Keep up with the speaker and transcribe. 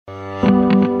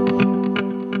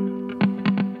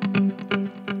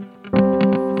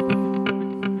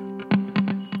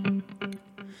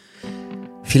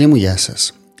Φίλοι μου, γεια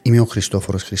σας. Είμαι ο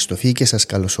Χριστόφορος Χριστοφή και σας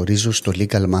καλωσορίζω στο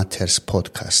Legal Matters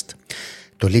podcast.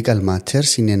 Το Legal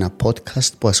Matters είναι ένα podcast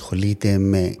που ασχολείται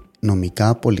με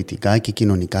νομικά, πολιτικά και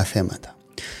κοινωνικά θέματα.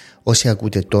 Όσοι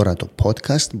ακούτε τώρα το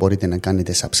podcast μπορείτε να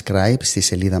κάνετε subscribe στη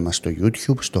σελίδα μας στο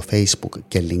YouTube, στο Facebook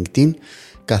και LinkedIn,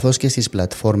 καθώς και στις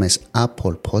πλατφόρμες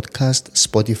Apple Podcast,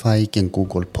 Spotify και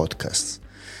Google Podcasts.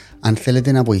 Αν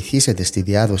θέλετε να βοηθήσετε στη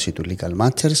διάδοση του Legal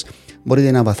Matters,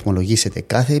 μπορείτε να βαθμολογήσετε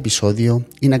κάθε επεισόδιο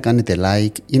ή να κάνετε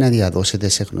like ή να διαδώσετε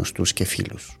σε γνωστούς και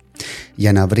φίλους.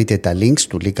 Για να βρείτε τα links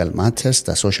του Legal Matters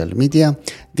στα social media,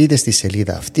 δείτε στη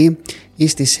σελίδα αυτή ή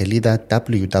στη σελίδα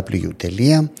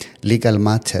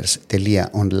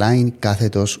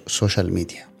www.legalmatters.online/social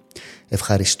media.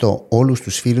 Ευχαριστώ όλους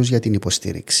τους φίλους για την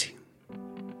υποστήριξη.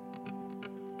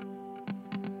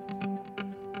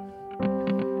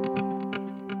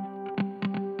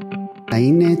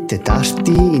 Είναι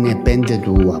Τετάρτη, είναι 5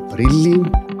 του Απρίλη,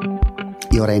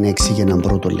 η ώρα είναι 6 για έναν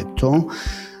πρώτο λεπτό.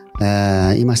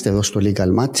 Είμαστε εδώ στο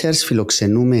Legal Matters,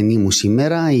 φιλοξενούμενη μου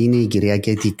σήμερα είναι η κυρία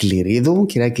Καίτη Κληρίδου.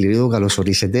 Κυρία Κληρίδου, καλώς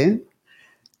ορίσετε.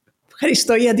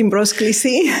 Ευχαριστώ για την πρόσκληση.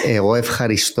 Εγώ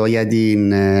ευχαριστώ για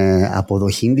την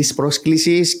αποδοχή της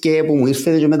πρόσκλησης και που μου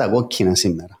ήρθετε και με τα κόκκινα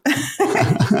σήμερα.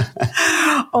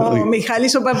 Ο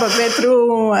Μιχάλης ο Παπαπέτρου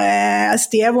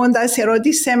αστιεύοντας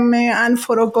ερώτησε με αν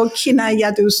φορώ κόκκινα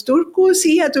για τους Τούρκους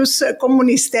ή για τους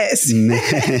κομμουνιστές. Ναι.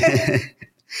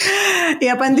 Η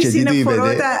απάντηση είναι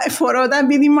φορώ τα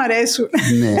επειδή μου αρέσουν.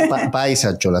 Ναι, πάει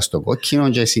σαν κιόλας το κόκκινο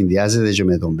και συνδυάζεται και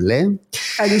με τον μπλε.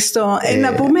 Ευχαριστώ.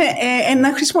 Να πούμε,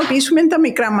 να χρησιμοποιήσουμε τα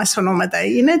μικρά μας ονόματα,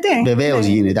 γίνεται? Βεβαίως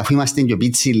γίνεται, αφού είμαστε και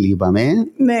πίτσιλοι είπαμε.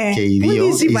 Ναι. Και οι δύο.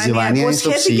 Η Ζιβανία είναι στο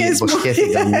ψυγείο.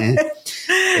 Υποσχέθηκα, ναι.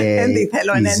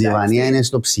 Η Ζιβανία είναι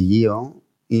στο ψυγείο.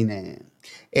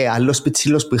 Άλλος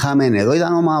πιτσίλος που είχαμε εδώ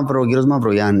ήταν ο κύριος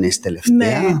Μαυρογιάννης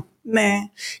τελευταία. Ναι.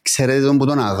 Ξέρετε τον που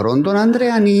τον αγρόν τον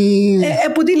Άντρεαν ή...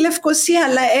 από τη Λευκοσία,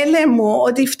 αλλά έλε μου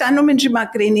ότι φτάνουμε και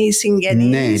μακρινοί συγγενείς.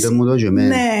 Ναι, είπε μου το και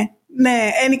εμένα. Ναι,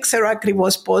 δεν ξέρω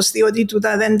ακριβώς πώς, διότι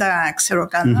τούτα δεν τα ξέρω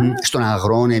καν. Στον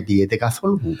αγρόν πήγετε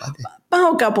καθόλου που πάτε?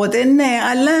 Πάω κάποτε, ναι,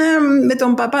 αλλά με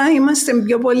τον παπά είμαστε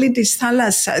πιο πολύ της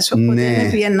θάλασσας, οπότε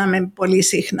δεν πήγαιναμε πολύ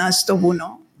συχνά στο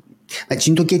βουνό.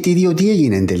 Έτσι το Καίτη 2 τι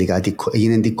έγινε τελικά,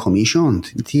 έγινε decommissioned,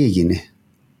 τι έγινε?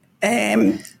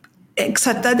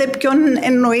 Εξαρτάται ποιον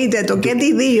εννοείται. Το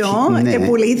Καίτη 2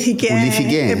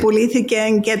 πουλήθηκε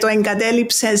και το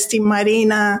εγκατέλειψε στη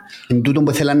Μαρίνα. Εν τούτο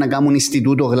που θέλαν να κάνουν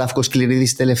Ινστιτούτο Γλαύκου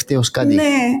Κληρίδης τελευταίος κάτι. Ναι,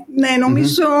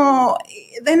 νομίζω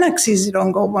δεν αξίζει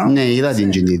τον κόπο. Ναι, είδα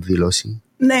την δήλωση.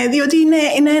 Ναι, διότι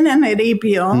είναι ένα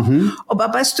ερείπιο. Ο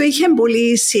παπάς του είχε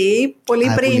πουλήσει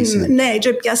πολύ πριν. Ναι,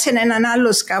 και πιάσε έναν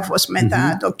άλλο σκάφος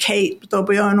μετά, το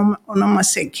οποίο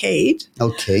ονόμασε Kate.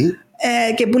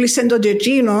 Και πούλησε το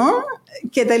τζετζίνο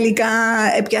και τελικά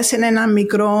έπιασε ένα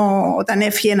μικρό όταν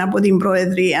έφυγε από την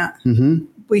Προεδρία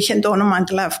που είχε το όνομα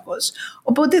Γλαύκος.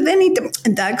 Οπότε δεν ήταν,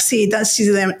 εντάξει, ήταν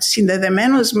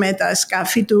συνδεδεμένος με τα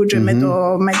σκάφη του και με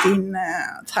την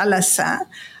θάλασσα,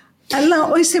 αλλά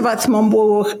όχι σε βαθμό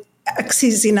που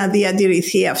αξίζει να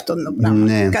διατηρηθεί αυτό το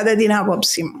πράγμα, κατά την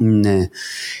άποψη μου. Ναι.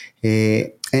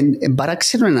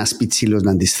 Παράξενο ένας πιτσίλος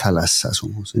να της θάλασσας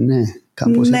όμως, ναι.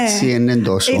 Κάπως έτσι είναι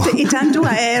τόσο. Ήταν του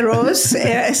αέρος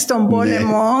στον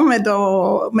πόλεμο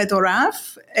με το ραφ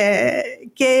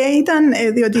και ήταν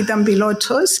διότι ήταν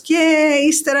πιλότος και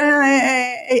ύστερα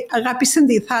αγάπησε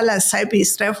τη θάλασσα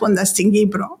επιστρέφοντας στην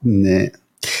Κύπρο. Ναι.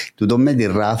 Τούτο με τη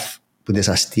ραφ που τις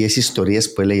αστείες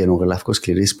ιστορίες που έλεγε ο Γλαύκος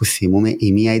Κληρίδης που θυμούμε,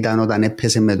 η μία ήταν όταν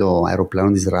έπαιζε με το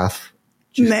αεροπλάνο της ραφ.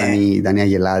 Ήταν οι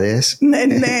αγελάδες. Ναι,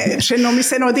 και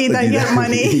νόμισαν ότι ήταν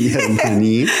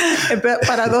Γερμανοί.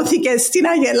 Παραδόθηκε στην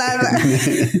αγελάδα.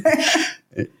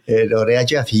 Ωραία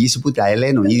και αφηγήσει που τα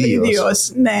έλεγε ο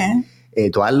ίδιος.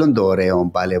 Το άλλο το ωραίο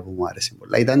πάλι που μου άρεσε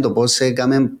πολλά ήταν το πώς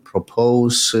έκαμε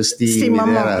propose στη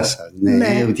μητέρα σας.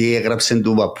 Ότι έγραψε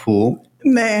του παππού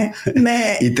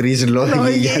οι 3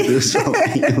 λόγοι για τους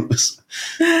οποίους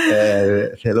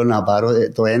θέλω να πάρω.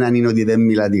 Το ένα είναι ότι δεν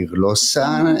μιλά τη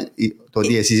γλώσσα, το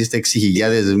ότι εσείς είστε 6.000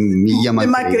 μίλια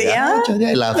μακριά και ότι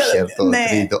ελάφια το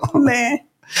τρίτο.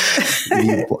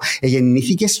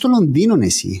 Γεννήθηκε στο Λονδίνο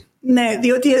εσύ? Ναι,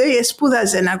 διότι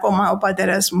σπούδαζε ακόμα ο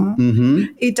πατέρας μου.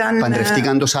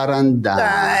 Παντρευτήκαν το 46,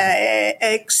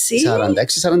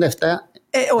 47.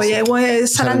 Όχι, εγώ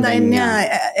 49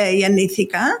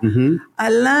 γεννήθηκα,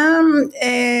 αλλά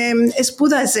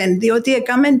σπούδαζε, διότι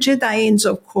έκαμε και τα Inns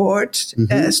of Court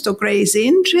στο Gray's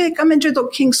Inn και έκαμε και το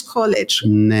King's College.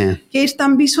 Και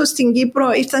ήρθαν πίσω στην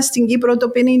Κύπρο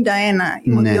το 1951,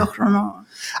 ήμουν 2 χρονών.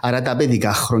 Άρα τα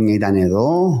παιδικά χρόνια ήταν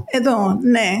εδώ? Εδώ,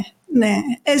 ναι.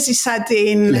 Έζησα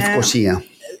την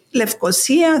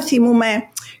Λευκοσία, θυμούμε.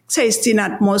 ξέρεις, την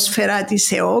ατμόσφαιρα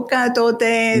της ΕΟΚΑ τότε,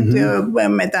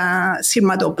 με τα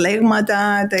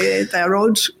σειρματοπλέγματα, τα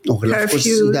road curfews. Ο Γλαύκος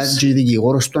ήταν και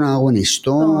δικηγόρος των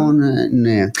αγωνιστών.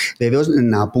 Ναι. Βεβαίως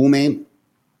να πούμε,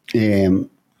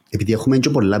 επειδή έχουμε και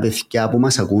πολλά παιδιά που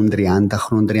μας ακούν 30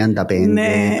 χρόνων, 35,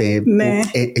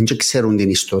 δεν ξέρουν την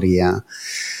ιστορία.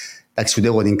 Εντάξει, ούτε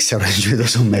εγώ την ξέρω, δεν είμαι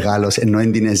τόσο μεγάλος, ενώ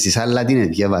δεν την έζησα, αλλά την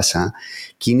διέβασα.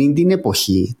 Εκείνη την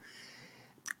εποχή,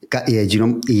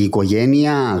 η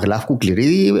οικογένεια Γλαύκου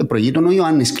Κληρίδη προηγείται ο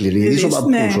Ιωάννης Κληρίδης, ο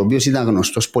παππούς, ο οποίος ήταν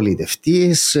γνωστός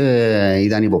πολιτευτής,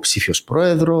 ήταν υποψήφιος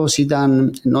πρόεδρος,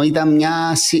 ήταν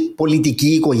μια πολιτική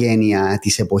οικογένεια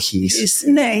της εποχής.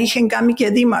 Ναι, είχε κάνει και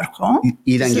δήμαρχο.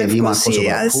 Ήταν και δήμαρχος ο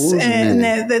παππούς.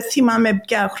 Ναι, δεν θυμάμαι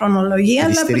ποια χρονολογία,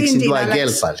 αλλά πριν την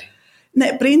αλλαξή. Ναι,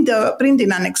 πριν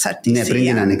την ανεξαρτησία. Ναι, πριν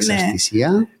την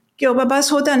ανεξαρτησία. Και ο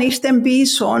παπάς όταν ήρθε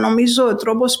πίσω, νομίζω ο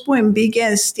τρόπος που μπήκε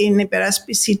στην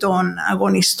υπεράσπιση των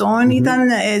αγωνιστών ήταν,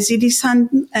 ζήτησαν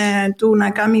του να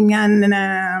κάνει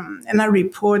ένα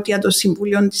report για το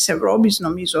Συμβούλιο της Ευρώπης,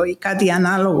 νομίζω, ή κάτι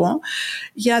ανάλογο,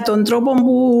 για τον τρόπο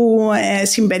που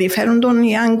συμπεριφέρονταν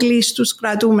οι Άγγλοι στους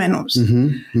κρατούμενους.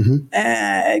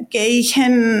 Και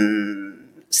είχαν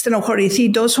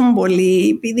στενοχωρηθεί τόσο πολύ,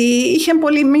 επειδή είχε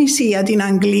πολύ μίση για την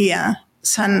Αγγλία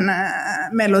σαν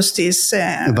μέλος της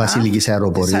Βασιλικής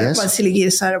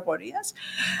Αεροπορίας.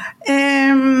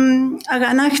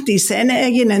 Αγανάκτησε,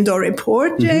 έγινε το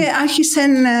report και άρχισε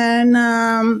να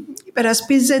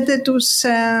υπερασπίζεται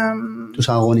τους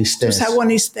αγωνιστές.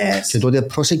 Και τότε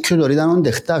prosecutor ήταν ο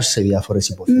Ντεχτάς σε διάφορες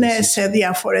υποθέσεις. Ναι, σε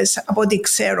διάφορες, από ό,τι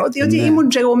ξέρω, διότι ήμουν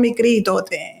και εγώ μικρή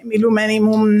τότε.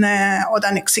 Ήμουν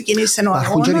όταν ξεκίνησε ο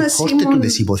αγώνας. Υπάρχουν και reported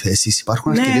τις υποθέσεις.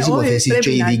 Υπάρχουν αρκετές υποθέσεις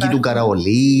και η δίκη του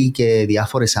Καραολί και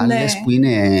διάφορες άλλες που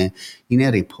είναι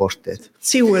reported.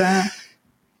 Σίγουρα.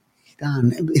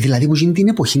 Δηλαδή που γίνει την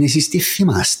εποχή, εσείς τι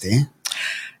θυμάστε?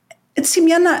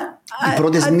 Οι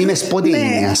πρώτες μνήμες πότε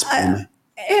είναι, ας πούμε?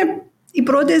 Οι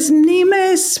πρώτες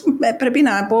μνήμες πρέπει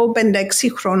να πω 5-6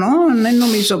 χρονών, δεν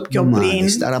νομίζω πιο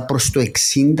πριν. Άρα προς το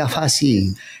 60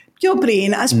 φάση. Πιο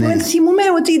πριν. Ας πούμε, θυμούμε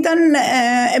ότι ήταν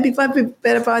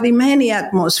επιβαρημένη η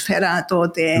ατμόσφαιρα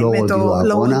τότε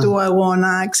λόγω του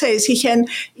αγώνα. Ξέρεις,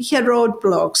 είχε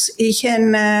roadblocks, είχε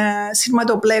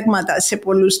σειρματοπλέγματα σε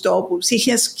πολλούς τόπους,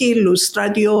 είχε σκύλους,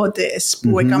 στρατιώτες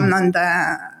που έκαναν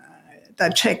τα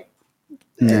check,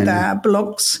 τα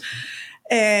blocks.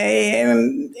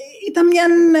 Ήταν μια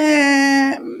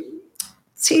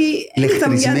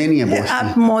ηλεκτρισμένη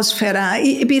ατμόσφαιρα.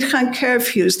 Υπήρχαν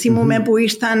curfews. Θυμούμε που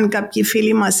ήρθαν κάποιοι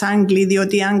φίλοι μας Άγγλοι,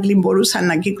 διότι οι Άγγλοι μπορούσαν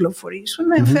να κυκλοφορήσουν.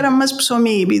 Φέραν μας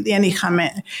ψωμί, επειδή δεν είχαμε.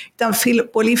 Ήταν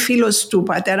πολύ φίλος του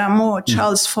πατέρα μου, ο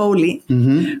Charles Foley,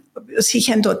 ο οποίος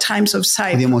είχε το Times of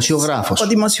Sight. Ο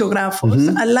δημοσιογράφος.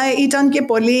 Αλλά ήταν και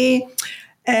πολύ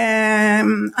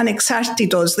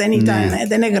ανεξάρτητος,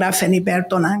 δεν έγραφε υπέρ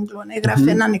των Άγγλων,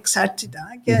 έγραφε ανεξάρτητα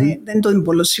και δεν τον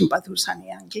πολύ συμπαθούσαν οι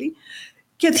Άγγλοι.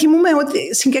 Και θυμούμε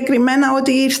ότι, συγκεκριμένα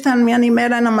ότι ήρθαν μια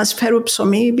ημέρα να μας φέρουν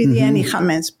ψωμί επειδή δεν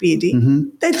είχαμε σπίτι.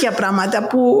 Τέτοια πράγματα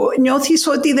που νιώθεις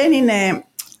ότι δεν είναι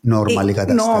normal η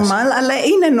κατάσταση. Αλλά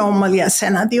είναι normal για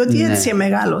σένα, διότι έτσι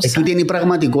μεγάλωσα. Εκεί είναι η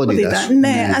πραγματικότητα σου.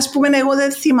 Ναι, ας πούμε, εγώ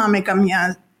δεν θυμάμαι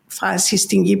καμιά φάση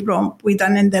στην Κύπρο που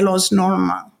ήταν εντελώς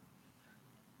normal.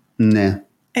 Ναι.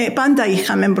 Πάντα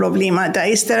είχαμε προβλήματα.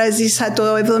 Ύστερα ζήσα το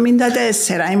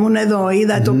 1974, ήμουν εδώ,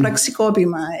 είδα το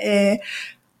πραξικόπημα.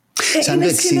 Σαν το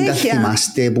 60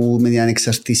 θυμάστε που με την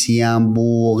ανεξαρτησία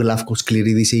που ο Γλαύκος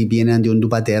Κληρίδης είπε εναντίον του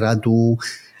πατέρα του,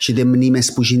 και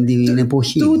μνήμες που γίνει την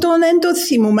εποχή? Τούτον δεν το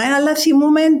θυμούμε, αλλά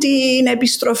θυμούμε την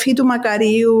επιστροφή του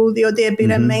Μακαρίου, διότι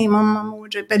έπαιρνε η μάμα μου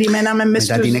και περιμέναμε μες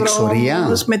στους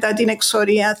δρόμους. Μετά την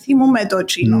εξορία. Θυμούμε το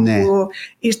τσίνο που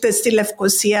ήρθε στη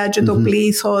Λευκοσία και το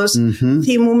πλήθος.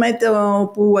 Θυμούμε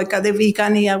το που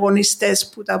κατεβήκαν οι αγωνιστές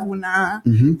που τα βουνά.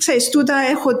 Ξέρεις, τούτα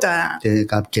έχω τα... Και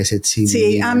κάποιες έτσι...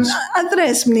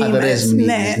 Αδρές μνήμες.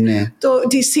 Ναι.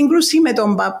 Τη σύγκρουση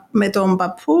με τον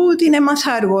παππού την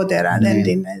έμαθα αργότερα.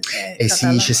 Εσύ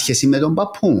είχε σχέση με τον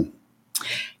παππού?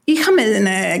 Είχαμε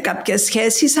κάποιες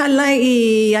σχέσεις, αλλά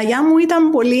η γιαγιά μου ήταν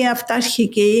πολύ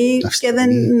αυταρχική και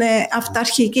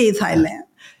αυταρχική θα έλεγα.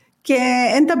 Και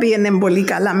δεν τα πήγαινε πολύ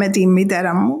καλά με τη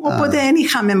μητέρα μου, οπότε δεν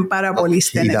είχαμε πάρα πολύ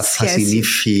στενές σχέσεις. Ήταν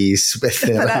φασινήφης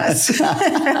πεθεράς.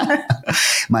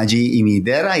 Μα και η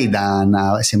μητέρα ήταν,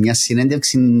 σε μια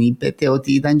συνέντευξη είπετε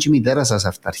ότι ήταν και η μητέρα σας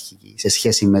αυταρχική σε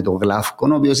σχέση με τον Γλαύκο,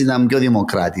 ο οποίος ήταν πιο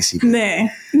δημοκράτης. Ναι.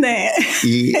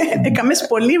 Έκαμες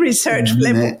πολύ research,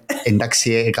 βλέπω.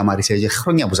 Εντάξει, έκαμαρισε και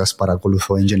χρόνια που σας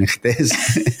παρακολουθώ, έγινε χτες.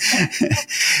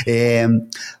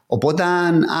 Οπότε,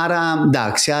 άρα,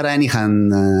 εντάξει, άρα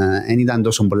δεν ήταν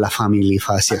τόσο πολλά family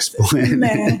φάση, ας πούμε.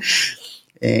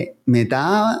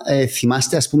 Μετά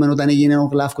θυμάστε, ας πούμε, όταν έγινε ο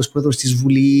Γλαύκος πρόεδρος της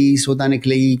Βουλής, όταν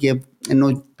εκλέγηκε,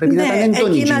 ενώ πρέπει να ήταν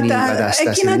έντονη η κατάσταση.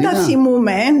 Εκείνα τα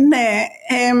θυμούμε, ναι.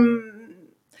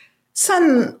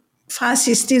 Σαν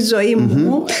φάση στη ζωή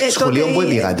μου. Σχολείο που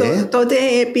πήγατε? Τότε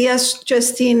πήγα και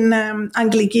στην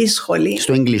αγγλική σχολή.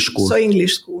 Στο English School. Στο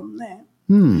English School,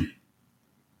 ναι.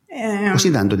 Πώς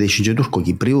ήταν τότε, είχε και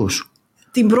Τουρκοκυπρίους?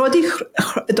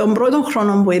 Τον πρώτο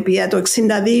χρόνο που πήγα, το 1962,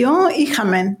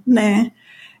 είχαμε, ναι.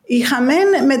 Είχαμε,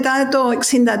 μετά το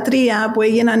 1963 που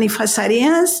έγιναν οι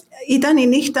φασαρίες, ήταν η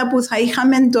νύχτα που θα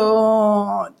είχαμε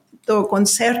το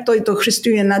κονσέρτο, το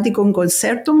χριστουγεννάτικο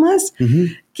κονσέρτο μας,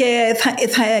 και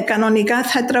κανονικά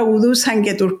θα τραγουδούσαν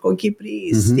και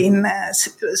Τουρκοκύπριοι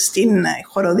στην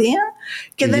χοροδία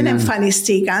και δεν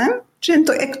εμφανιστήκαν. Και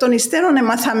εκ των υστέρων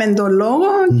μάθαμε τον λόγο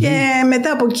και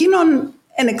μετά από εκείνον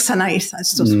δεν ξανά ήρθαν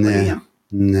στο σχολείο.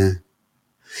 Ναι.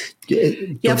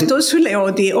 Γι' αυτό σου λέω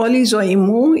ότι όλη η ζωή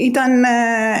μου ήταν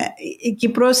η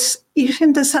Κύπρος, είχε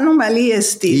τις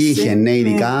ανομαλίες της. Είχε, ναι,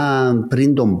 ειδικά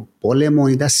πριν τον πόλεμο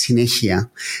ήταν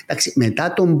συνέχεια. Εντάξει,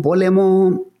 μετά τον πόλεμο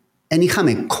δεν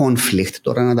είχαμε conflict,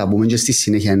 τώρα να τα πούμε και στη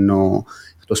συνέχεια, ενώ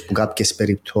εκτός που κάποιες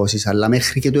περιπτώσεις, αλλά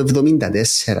μέχρι και το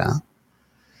 1974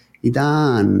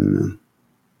 ήταν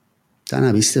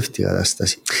απίστευτη η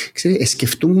κατάσταση. Ξέρετε,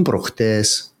 σκεφτούμε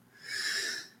προχτές,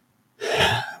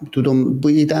 που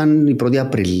ήταν η 1η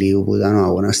Απριλίου που ήταν ο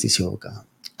αγώνας της ΙΟΚΑ.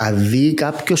 Αν δει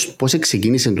κάποιος πώς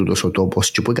ξεκίνησε τούτος ο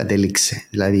τόπος και πού κατέληξε.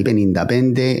 Δηλαδή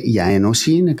 55 για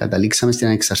ένωση, καταλήξαμε στην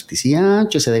ανεξαρτησία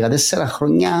και σε 14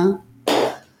 χρόνια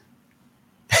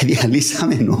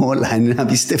διαλύσαμε όλα. Είναι ένα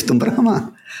απίστευτο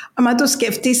πράγμα. Αν το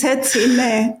σκεφτείς έτσι,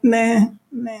 ναι.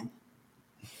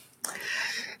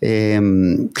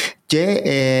 Και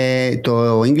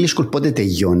το English School πότε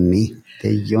τελειώνει?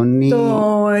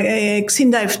 Το 67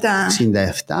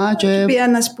 και πήγα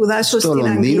να σπουδάσω στο στην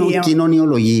Λονδίνο Αγγλία.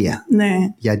 Κοινωνιολογία. Ναι.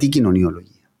 Γιατί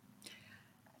κοινωνιολογία?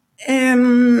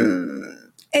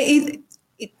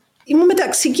 Ήμουν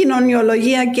μεταξύ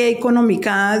κοινωνιολογία και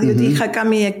οικονομικά, διότι είχα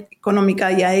κάνει οικονομικά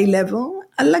για A-level,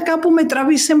 αλλά κάπου με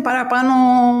τράβησε παραπάνω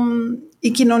η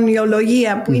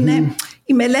κοινωνιολογία, που είναι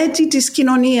η μελέτη της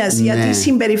κοινωνίας, γιατί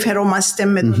συμπεριφερόμαστε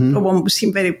με τον τρόπο που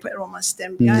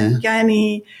συμπεριφερόμαστε, ποια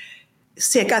είναι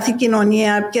σε κάθε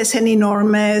κοινωνία, ποιες είναι οι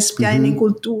νόρμες, ποια είναι η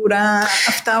κουλτούρα,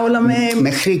 αυτά όλα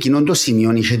Μέχρι εκείνον το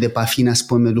σημείο είχετε επαφή, να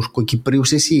πούμε, με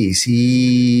Τουρκοκυπρίους εσείς?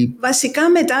 Βασικά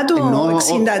μετά το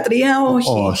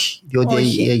 1963 όχι.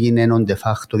 Διότι έγινε de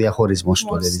facto διαχωρισμός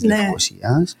τότε της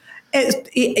Λευκωσίας.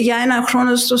 Για ένα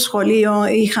χρόνο στο σχολείο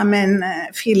είχαμε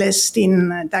φίλες στην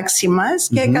τάξη μας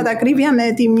και κατά ακρίβεια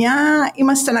με τη μια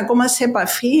ήμασταν ακόμα σε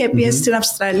επαφή, επίσης στην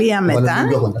Αυστραλία μετά.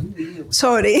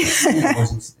 Sorry.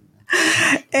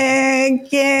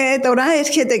 Και τώρα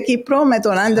έρχεται Κύπρο με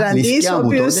τον άντρα της, ο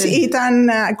οποίος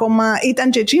ήταν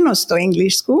και εκείνος στο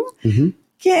English School,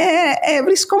 και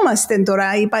βρισκόμαστε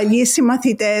τώρα οι παλιοί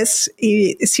συμμαθητές,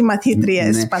 οι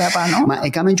συμμαθήτριες παραπάνω. Μα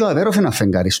έκαμε και ο Αβέροφ ένα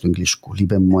φεγγάρι στο English School,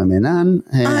 είπε μου εμέναν.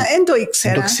 Δεν το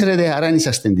ήξερα. Το ξέρετε, άρα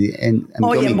είσαστε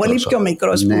όχι, πολύ πιο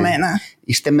μικρός που μένα.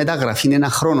 Είστε μεταγραφή ένα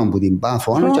χρόνο που την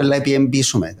Πάφο, και αλλά πήγαινε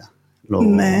πίσω μετά.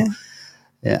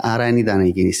 Άρα δεν ήταν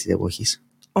εκείνης της εποχής.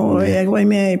 Όχι, εγώ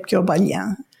είμαι πιο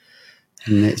παλιά.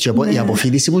 Η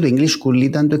αποφοίτηση που το English School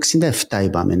ήταν το 1967,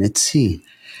 είπαμε, έτσι?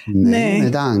 Ναι.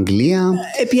 Μετά Αγγλία.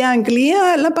 Επί Αγγλία,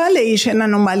 αλλά πάλι είχε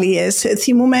ανομαλίες.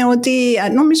 Θυμούμαι ότι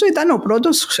νομίζω ήταν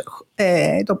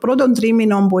το πρώτο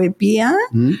τρίμηνο που επία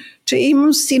και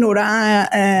ήμουν στην ουρά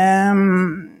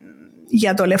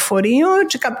για το λεωφορείο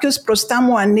και κάποιος μπροστά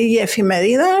μου ανοίγει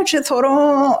εφημερίδα και θωρώ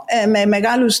με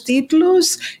μεγάλους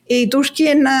τίτλους οι Τούρκοι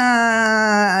να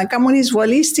κάνουν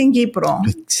εισβολή στην Κύπρο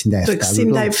το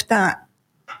 1967.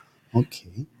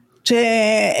 Okay. Και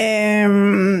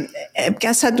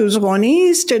πιάσα τους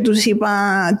γονείς και τους είπα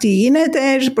τι γίνεται.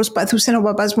 Προσπαθούσε ο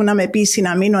παπάς μου να με πείσει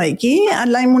να μείνω εκεί,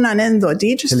 αλλά ήμουν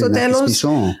ανένδοτη. Και στο τέλος,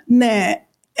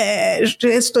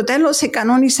 στο τέλος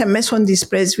κανόνισε μέσω της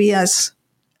πρεσβείας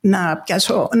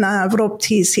να βρω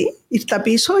πτήση. Ήρθα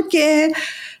πίσω και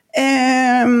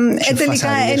τελικά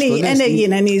δεν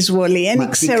έγινε η εισβολή. Δεν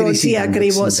ξέρω τι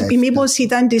ακριβώς. Μήπως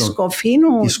ήταν της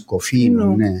Σκοφίνου. Της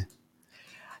Σκοφίνου, ναι.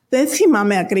 Δεν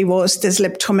θυμάμαι ακριβώς τις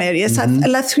λεπτομέρειες,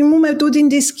 αλλά θυμούμαι τούτην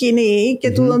τη σκηνή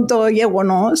και τούτον το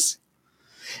γεγονός.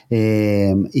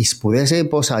 Οι σπουδές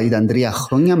πόσα ήταν 3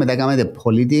 χρόνια, μετά κάνετε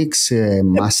politics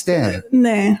master.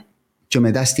 Ναι. Και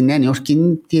μετά στη Νέα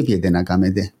Υόρκη τι έπιετε να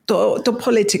κάνετε? Το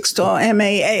politics, το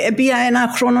MA. Πήγα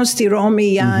ένα χρόνο στη Ρώμη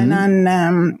για έναν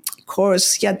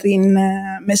course για την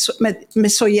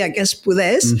μεσογειακές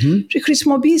σπουδές και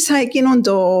χρησιμοποίησα εκείνον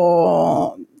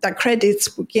τα credits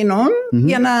που γίνουν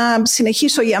για να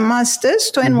συνεχίσω για masters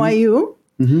στο NYU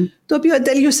το οποίο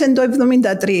τέλειωσε το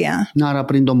 1973. Άρα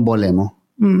πριν τον πόλεμο.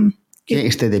 Και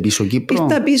ήρθατε πίσω Κύπρο.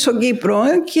 Ήρθα πίσω Κύπρο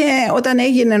και όταν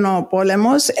έγινε ο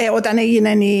πόλεμος, όταν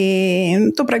έγινε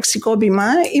το πραξικόπημα,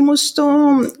 ήμουν στο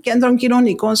Κέντρο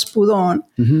Κοινωνικών Σπουδών,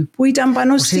 που ήταν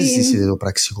πάνω στην... Πώς έζησετε το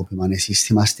πραξικόπημα, εσείς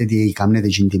θυμάστε τι κάνετε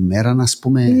εκείνη τη μέρα, ας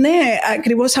πούμε? Ναι,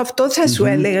 ακριβώς αυτό θα σου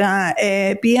έλεγα.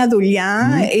 Πήγα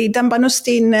δουλειά, ήταν πάνω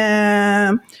στην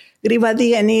Γρήβαδη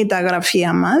Γενή τα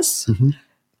γραφεία μας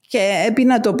και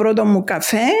έπινα το πρώτο μου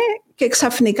καφέ. Και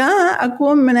ξαφνικά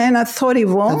ακούμε ένα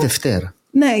θόρυβο. Ήταν Δευτέρα.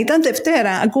 Ναι, ήταν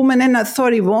Δευτέρα. Ακούμε ένα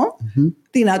θόρυβο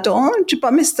δυνατό και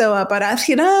πάμε στα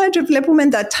παράθυρα και βλέπουμε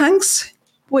τα τάγκς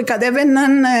που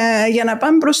κατέβαιναν για να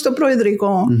πάμε προς το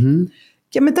Προεδρικό.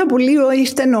 Και μετά από λίγο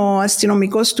ήρθε ο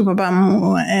αστυνομικός του παπά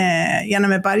μου για να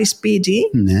με πάρει σπίτι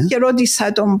και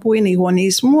ρώτησα τον που είναι οι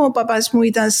γονείς μου. Ο παπάς μου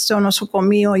ήταν στο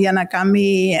νοσοκομείο για να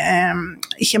κάνει,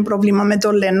 είχε πρόβλημα με το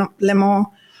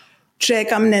λαιμό. Και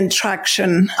έκαναν traction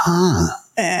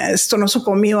στο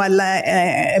νοσοκομείο, αλλά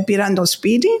πήραν το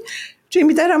σπίτι. Και η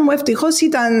μητέρα μου ευτυχώς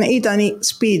ήταν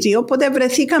σπίτι, οπότε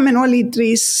βρεθήκαμε όλοι οι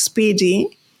τρεις σπίτι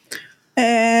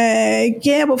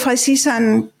και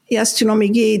αποφασίσαν οι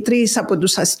αστυνομικοί, τρεις από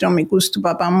τους αστυνομικούς του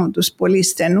παπά μου, τους πολύ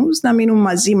στενούς, να μείνουν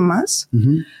μαζί μας.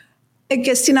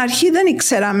 Και στην αρχή δεν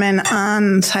ήξεραμε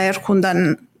αν θα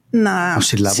έρχονταν να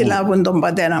συλλάβουν τον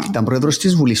πατέρα μου. Ήταν πρόεδρος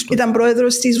της Βουλής του. Ήταν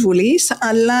πρόεδρος της Βουλής,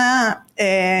 αλλά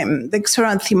δεν ξέρω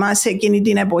αν θυμάσαι εκείνη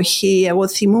την εποχή, εγώ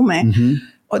θυμούμαι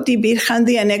ότι υπήρχαν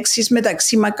διενέξεις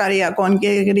μεταξύ μακαριακών και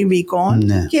γρηβικών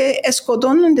και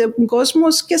σκοτώνονται ο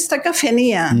κόσμος και στα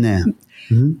καφενεία.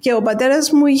 Και ο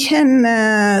πατέρας μου είχε,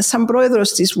 σαν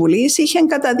πρόεδρος της Βουλής, είχε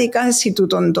καταδικάσει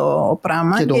τούτον το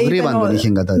πράγμα. Και το γρήβαν τον είχε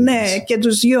καταδικάσει. Ναι, και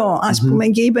τους δυο, ας πούμε,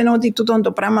 και είπαν ότι τούτον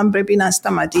το πράγμα πρέπει να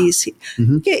σταματήσει.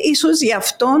 Και ίσως γι'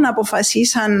 αυτό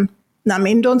αποφασίσαν να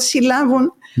μην τον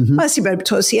συλλάβουν. Πάση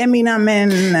περιπτώσει, έμειναμε.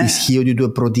 Ισχύει ότι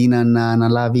του προτείναν να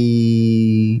αναλάβει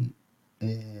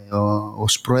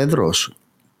ως πρόεδρος?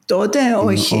 Τότε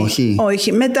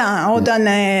όχι. Μετά όταν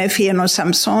έφυγε ο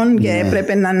Σαμψόν και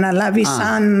έπρεπε να αναλάβει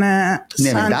σαν...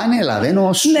 Ναι, μετά ανέλαβε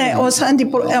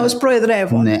ως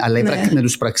Προεδρεύων. Ναι, αλλά με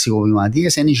τους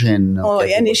πραξικοπηματίες δεν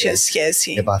είχε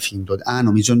σχέση. Επαφή τότε.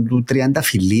 Νομίζω του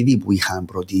Τριανταφυλλίδη που είχαν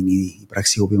προτείνει οι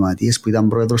πραξικοπηματίες, που ήταν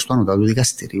πρόεδρος του Ανωτάτου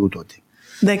Δικαστηρίου τότε.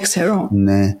 Δεν ξέρω.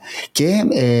 Ναι. Και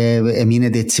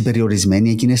μείνετε έτσι περιορισμένοι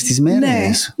εκείνες τις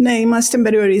μέρες? Ναι, είμαστε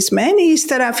περιορισμένοι.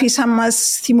 Ύστερα αφήσαμε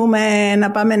μας, θυμούμε,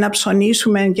 να πάμε να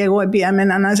ψωνίσουμε και εγώ πήγαμε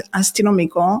έναν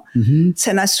αστυνομικό σε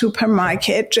ένα σούπερ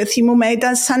μάρκετ και θυμούμε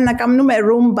ήταν σαν να κάνουμε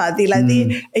ρούμπα,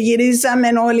 δηλαδή γυρίζαμε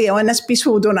όλοι ο ένας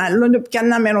πίσω τον άλλον και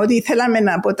πιάνναμε ό,τι θέλαμε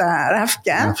από τα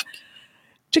ράφια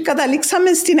και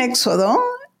καταλήξαμε στην έξοδο,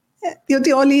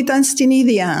 διότι όλοι ήταν στην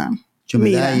ίδια. Και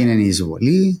μετά έγινε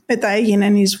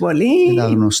η εισβολή. Μετά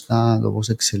γνωστά το πώς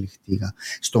εξελιχθήκα.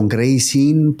 Στον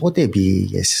Κρέισιν πότε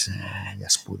πήγες για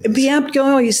σπούδες? Πήγα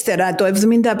πιο ύστερα. Το 1975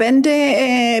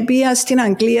 πήγα στην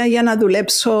Αγγλία για να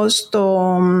δουλέψω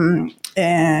στο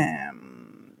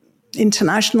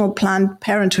International Planned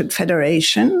Parenthood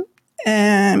Federation.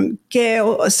 Και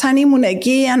σαν ήμουν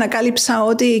εκεί ανακάλυψα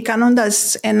ότι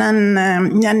κάνοντας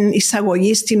μια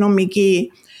εισαγωγή στη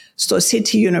νομική στο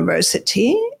City University,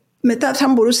 μετά θα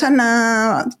μπορούσα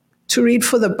to read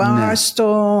for the bar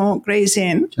στο Gray's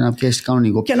Inn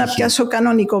και να πιάσω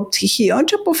κανονικό πτυχίο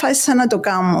και αποφάσισα να το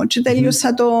κάνω και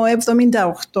τελείωσα το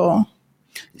 1978.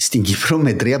 Στην Κύπρο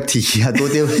με 3 πτυχία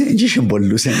τότε δεν είχε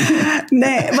πολλούς.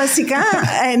 Ναι, βασικά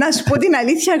να σου πω την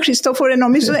αλήθεια, Χριστόφορε,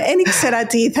 νομίζω δεν ήξερα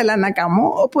τι ήθελα να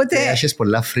κάνω. Έχεις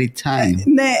πολλά free time.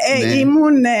 Ναι,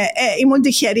 ήμουν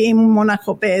τυχερή, ήμουν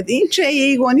μοναχοπέδι και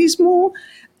οι γονείς μου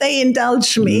they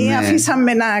indulge me,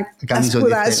 αφήσαμε να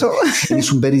σπουδάσω.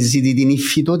 Ήσουν περιζήτη την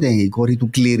ύφη τότε, η κόρη του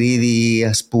Κληρίδη,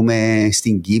 ας πούμε,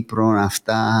 στην Κύπρο,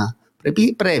 αυτά.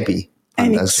 Πρέπει.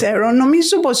 Δεν ξέρω,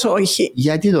 νομίζω πως όχι.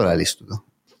 Γιατί τώρα λες τούτο?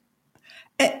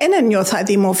 Ένα νιώθα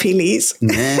δημοφιλής.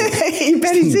 Ναι, η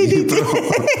περιζήτητη.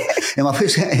 Μα αφού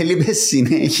έλειπες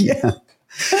συνέχεια.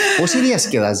 Πόσοι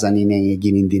διασκεδάζαν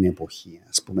εκείνη την εποχή,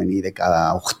 ας πούμε, οι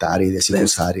 18άριδες, οι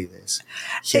 20άριδες?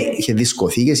 Είχε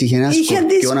δισκοθήκες, είχε ένα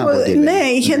σκορπιόν από τη Ναι,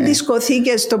 είχε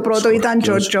δισκοθήκες. Το πρώτο ήταν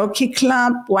το Jockey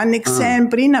Club που άνοιξε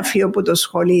πριν να φύγω από το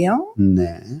σχολείο.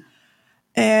 Ναι.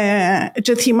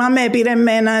 Και θυμάμαι πήρε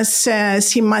με ένας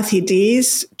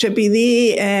συμμαθητής και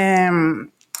επειδή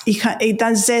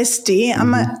ήταν ζέστη,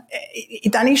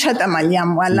 ήταν ίσα τα μαλλιά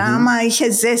μου, αλλά άμα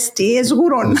είχε ζέστη,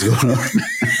 εσγουρών.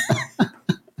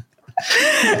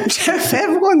 Και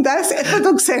φεύγοντας, θα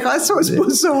το ξεχάσω ως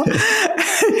πόσο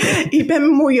είπε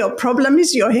μου, your problem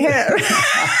is your hair.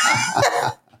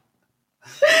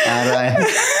 Άρα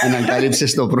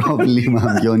ανακάλυψες το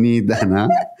πρόβλημα, ποιον ήταν?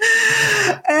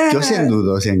 Ποιος είναι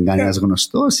τούτος, είναι κανένας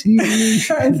γνωστός ή...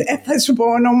 Θα σου πω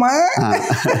όνομα.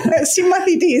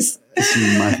 Συμμαθητής.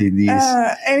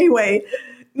 Anyway,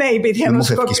 ναι, υπήρχαν ο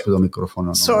Σκορπιός. Το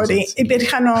μικρόφωνο. Sorry,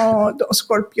 υπήρχαν ο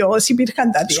Σκορπιός,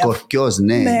 υπήρχαν τα διάφορα. Σκορπιός,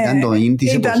 ναι, ήταν το in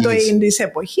της εποχής. Ήταν το in της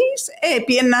εποχής.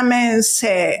 Πιέναμε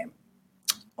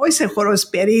όχι σε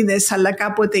χοροσπερίδες, αλλά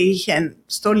κάποτε είχε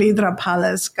στο Λίδρα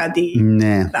Palace κάτι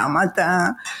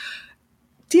πράγματα.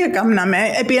 Τι έκαναμε,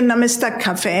 πιέναμε στα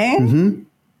καφέ.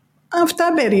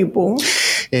 Αυτά περίπου.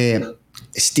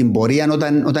 Στην πορεία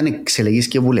όταν εξελεγείς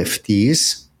και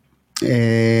βουλευτής,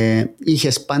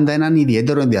 είχες πάντα έναν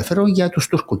ιδιαίτερο ενδιαφέρον για τους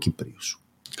Τουρκοκύπριους.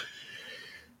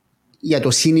 Για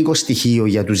το σύνικο στοιχείο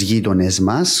για τους γείτονες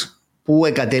μας, που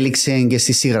εκατέληξε και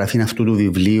στη συγγραφή αυτού του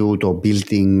βιβλίου, το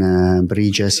Building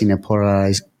Bridges in a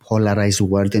Polarized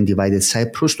World and Divided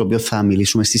Cyprus, το οποίο θα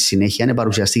μιλήσουμε στη συνέχεια. Είναι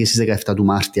παρουσιαστήκε στις 17 του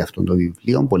Μάρτη αυτό το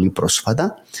βιβλίο, πολύ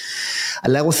πρόσφατα.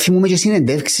 Αλλά εγώ θυμούμαι και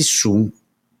συνεντεύξεις σου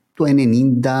του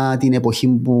 90, την εποχή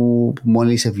που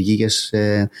μόλις βγήκες,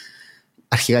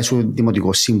 αρχικά ήσουν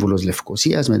δημοτικός σύμβουλος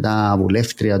Λευκωσίας, μετά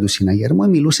βουλεύτρια του συναγερμού,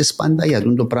 μιλούσες πάντα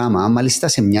για το πράγμα. Μάλιστα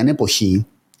σε μια εποχή,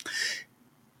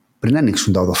 πριν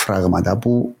ανοίξουν τα οδοφράγματα,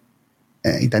 που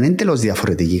ήταν εντελώς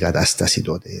διαφορετική κατάσταση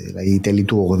τότε. Δηλαδή τέλη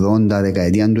του 80,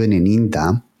 δεκαετία του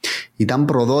 90, ήταν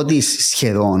προδότης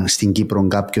σχεδόν στην Κύπρο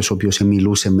κάποιος ο οποίος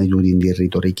μιλούσε με την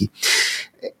ρητορική.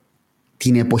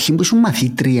 Την εποχή που ήσουν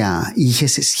μαθήτρια,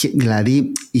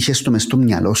 είχες το μες στο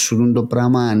μυαλό σου το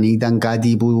πράγμα, αν ήταν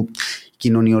κάτι που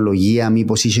κοινωνιολογία,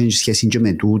 μήπως είχε σχέση και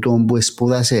με τούτο που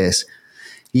σπούδασες,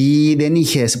 ή δεν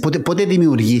είχες? Πότε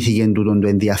δημιουργήθηκε τούτο το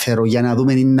ενδιαφέρον, για να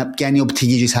δούμε ποια είναι η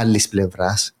οπτική της άλλης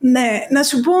πλευράς? Ναι, να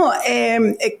σου πω,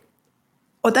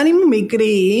 όταν ήμουν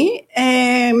μικρή,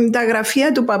 τα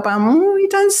γραφεία του παπά μου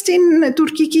ήταν στην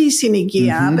τουρκική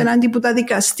συνοικία, απέναντι από τα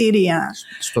δικαστήρια.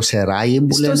 Στο Σεράι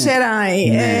που λένε. Στο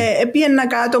Σεράι. Πήγαινα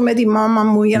κάτω με τη μάμα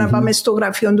μου για να πάμε στο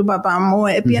γραφείο του παπά μου.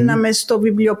 Πήγαιναμε στο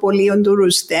βιβλιοπωλείο του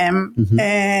Ρουστέμ.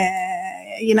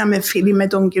 Γίναμε φίλοι με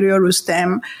τον κύριο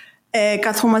Ρουστέμ.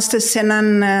 Καθόμαστε σε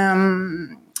έναν,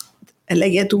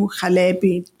 λέγε του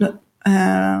Χαλέπι,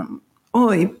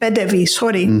 όχι, Πέντεβι,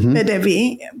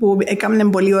 Πέντεβι, που έκαμε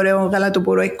πολύ ωραίο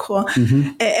γαλατοπουρόικο.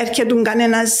 Έρχεται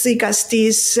κανένας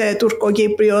δικαστής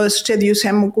Τουρκοκύπριος και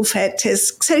διούσε μου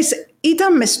κουφέτες. Ξέρεις,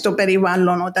 ήταν μες στο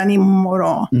περιβάλλον όταν ήμουν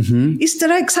μωρό.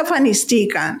 Ύστερα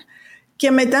εξαφανιστήκαν.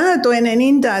 Και μετά το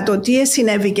 90, το τι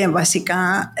συνέβηκε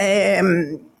βασικά,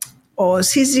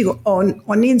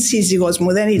 ο νυν σύζυγος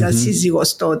μου, δεν ήταν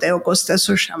σύζυγος τότε, ο Κώστας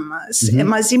ο Σαμάς,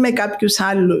 μαζί με κάποιους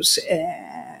άλλους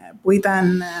που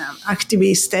ήταν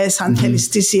ακτιβιστές, αν θέλεις,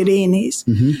 της ειρήνης,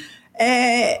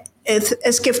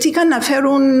 σκεφτήκαν να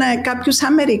φέρουν κάποιους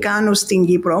Αμερικάνους στην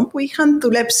Κύπρο που είχαν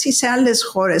δουλέψει σε άλλες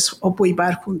χώρες όπου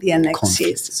υπάρχουν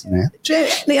διενέξεις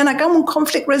για να κάνουν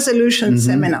conflict resolution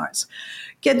seminars.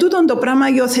 Και τούτο το πράγμα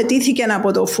υιοθετήθηκε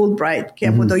από το Fulbright και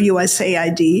από το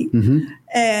USAID.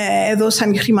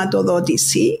 Έδωσαν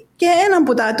χρηματοδότηση και ένα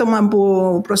από τα άτομα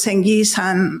που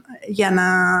προσεγγίσαν για να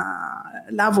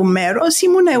λάβουν μέρος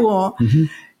ήμουν εγώ.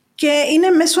 Και είναι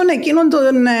μέσω εκείνων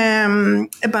των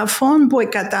επαφών που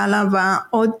κατάλαβα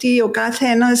ότι ο κάθε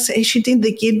ένας έχει την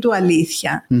δική του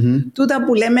αλήθεια. Τούτα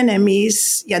που λέμε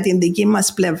εμείς για την δική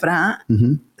μας πλευρά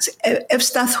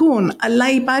ευσταθούν,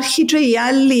 αλλά υπάρχει και η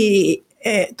άλλη,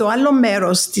 το άλλο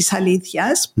μέρος της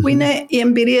αλήθειας που είναι οι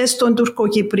εμπειρίες των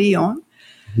Τουρκοκυπρίων,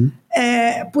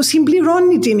 που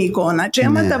συμπληρώνει την εικόνα. Και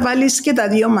άμα τα βάλεις και τα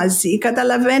δύο μαζί,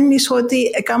 καταλαβαίνεις ότι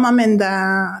έκαναμε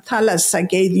τα θάλασσα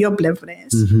και οι δύο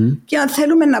πλευρές. Και αν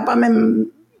θέλουμε να πάμε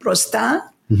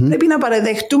μπροστά, πρέπει να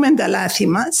παραδεχτούμε τα λάθη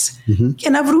μας και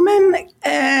να βρούμε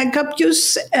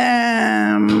κάποιους,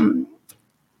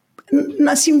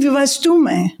 να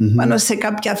συμβιβαστούμε πάνω σε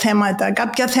κάποια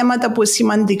θέματα που είναι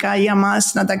σημαντικά για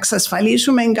μας να τα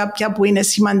εξασφαλίσουμε, κάποια που είναι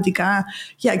σημαντικά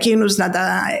για εκείνους να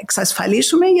τα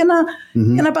εξασφαλίσουμε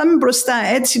για να πάμε μπροστά.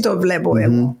 Έτσι το βλέπω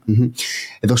εγώ.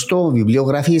 Εδώ στο βιβλίο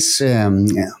γράφεις,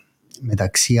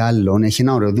 μεταξύ άλλων, έχει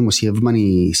ένα ωραίο δημοσίευμα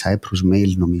η Cyprus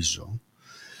Mail, νομίζω,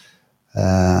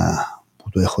 που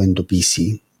το έχω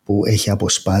εντοπίσει, που έχει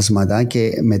αποσπάσματα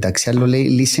και μεταξύ άλλων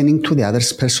λέει listening to the other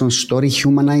person's story,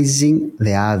 humanizing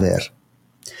the other.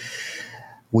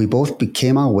 We both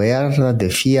became aware that the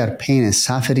fear, pain and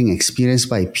suffering experienced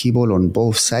by people on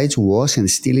both sides was and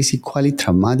still is equally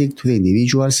traumatic to the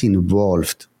individuals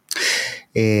involved.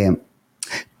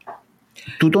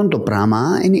 Τούτον το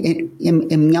πράγμα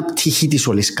είναι μια πτυχή της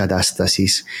όλης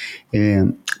κατάστασης.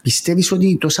 Πιστεύεις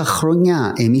ότι τόσα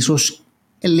χρόνια εμείς ως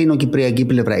ελληνοκυπριακή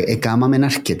πλευρά έκαναμε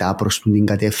αρκετά προς την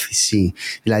κατεύθυνση?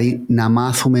 Δηλαδή να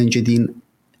μάθουμε και την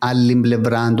άλλη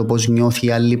πλευρά, το πώς νιώθει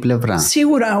η άλλη πλευρά?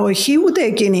 Σίγουρα όχι, ούτε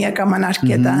εκείνοι έκαναν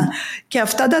αρκετά. Και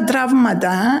αυτά τα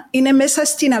τραύματα είναι μέσα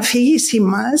στην αφήγηση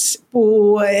μας,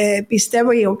 που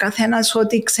πιστεύει ο καθένας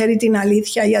ότι ξέρει την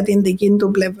αλήθεια για την δική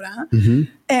του πλευρά.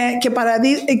 Και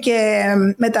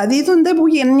μεταδίδονται από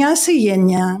γενιά σε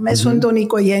γενιά, μέσω των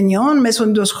οικογενειών,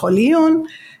 μέσω των σχολείων.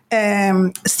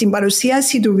 Στην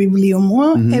παρουσίαση του βιβλίου μου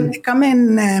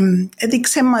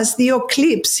έδειξε μας 2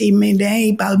 κλιπς η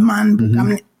Μιλέ Παλμάν που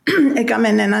έκαμε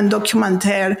έναν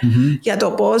ντοκιμαντέρ για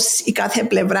το πώς η κάθε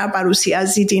πλευρά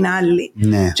παρουσιάζει την άλλη.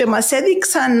 Και μας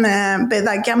έδειξαν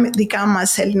παιδάκια δικά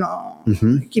μας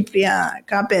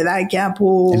ελληνοκυπριακά παιδάκια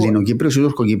που... Ελληνοκύπριους ή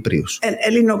Τουρκοκύπριους?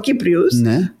 Ελληνοκύπριους,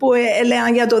 που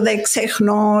έλεγαν για το δεν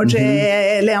ξεχνώ και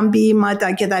έλεγαν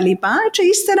ποίηματα και τα λοιπά, και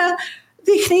ύστερα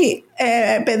δείχνει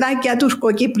παιδάκια,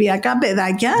 τουρκοκυπριακά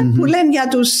παιδάκια που λένε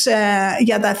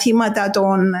για τα θύματα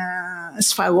των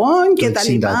σφαγών και τα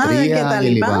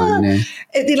λοιπά.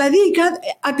 Δηλαδή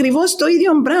ακριβώς το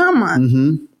ίδιο πράγμα.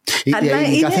 Αλλά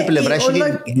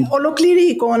ολόκληρη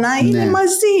εικόνα είναι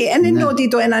μαζί. Δεν είναι ότι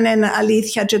το ένα είναι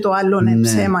αλήθεια και το άλλο είναι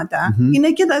ψέματα.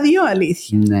 Είναι και τα δύο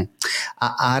αλήθεια.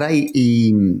 Άρα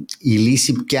η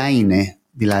λύση ποια είναι?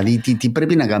 Δηλαδή τι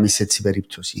πρέπει να κάνεις σε έτσι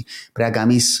περίπτωση? Πρέπει να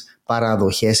κάνεις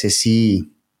παραδοχές εσύ?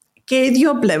 Και οι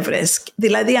δύο πλευρές.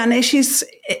 Δηλαδή αν έχεις,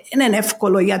 είναι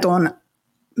εύκολο για τον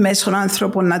μέσον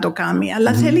άνθρωπο να το κάνει,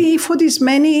 αλλά θέλει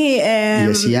φωτισμένη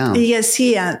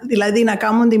ηγεσία. Δηλαδή να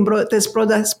κάνουν τις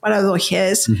πρώτες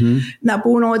παραδοχές, να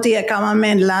πούν ότι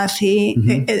έκαναμε λάθη.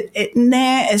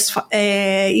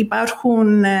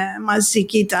 Υπάρχουν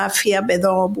μαζική τάφη απ'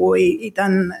 εδώ που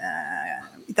ήταν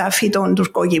η τάφη των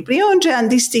Τουρκοκυπρίων, και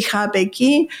αντίστοιχα απ'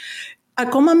 εκεί.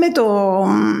 Ακόμα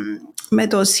με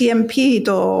το CMP,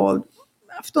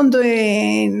 αυτόν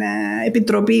την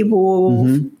επιτροπή που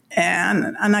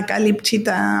ανακαλύπτει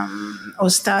τα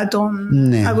οστά των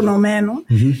αγνωμένων,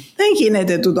 δεν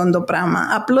γίνεται τούτο το πράγμα.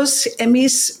 Απλώς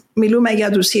εμείς μιλούμε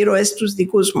για τους ήρωες τους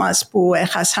δικούς μας που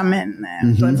έχασαμε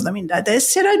το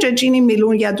 1974, και εκείνοι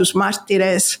μιλούν για τους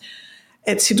μάρτυρες,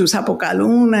 έτσι τους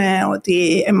αποκαλούν,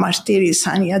 ότι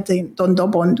μαρτύρησαν για τον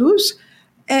τόπο τους.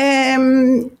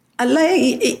 Αλλά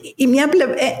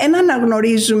δεν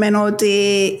αναγνωρίζουμε ότι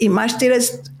οι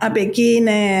μάρτυρες από εκεί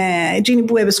είναι εκείνοι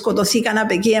που σκοτωθήκαν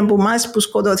από εκεί, από εμάς που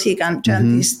σκοτωθήκαν και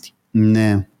αντίστοιχα.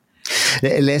 Ναι.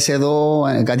 Λες εδώ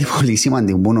κάτι πολύ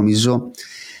σημαντικό που νομίζω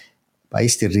πάει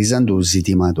στη ρίζα του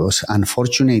ζητήματος.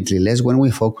 Unfortunately, less when we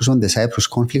focus on the Cyprus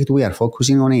conflict, we are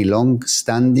focusing on a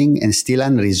long-standing and still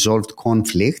unresolved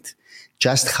conflict.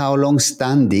 Just how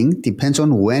long-standing depends on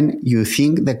when you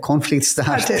think the conflict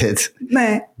started.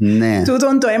 Ναι.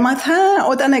 Τούτον το έμαθα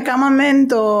όταν έκαναμε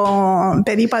το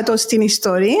περίπατο στην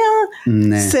ιστορία,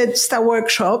 στα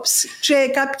workshops, και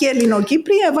κάποιοι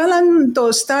Ελληνοκύπροι έβαλαν το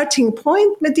starting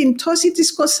point με την πτώση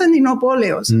της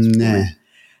Κωνσταντινούπολης.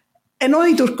 Ενώ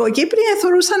οι Τουρκοκύπροι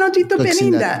θεωρούσαν ότι το 50.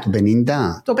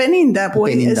 Το 50 που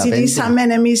ζητήσαμε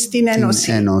εμείς την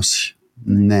Ένωση.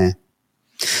 Ναι.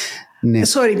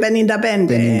 Sorry,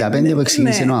 55 που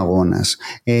ξεκίνησε ο αγώνας.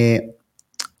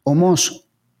 Όμως,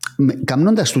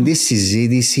 κάνοντας τούτη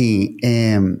συζήτηση,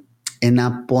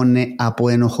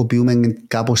 αποενοχοποιούμε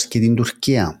κάπως και την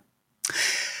Τουρκία.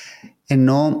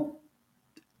 Ενώ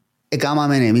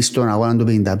έκαναμε εμείς τον αγώνα το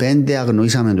 55,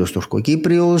 αγνοήσαμε τους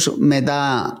Τουρκοκύπριους,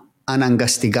 μετά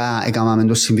αναγκαστικά έκαναμε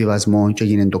τον συμβιβασμό και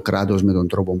έγινε το κράτος με τον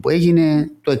τρόπο που έγινε.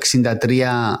 Το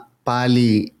 63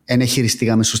 πάλι δεν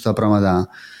χειριστήκαμε σωστά πράγματα.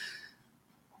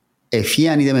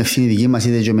 Εφίαν είτε με ευθύνη δική μας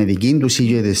είτε και με δική τους ή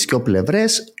και τις δυο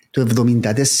πλευρές. Το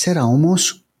 1974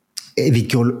 όμως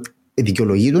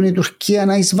δικαιολογείται η Τουρκία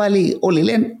να εισβάλλει. Όλοι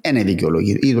λένε είναι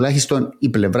δικαιολογείται. Ή τουλάχιστον η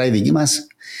πλευρά η δική μας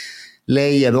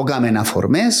λέει εδώ κάμε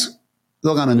αφορμές,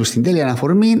 εδώ κάμε τους την τέλεια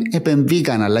αφορμή,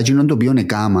 επεμβήκαν, αλλά εκείνον το οποίο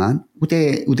έκαναν,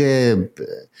 ούτε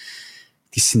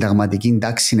τη συνταγματική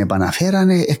τάξη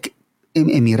επαναφέρανε,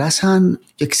 μοιράσαν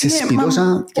και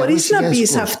ξεσπιτώσαν. Μπορείς να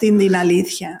πεις αυτήν την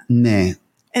αλήθεια. Ναι.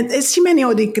 Σημαίνει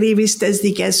ότι κρύβεις τις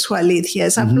δικές σου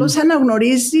αλήθειες. Απλώς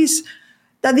αναγνωρίζεις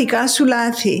τα δικά σου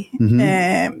λάθη.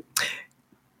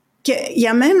 Και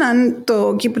για μένα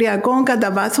το κυπριακό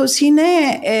κατά βάθος είναι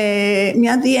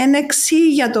μια διένεξη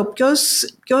για το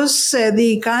ποιος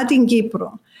διοικά την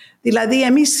Κύπρο. Δηλαδή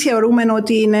εμείς θεωρούμε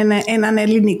ότι είναι έναν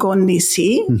ελληνικό νησί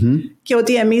και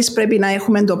ότι εμείς πρέπει να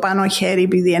έχουμε το πάνω χέρι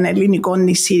επειδή είναι ελληνικό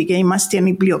νησί και είμαστε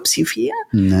η πλειοψηφία.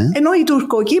 Ενώ οι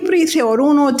Τουρκοκύπροι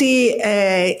θεωρούν ότι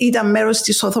ήταν μέρος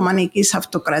της Οθωμανικής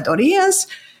Αυτοκρατορίας,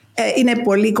 είναι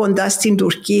πολύ κοντά στην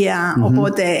Τουρκία,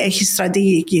 οπότε έχει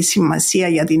στρατηγική σημασία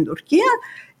για την Τουρκία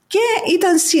και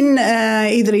ήταν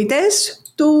ιδρυτές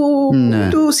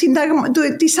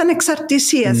της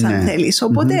ανεξαρτησίας αν θέλεις.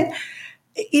 Οπότε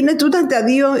Είναι τούτα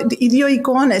οι δύο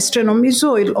εικόνες και νομίζω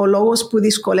ο λόγος που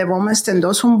δυσκολευόμαστε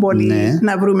τόσο πολύ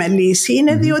να βρούμε λύση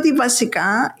είναι διότι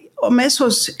βασικά ο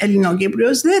μέσος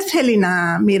Ελληνοκύπριος δεν θέλει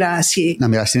να μοιράσει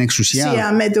την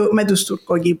εξουσία με τους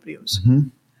Τουρκοκύπριους.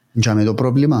 Και με το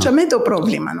πρόβλημα. Και με το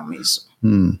πρόβλημα νομίζω.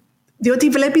 Διότι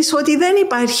βλέπεις ότι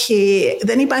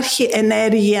δεν υπάρχει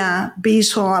ενέργεια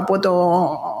πίσω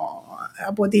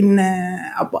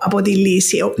από τη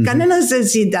λύση. Κανένας δεν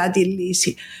ζητά τη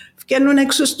λύση. Βγαίνουν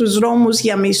έξω στους δρόμους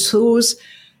για μισθούς,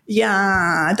 για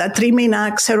τα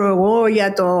τρίμηνα, ξέρω εγώ,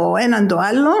 για το έναν το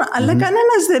άλλο, αλλά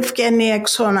κανένας δεν βγαίνει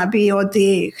έξω να πει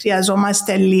ότι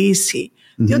χρειαζόμαστε λύση.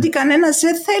 Διότι κανένας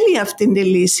δεν θέλει αυτή τη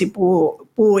λύση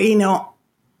που είναι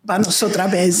πάνω στο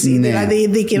τραπέζι, δηλαδή η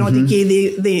δικαιωτική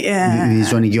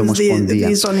διζωνική ομοσπονδία.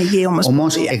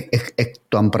 Όμως εκ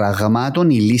των πραγμάτων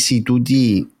η λύση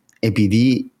τούτη,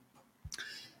 επειδή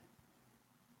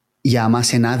για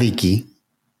μας είναι άδικη,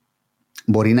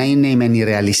 μπορεί να είναι η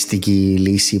ρεαλιστική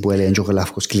λύση που έλεγε ο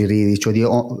Γλαύκος Κληρίδη, και ότι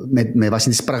με βάση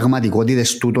τις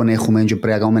πραγματικότητες τούτον έχουμε και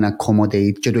πρέπει να κάνουμε ένα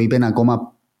accommodate, και το είπε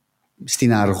ακόμα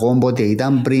στην Αρχών, πότε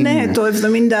ήταν πριν. Ναι,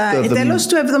 τέλος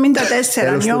του 1974.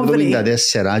 Τέλος του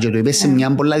 1974, και το είπε σε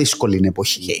μια πολλά δύσκολη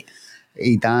εποχή.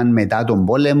 Ήταν μετά τον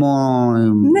πόλεμο.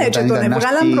 Ναι, και τον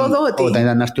έβγαλαν προδότη. Όταν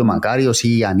ήταν να έρθει ο Μακάριος,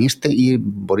 ή αν ήρθε, ή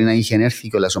μπορεί να είχε έρθει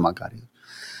κιόλας ο Μακάριος.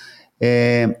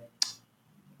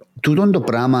 Τούτον το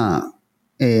πράγμα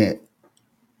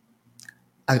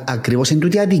ακριβώς είναι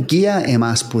τούτη αδικία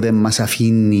εμάς που δεν μας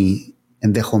αφήνει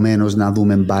ενδεχομένως να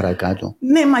δούμε παρακάτω.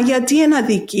 Ναι, μα γιατί είναι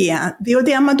αδικία?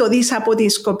 Διότι άμα το δεις από τη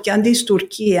σκοπιά της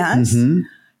Τουρκίας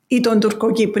ή των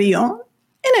Τουρκοκυπρίων,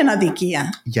 είναι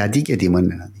αδικία. Γιατί και τι μου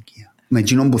είναι αδικία? Με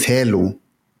εκείνον που θέλουν.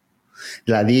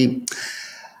 Δηλαδή,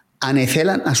 αν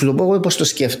ήθελαν, να σου το πω εγώ πώς το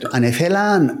σκέφτομαι, αν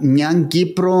ήθελαν μια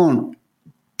Κύπρο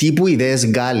τύπου ιδέες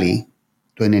Γκάλι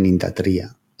το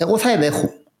 1993, εγώ θα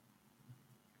εδέχω.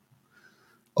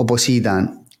 Όπως ήταν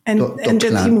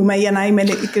το θυμούμε, για να είμαι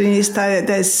ειλικρινής,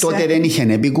 τότε δεν είχε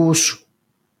επίκους,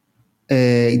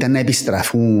 ήταν να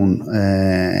επιστραφούν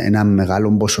ένα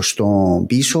μεγάλο ποσοστό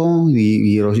πίσω.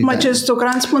 Μα και στο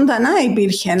Κραντς Μοντανά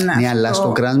υπήρχε ένα. Ναι, αλλά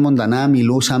στο Κραντς Μοντανά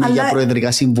μιλούσαμε για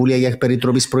προεδρικά συμβούλια, για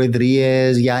περιτρόπεις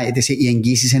προεδρίες, οι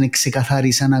εγγύσεις δεν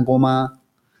ξεκαθαρίσαν ακόμα.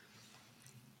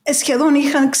 Σχεδόν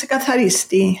είχαν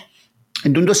ξεκαθαριστεί.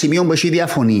 Εν το σημείο που έχει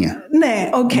διαφωνία. Ναι,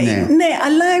 ναι,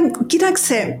 αλλά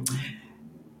κοίταξε,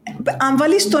 αν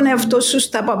βάλεις τον εαυτό σου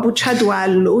στα παπούτσια του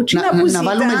άλλου, να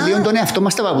βάλουμε λίγο τον εαυτό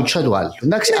μας στα παπούτσια του άλλου.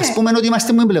 Εντάξει, ας πούμε ότι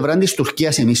είμαστε με πλευρά της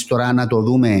Τουρκίας εμείς τώρα, να το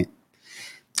δούμε.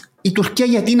 Η Τουρκία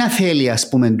γιατί να θέλει, ας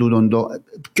πούμε,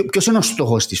 ποιος είναι ο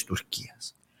στόχος της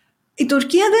Τουρκίας? Η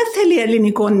Τουρκία δεν θέλει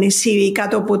ελληνικό νησί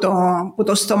κάτω από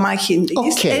το στομάχι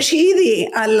της. Έχει ήδη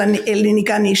άλλα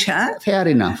ελληνικά νησιά. Fair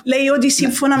enough. Λέει ότι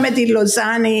σύμφωνα με τη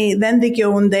Λοζάνη δεν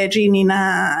δικαιούνται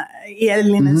οι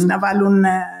Έλληνες να βάλουν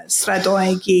στρατό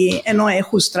εκεί, ενώ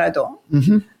έχουν στρατό.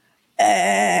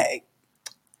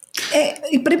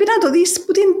 Πρέπει να το δεις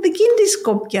που την δική της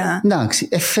σκοπιά. Εντάξει,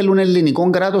 θέλουν ελληνικό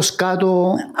κράτος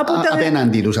κάτω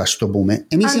απέναντι τους, ας το πούμε.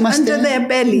 Εμείς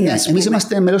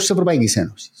είμαστε μέλος της Ευρωπαϊκής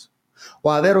Ένωσης.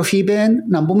 Ο Αβέροφ είπε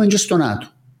να μπούμε και στο ΝΑΤΟ.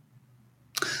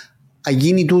 Αν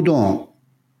γίνει τούτο,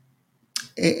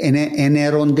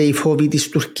 ενέρονται οι φόβοι της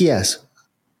Τουρκίας.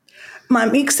 Μα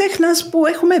μην ξεχνάς που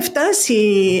έχουμε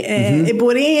φτάσει.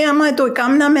 Μπορεί άμα το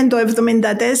κάναμε το 1974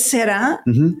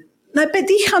 να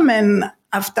πετύχαμε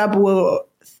αυτά που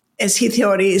εσύ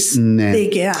θεωρείς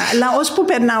δίκαια. Αλλά ώσπου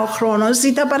περνά ο χρόνος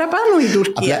ζητά παραπάνω η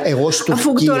Τουρκία.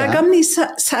 Αφού τώρα κάνει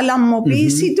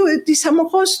σαλαμοποίηση της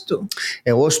αμοχώς του.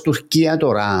 Εγώ στην Τουρκία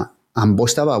τώρα, αν μπω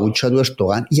στα παπούτσια του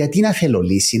Ερντογάν, γιατί να θέλω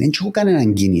λύση? Δεν έχω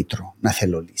κανέναν κίνητρο να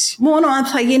θέλω λύση. Μόνο αν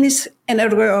θα γίνεις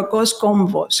ενεργειακός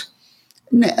κόμβος.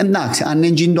 Ναι, εντάξει, αν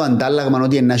είναι το αντάλλαγμα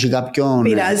ότι να έχει κάποιον.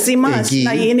 Πειράζει μας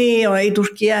να γίνει η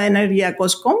Τουρκία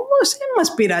ενεργειακός κόμβος? Δεν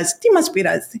μας πειράζει. Τι μας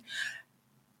πειράζει?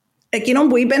 Εκείνο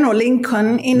που είπε ο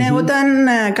Λίνκον είναι όταν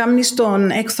κάνεις τον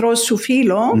εχθρό σου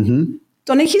φίλο,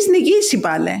 τον έχεις νικήσει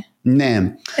πάλι. Ναι.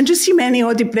 Δεν σημαίνει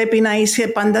ότι πρέπει να είσαι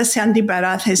πάντα σε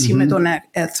αντιπαράθεση με τον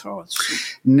εχθρό σου.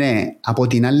 Ναι. Από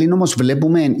την άλλη όμως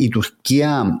βλέπουμε η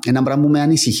Τουρκία, ένα πράγμα που με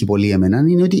ανησυχεί πολύ εμένα,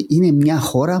 είναι ότι είναι μια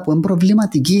χώρα που είναι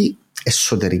προβληματική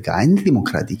εσωτερικά, είναι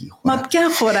δημοκρατική χώρα. Μα ποια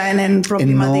χώρα είναι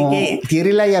προβληματική? Τι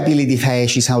reliability θα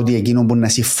έχεις ότι εκείνο που να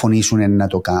συμφωνήσουν να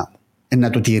το κάνουν, να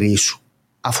το τηρήσουν?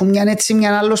 Αφού μια έτσι,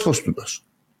 μια άλλος πως τούτος.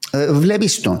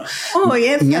 Βλέπεις τον.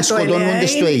 Μια σκοτώνονται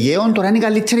στο Αιγαίο, τώρα είναι οι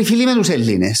καλύτεροι φίλοι με τους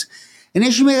Ελλήνες. Δεν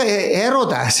έχει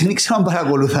έρωτας, δεν ξέρω αν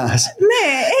παρακολουθάς.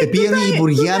 Ναι, πήγαινε η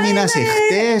Υπουργή Άμυνας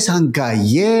εχθές,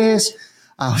 αγκαγιές,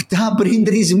 αυτά πριν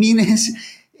 3 μήνες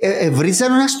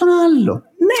βρίζαν ένα στον άλλο.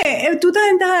 Ναι, τούτα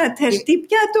είναι τα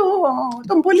τερτύπια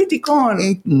των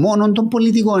πολιτικών. Μόνο των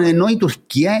πολιτικών, ενώ η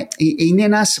Τουρκία είναι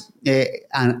ένας,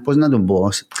 πώς να τον πω...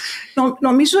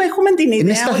 Νομίζω έχουμε την ιδέα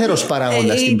είναι σταθερός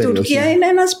παράγοντας στην περιοχή. Η Τουρκία είναι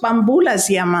ένας μπαμπούλας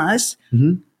για μας,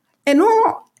 ενώ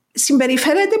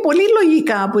συμπεριφέρεται πολύ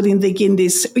λογικά από την δική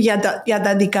της για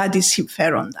τα δικά της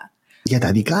συμφέροντα. Για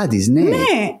τα δικά της, ναι.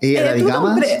 Για τα δικά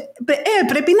μας.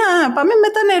 Πρέπει να πάμε με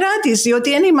τα νερά της, διότι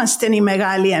δεν είμαστε οι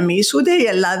μεγάλοι εμείς, ούτε η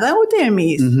Ελλάδα, ούτε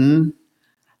εμείς.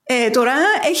 Τώρα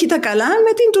έχει τα καλά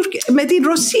με την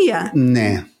Ρωσία.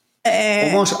 Ναι.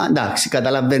 Όμως, εντάξει,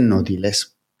 καταλαβαίνω τι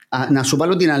λες. Να σου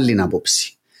βάλω την άλλη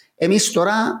άποψη. Εμείς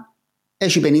τώρα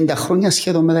έχει 50 χρόνια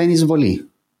σχεδόν μετά την εισβολή.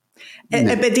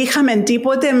 Πετύχαμε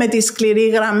τίποτε με τη σκληρή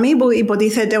γραμμή που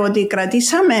υποτίθεται ότι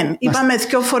κρατήσαμε. Είπαμε 2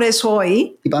 φορές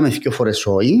όχι. Είπαμε 2 φορές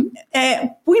όχι.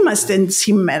 Πού είμαστε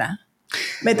σήμερα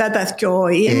μετά τα 2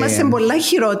 όχι? Είμαστε πολλά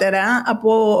χειρότερα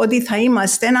από ότι θα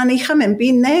είμαστε αν είχαμε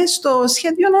μπει ναι στο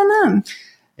σχέδιο ΑΝΑΝ.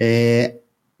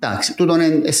 Εντάξει, τούτο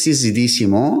είναι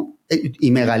συζητήσιμο.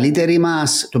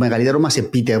 Το μεγαλύτερο μας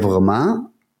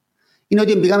επίτευγμα είναι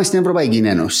ότι μπήκαμε στην Ευρωπαϊκή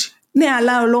Ένωση. Ναι,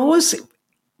 αλλά ο λόγος...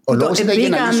 Ο λόγος ήταν για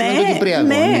να λύσουμε το Κυπριακό.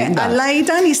 Ναι, αλλά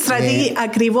ήταν η στρατηγική.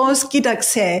 Ακριβώς,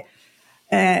 κοίταξε,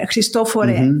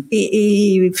 Χριστόφορε,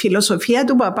 η φιλοσοφία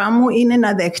του παπά μου είναι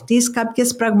να δεχτείς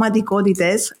κάποιες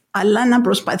πραγματικότητες, αλλά να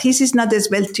προσπαθήσεις να τις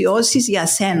βελτιώσεις για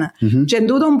σένα. Και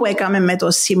τούτο που έκαμε με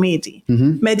το Σιμίτι,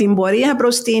 με την πορεία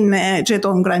προς και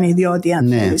τον Κρανιδιώτη, αν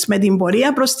θέλεις, με την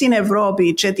πορεία προς την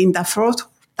Ευρώπη και την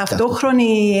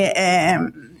ταυτόχρονη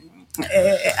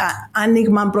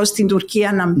άνοιγμα προς την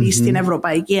Τουρκία να μπει στην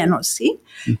Ευρωπαϊκή Ένωση,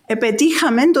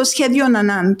 πετύχαμε το σχέδιο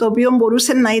ΑΝΑΝ, το οποίο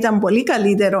μπορούσε να ήταν πολύ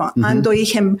καλύτερο αν το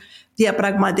είχε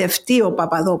διαπραγματευτεί ο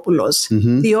Παπαδόπουλος,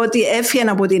 διότι έφυγε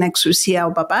από την εξουσία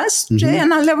ο παπάς και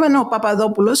αναλέβαινε ο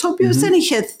Παπαδόπουλος, ο οποίος δεν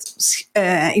είχε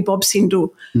υπόψη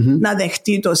του να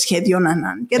δεχτεί το σχέδιο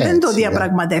ΑΝΑΝ και δεν το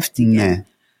διαπραγματεύτηκε.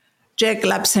 Και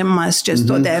έκλαψε μας και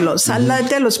στο τέλος. Αλλά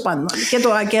τέλος πάντων και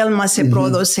το ΑΚΕΛ μας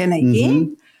πρόδωσε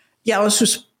εκεί για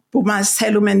όσους που μας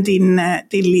θέλουμε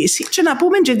τη λύση. Και να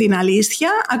πούμε και την αλήθεια,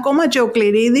 ακόμα και ο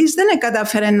Κληρίδης δεν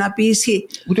κατάφερε να πείσει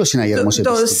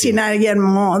το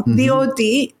συναγερμό,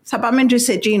 διότι θα πάμε και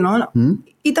σε εκείνο,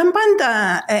 ήταν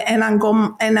πάντα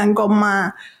έναν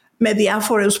κόμμα με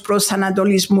διάφορους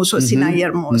προσανατολισμούς ο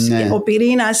συναγερμός. Ο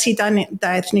πυρήνας ήταν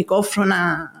τα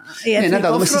εθνικόφρονα. Να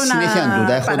τα δούμε στη συνέχεια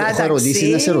του. Έχω ερωτήσεις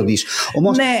να σε ρωτήσω.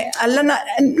 Ναι, αλλά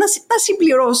να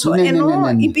συμπληρώσω.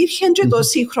 Ενώ υπήρχε και το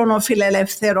σύγχρονο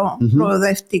φιλελεύθερο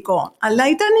προοδευτικό, αλλά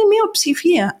ήταν η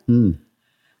μειοψηφία.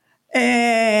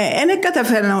 Δεν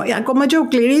καταφέρνω. Ακόμα και ο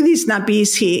Κληρίδης να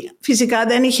πείσει, φυσικά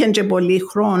δεν είχε και πολύ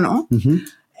χρόνο.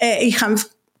 Είχαν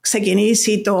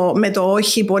ξεκινήσει με το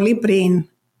όχι πολύ πριν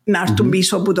να έρθουν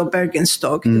πίσω από το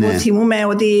Birkenstock. Εγώ θυμούμαι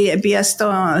ότι πήγα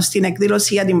στην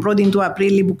εκδήλωση για την 1η του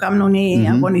Απρίλη που κάνουν οι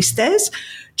αγωνιστές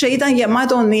και ήταν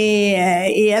γεμάτο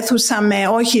η αίθουσα με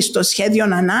όχι στο σχέδιο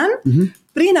ΑΝΑΝ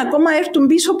πριν ακόμα έρθουν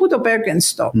πίσω από το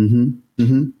Birkenstock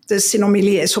τις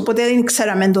συνομιλίες. Οπότε δεν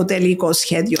ξέραμε το τελικό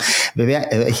σχέδιο. Βέβαια,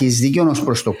 έχεις δίκιο ως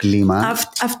προς το κλίμα.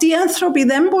 Αυτοί οι άνθρωποι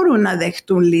δεν μπορούν να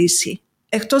δεχτούν λύση.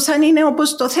 Εκτός αν είναι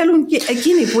όπως το θέλουν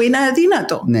εκείνοι που είναι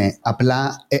αδύνατο. Ναι,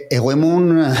 απλά εγώ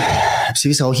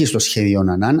ψήφισα όχι στο σχέδιο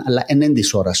ΑΝΑΝ, αλλά εν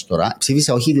της ώρας τώρα.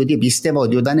 Ψήφισα όχι διότι πίστευα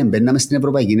ότι όταν μπαίναμε στην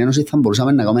Ευρωπαϊκή Ένωση θα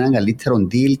μπορούσαμε να κάνουμε έναν καλύτερο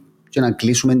deal και να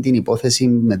κλείσουμε την υπόθεση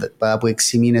μετά από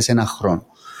 6 μήνες, 1 χρόνο.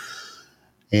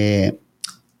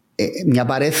 Μια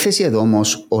παρέθεση εδώ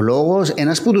όμως,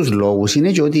 ένας από τους λόγους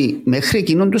είναι και ότι μέχρι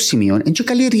εκείνον το σημείο δεν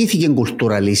καλλιεργήθηκε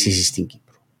κουλτούρα λύσης στην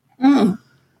Κύπρο.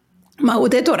 Μα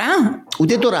ούτε τώρα.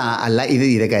 Ούτε τώρα, αλλά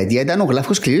η δεκαετία ήταν ο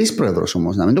Γλαύκος Κληρίδης πρόεδρος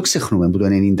όμως. Να μην το ξεχνούμε, από το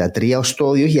 1993 ως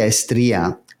το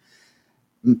 2003.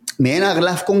 Με ένα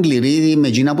Γλαύκο Κληρίδη, με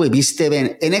εκείνα που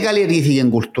επίστευε, δεν καλλιεργήθηκε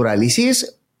κουλτούρα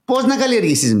λύσης, πώς να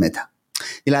καλλιεργήσεις μετά.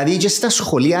 Δηλαδή και στα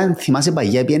σχολεία, αν θυμάσαι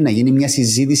παγιά, πήγαινε να γίνει μια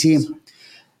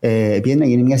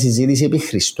συζήτηση επί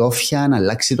Χριστόφια, να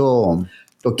αλλάξει το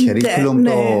curriculum,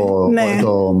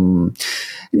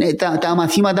 τα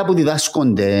μαθήματα που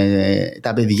διδάσκονται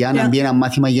τα παιδιά να μπει ένα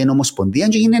μάθημα για ομοσπονδία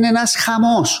και γίνεται ένας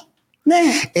χαμός.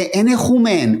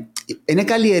 Δεν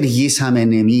καλλιεργήσαμε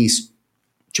εμείς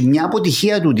και μια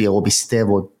αποτυχία τούτη, εγώ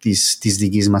πιστεύω, της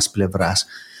δικής μας πλευράς.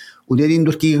 Ούτε την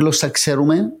τουρκική γλώσσα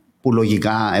ξέρουμε, που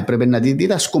λογικά έπρεπε να τη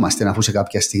διδασκόμαστε αφού σε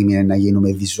κάποια στιγμή να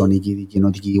γίνουμε διζωνική,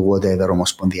 κοινοτική, whatever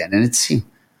ομοσπονδία, είναι έτσι.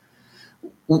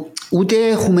 Ούτε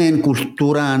έχουμε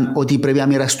κουλτούρα ότι πρέπει να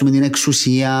μοιραστούμε την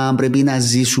εξουσία, πρέπει να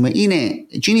ζήσουμε. Είναι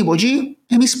εκείνοι από εκεί,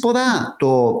 εμείς ποδά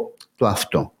το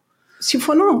αυτό.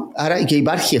 Συμφωνώ. Άρα και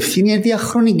υπάρχει ευθύνη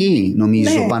διαχρονική,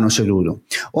 νομίζω, πάνω σε τούτο.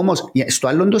 Όμως, στο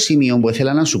άλλο το σημείο που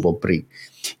ήθελα να σου πω πριν,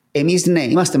 εμείς, ναι,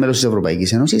 είμαστε μέλος της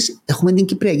Ευρωπαϊκής Ένωσης, έχουμε την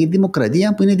Κυπριακή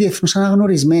Δημοκρατία που είναι διεθνώς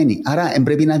αναγνωρισμένη. Άρα,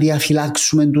 πρέπει να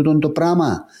διαφυλάξουμε τούτο το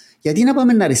πράγμα. Γιατί να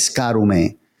πάμε να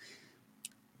ρισκάρουμε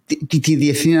τη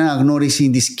διεθνή αναγνώριση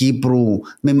της Κύπρου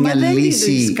με μια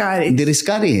λύση? Τη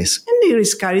ρισκάρεις. Δεν τη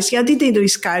ρισκάρεις. Γιατί τη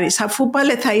ρισκάρεις, αφού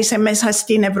πάλι θα είσαι μέσα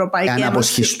στην Ευρωπαϊκή Ένωση? Αν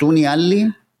αποσχιστούν οι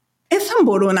άλλοι. Θα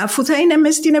μπορούν, αφού θα είναι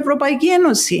μέσα στην Ευρωπαϊκή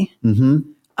Ένωση.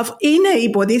 Είναι,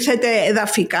 υποτίθεται,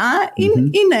 εδαφικά,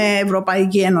 είναι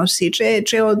Ευρωπαϊκή Ένωση.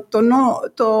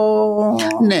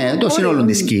 Ναι, το σύνολο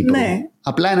της Κύπρου. Ναι.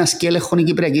 Απλά ένα σκέλεχο η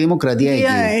Κυπριακή Δημοκρατία εκεί.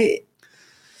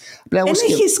 Δεν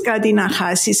έχεις κάτι να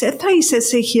χάσεις. Θα είσαι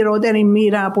σε χειρότερη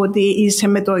μοίρα από ότι είσαι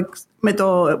με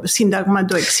το Σύνταγμα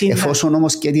του 60. Εφόσον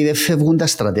όμως και δεν φεύγουν τα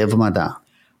στρατεύματα.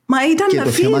 Μα ήταν και να το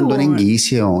φύγουν. θέμα των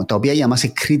εγγυήσεων, τα οποία για μας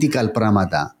είναι critical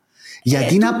πράγματα.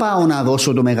 Γιατί να πάω να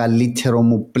δώσω το μεγαλύτερο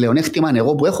μου πλεονέκτημα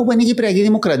εγώ που έχω, που είναι η Κυπριακή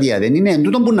Δημοκρατία? Δεν είναι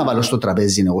τούτο που να βάλω στο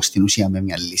τραπέζι εγώ στην ουσία με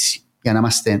μια λύση. Για να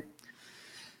είμαστε.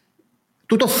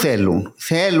 Τούτο θέλουν.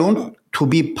 Θέλουν to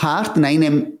be part, να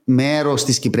είναι μέρος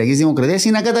της Κυπριακής Δημοκρατίας ή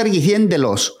να καταργηθεί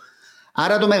εντελώς.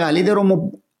 Άρα το μεγαλύτερο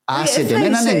μου άσεται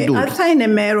εμένα είναι τούτο. Αν θα είναι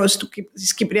μέρος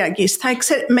της Κυπριακής, θα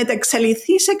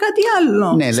μεταξελιχθεί σε κάτι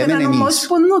άλλο. Ναι, σε έναν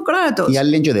ομόσπονδο κράτος. Οι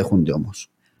άλλοι δεν δέχονται όμως.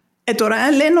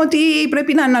 Τώρα λένε ότι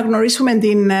πρέπει να αναγνωρίσουμε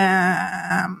την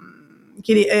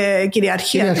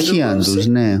κυριαρχία τους.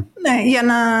 Ναι,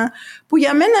 που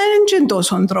για μένα είναι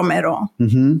τόσο τρομερό.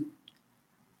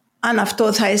 Αν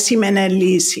αυτό θα σήμαινε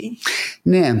λύση.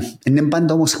 Ναι, είναι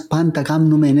πάντα όμως πάντα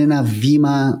κάνουμε ένα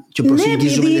βήμα και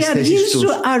προσεγγίζουμε τις θέσεις τους. Ναι,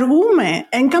 επειδή αργούμε.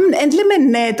 Δεν λέμε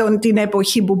ναι την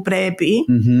εποχή που πρέπει.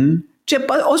 Και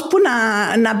ώσπου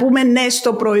να πούμε ναι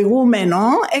στο προηγούμενο,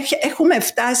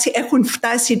 έχουν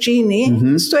φτάσει εκείνοι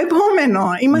στο επόμενο.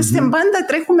 Είμαστε πάντα,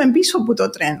 τρέχουμε πίσω από το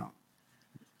τρένο.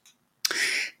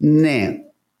 Ναι.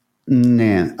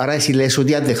 Άρα εσύ λες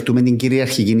ότι αν δεχτούμε την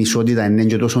κυριαρχική ισότητα είναι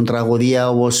και τόσο τραγωδία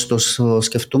όπως το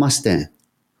σκεφτούμαστε?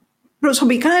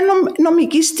 Προσωπικά είναι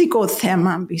νομικιστικό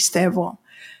θέμα, πιστεύω.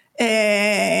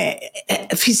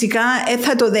 Φυσικά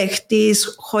θα το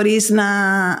δεχτείς χωρίς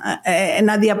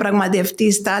να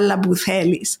διαπραγματευτείς τα άλλα που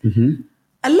θέλεις.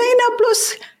 Αλλά είναι απλώς,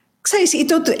 ξέρεις,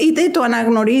 είτε το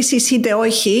αναγνωρίσεις είτε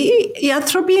όχι, οι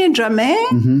άνθρωποι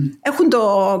έχουν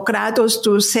το κράτος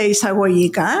τους σε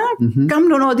εισαγωγικά,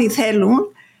 κάνουν ό,τι θέλουν.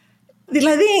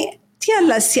 Δηλαδή, τι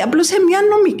αλλάζει, απλώς σε μια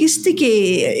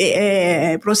νομικιστική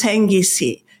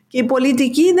προσέγγιση. Και η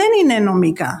πολιτική δεν είναι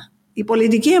νομικά. Η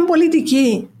πολιτική είναι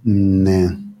πολιτική.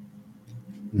 Ναι.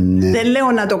 Δεν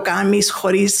λέω να το κάνεις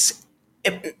χωρίς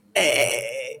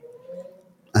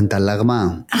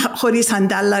αντάλλαγμα. Χωρίς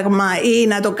αντάλλαγμα ή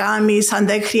να το κάνεις αν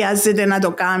δεν χρειάζεται να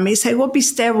το κάνεις. Εγώ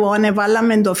πιστεύω, αν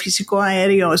βάλαμε το φυσικό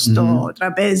αέριο στο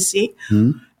τραπέζι,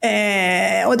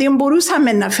 ότι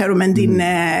μπορούσαμε να φέρουμε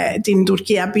την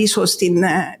Τουρκία πίσω στην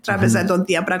τράπεζα των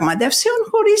διαπραγματεύσεων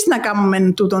χωρίς να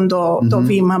κάνουμε το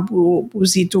βήμα που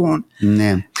ζητούν.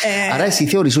 Ναι. Άρα εσύ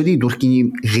θεωρείς ότι οι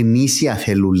Τούρκοι γνήσια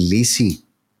θέλουν λύση?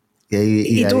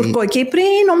 Οι Τουρκοκύπροι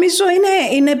νομίζω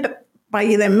είναι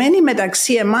παγιδεμένοι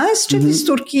μεταξύ εμάς και της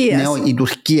Τουρκίας. Ναι, η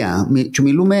Τουρκία. Και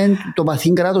μιλούμε, το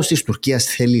βαθύ κράτος της Τουρκίας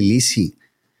θέλει λύση.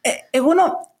 Εγώ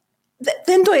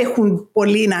δεν το έχουν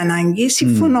πολύ ανάγκη,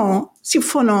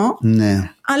 συμφωνώ. Ναι.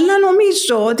 Αλλά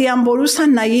νομίζω ότι αν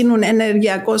μπορούσαν να γίνουν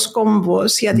ενεργειακός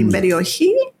κόμβος για την περιοχή,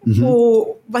 που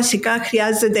βασικά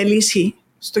χρειάζεται λύση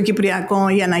στο Κυπριακό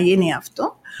για να γίνει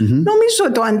αυτό,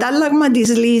 νομίζω το αντάλλαγμα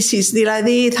της λύσης,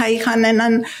 δηλαδή θα είχαν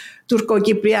έναν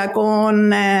τουρκοκυπριακό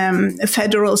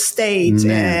federal state.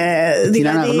 Την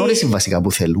αναγνώριση βασικά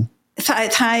που θέλουν.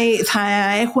 Θα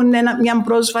έχουν μια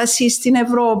πρόσβαση στην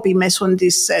Ευρώπη μέσω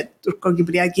της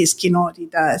τουρκοκυπριακής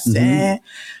κοινότητας.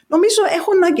 Νομίζω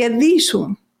έχουν να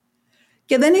κερδίσουν.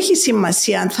 Και δεν έχει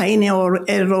σημασία αν θα είναι ο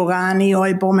Ερντογάν ή ο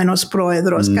επόμενος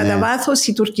πρόεδρος. Κατά βάθος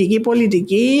η τουρκική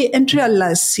πολιτική δεν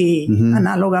αλλάζει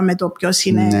ανάλογα με το ποιος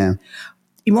είναι. Ναι.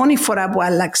 Η μόνη φορά που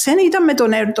άλλαξε ήταν με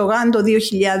τον Ερντογάν το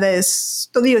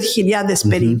 2000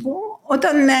 περίπου.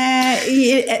 Όταν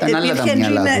ήταν άλλα τα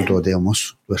μυαλά του τότε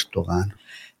όμως, του Ερντογάν.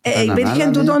 Υπήρχε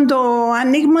τούτο το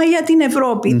ανοίγμα για την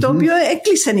Ευρώπη, το οποίο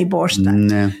έκλεισε η πόρτα.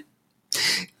 Ναι.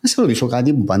 Να σε ρωτήσω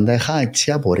κάτι που πάντα είχα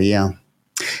έτσι απορία.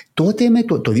 Τότε με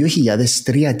το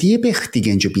 2003 τι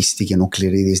επέχτηκε και πίστηκε ο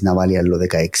Κληρίδης να βάλει άλλο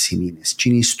 16 μήνες? Τι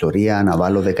είναι η ιστορία να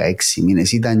βάλω 16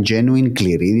 μήνες? Ήταν genuine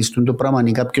Κληρίδης το πράγμα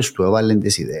ή κάποιος του έβαλε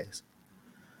τις ιδέες?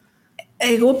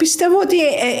 Εγώ πιστεύω ότι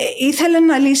ήθελε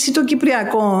να λύσει το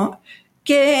Κυπριακό.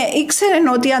 Και ήξερε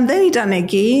ότι αν δεν ήταν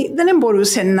εκεί, δεν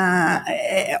μπορούσε να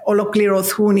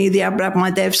ολοκληρωθούν οι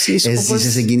διαπραγματεύσεις.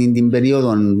 Έζησες εκείνη την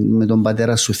περίοδο με τον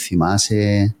πατέρα σου,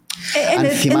 θυμάσαι?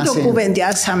 Δεν το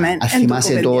κουβεντιάσαμε. Αν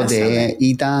θυμάσαι τότε,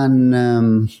 ήταν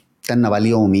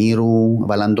ναυαλίο Ομήρου,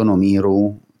 βάλαν τον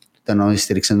Ομήρου,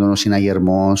 στήριξαν τον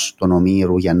συναγερμός, τον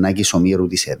Ομήρου, Γιαννάκης Ομήρου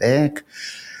της ΕΔΕΚ.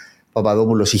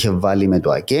 Παπαδόπουλος είχε βάλει με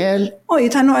το ΑΚΕΛ.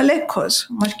 Ήταν ο Αλέκος,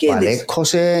 ο Μαρκίδης. Ο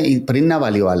Αλέκος, πριν να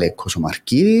βάλει ο Αλέκος ο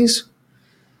Μαρκίδης,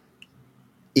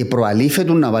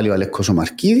 προαλήφετουν να βάλει ο Αλέκος ο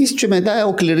Μαρκίδης και μετά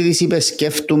ο Κληρίδης είπε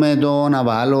σκέφτομαι το να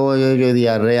βάλω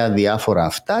διαρρέα διάφορα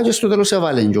αυτά και στο τέλος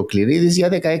έβαλε και ο Κληρίδης για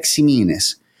 16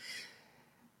 μήνες.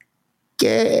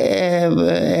 Και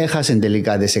έχασε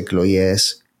τελικά τις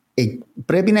εκλογές.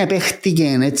 Πρέπει να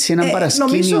επέχτηκε έτσι ένα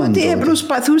παρασκήνιο. Νομίζω ότι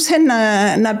προσπαθούσε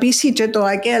να πείσει και το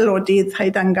ΑΚΕΛ ότι θα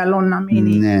ήταν καλό να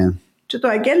μείνει. Ναι. Και το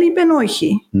ΑΚΕΛ είπε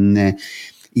όχι. Ναι.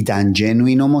 Ήταν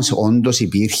genuine όμως, όντως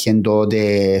υπήρχε τότε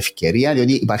ευκαιρία,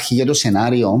 διότι υπάρχει και το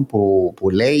σενάριο που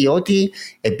λέει ότι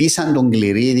επείσαν τον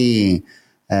Κληρίδη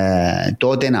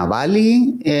τότε να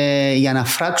βάλει για να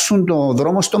φράξουν το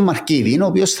δρόμο στον Μαρκίδη, ο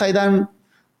οποίος θα ήταν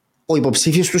ο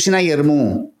υποψήφιος του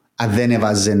συναγερμού αν δεν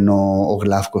έβαζε ο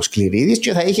Γλαύκος Κληρίδης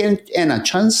και θα είχε ένα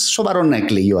chance σοβαρό να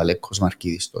εκλεγεί ο Αλέκος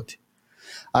Μαρκίδης τότε.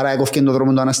 Άρα έκοφηκε τον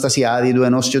δρόμο του Αναστασιάδη, του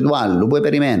ενός και του άλλου που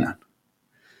περιμέναν.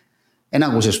 Εν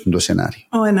άκουσες το σενάριο.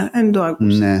 Εν το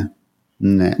άκουσα.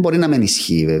 Ναι. Μπορεί να μην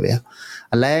ισχύει βέβαια.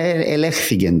 Αλλά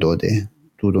ελέγχθηκε τότε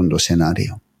τούτο το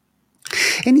σενάριο.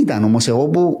 Εν ήταν όμως εγώ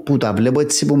που τα βλέπω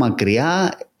έτσι από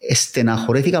μακριά,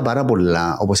 στεναχωρέθηκα πάρα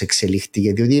πολλά όπως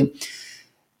εξελίχθηκε. Διότι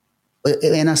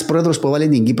ένας πρόεδρος που έβαλε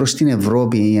την Κύπρο στην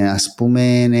Ευρώπη, ας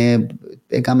πούμε,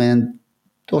 έκαμε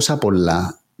τόσα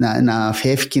πολλά. Να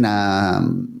φεύγει,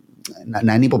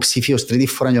 να είναι υποψήφιος τρίτη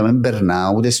φορά και να μην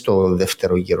περνά ούτε στο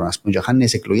δεύτερο γύρο, ας πούμε, και χάνει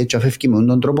τις εκλογές και φεύγει με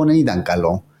τον τρόπο δεν ήταν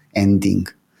καλό ending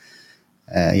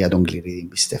για τον Κληρίδη,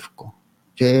 πιστεύω.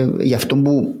 Και γι' αυτό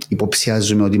που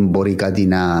υποψιάζουμε ότι μπορεί κάτι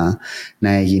να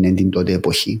έγινε την τότε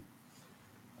εποχή.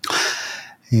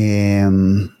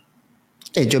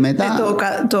 Και μετά...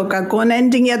 το κακό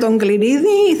ending για τον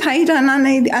Κληρίδη θα ήταν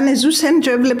αν ζούσαν και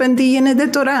έβλεπαν τι γίνεται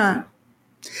τώρα.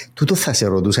 Τούτο θα σε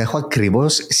ρωτούσα, έχω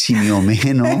ακριβώς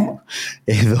σημειωμένο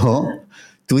εδώ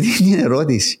τούτη την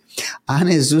ερώτηση.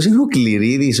 Αν ζούσε ο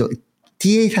Κληρίδης,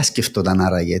 τι θα σκεφτόταν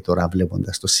άραγε τώρα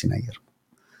βλέποντας το συναγερμό?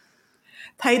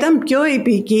 Θα ήταν πιο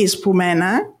επικής που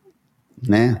μένα.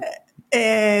 Ναι.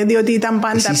 Διότι ήταν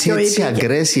πάντα πιο επική. Εσύ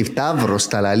aggressive, ταύρος,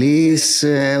 τα λαλείς,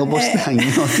 όπως τα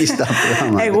νιώθεις τα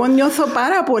πράγματα. Εγώ νιώθω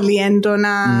πάρα πολύ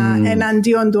έντονα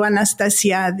εναντίον του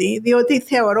Αναστασιάδη, διότι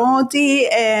θεωρώ ότι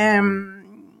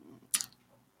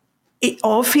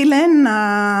όφιλε να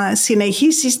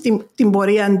συνεχίσει την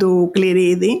πορεία του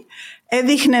Κληρίδη.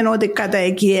 Έδειχνε ότι κατά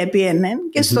εκεί έπιενε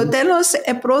και στο τέλος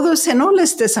πρόδωσε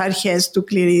όλες τις αρχές του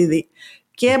Κληρίδη.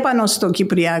 Και επάνω στο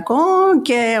Κυπριακό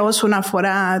και όσον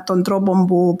αφορά τον τρόπο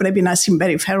που πρέπει να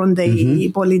συμπεριφέρονται οι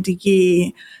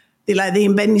πολιτικοί. Δηλαδή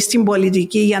μπαίνεις στην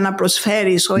πολιτική για να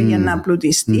προσφέρεις, όχι για να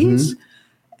πλουτιστείς.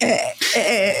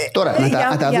 Τώρα,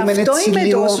 να τα δούμε αυτό έτσι είμαι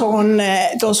λίγο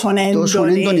τόσο έντονη. Τόσο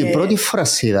έντονη. Πρώτη φορά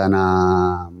είδα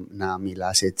να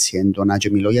μιλάς έτσι έντονα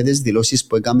και μιλώ για τις δηλώσεις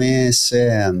που έκαμε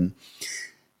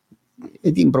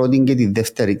την πρώτη και τη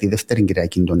δεύτερη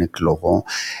Κυριακή των εκλογών.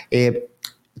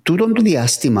 Τούτον το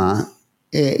διάστημα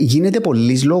γίνεται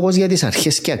πολλής λόγος για τις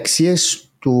αρχές και αξίες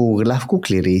του Γλαύκου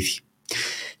Κληρίδη.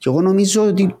 Και εγώ νομίζω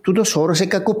ότι τούτος όρος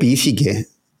κακοποιήθηκε.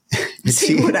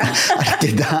 Σίγουρα.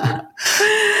 Αρκετά.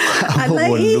 Αλλά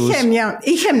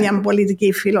είχε μια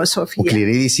πολιτική φιλοσοφία. Ο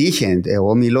Κληρίδης είχε.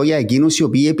 Εγώ μιλώ για εκείνους οι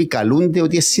οποίοι επικαλούνται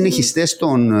ότι είναι συνεχιστές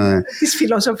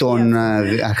των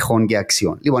αρχών και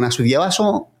αξιών. Λοιπόν, να σου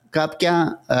διαβάσω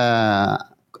κάποια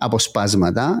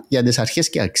αποσπάσματα για τις αρχές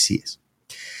και αξίες.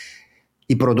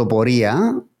 Η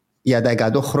πρωτοπορία για τα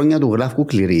 100 χρόνια του Γλαύκου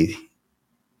Κληρίδη.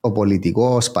 Ο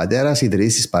πολιτικός πατέρας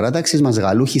ιδρυτής της παράταξης μας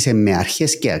γαλούχησε με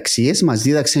αρχές και αξίες, μας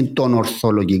δίδαξε τον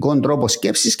ορθολογικό τρόπο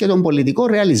σκέψης και τον πολιτικό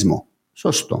ρεαλισμό.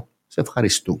 Σωστό. Σε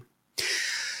ευχαριστούμε.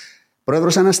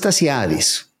 Πρόεδρος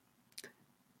Αναστασιάδης,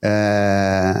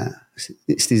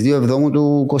 στις 2 Εβδόμου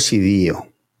του 22,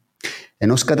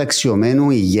 ενός καταξιωμένου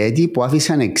ηγέτη που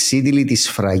άφησε ανεξίτηλη τη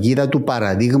σφραγίδα του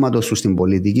παραδείγματος του στην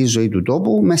πολιτική ζωή του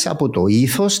τόπου μέσα από το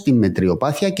ήθος, τη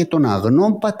μετριοπάθεια και τον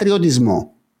αγνό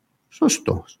πατριωτισμό.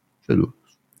 Σωστός.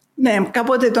 Ναι,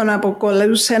 κάποτε τον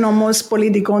αποκολούσαν όμως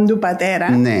πολιτικών του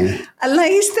πατέρα. Ναι. Αλλά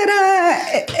ύστερα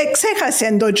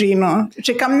εξέχασε το τζίνο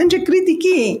και κάμνε και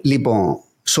κριτική. Λοιπόν,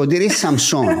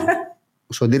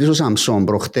 Σωτήρης ο Σαμσόν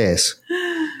προχτές.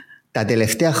 Τα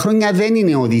τελευταία χρόνια δεν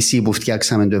είναι Οδυσσή που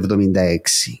φτιάξαμε το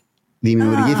 1976.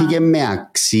 Δημιουργήθηκε με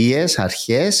αξίες,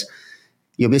 αρχές,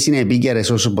 οι οποίες είναι επίκαιρες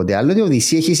όσο ποτέ άλλο, ότι η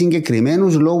Οδυσσία έχει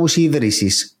συγκεκριμένους λόγους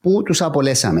ίδρυσης που τους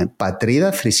απολέσαμε.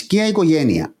 Πατρίδα, θρησκεία,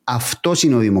 οικογένεια. Αυτός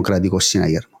είναι ο δημοκρατικός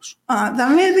συναγερμός. Θα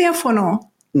με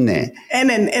διαφωνώ. Ναι.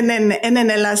 Εν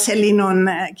Ελλάς Ελλήνων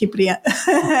Κυπρία.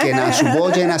 Και να σου πω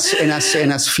και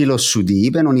ένας φίλος σου τι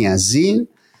είπε, ο Νιαζή,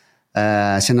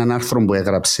 σε έναν άρθρο που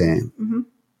έγραψε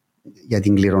για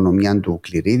την κληρονομιά του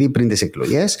Κληρίδη πριν τις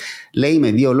εκλογές, λέει με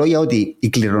 2 λόγια ότι η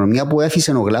κληρονομιά που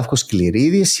έφυσε ο Γλαύκος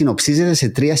Κληρίδης συνοψίζεται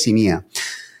σε 3 σημεία.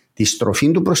 Τη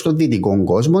στροφή του προς τον δυτικό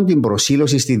κόσμο, την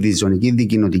προσήλωση στη διζωνική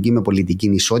δικοινοτική με πολιτική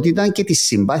ισότητα και τη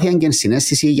συμπάθεια και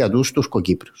συναίσθηση για τους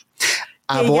Τουρκοκύπριους.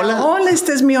 Και για όλες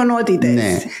τις μειονότητες.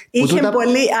 Ναι.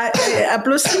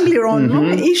 Απλώς συμπληρώνω,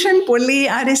 είχαν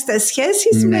πολύ άρεστες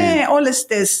σχέσεις με όλες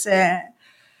τις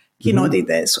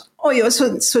κοινότητες. Ο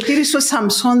Σωτήρης ο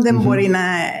Σαμσόν δεν μπορεί να...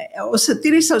 Ο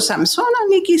Σωτήρης ο Σαμσόν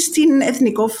ανήκει στην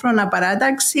εθνικόφρονα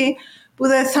παράταξη που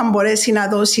δεν θα μπορέσει να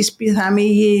δώσει πιθαμή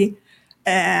γη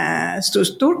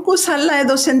στους Τούρκους, αλλά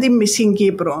έδωσε την μισή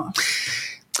Κύπρο.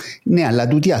 Ναι, αλλά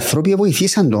τούτοι οι άνθρωποι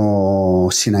βοηθήσαν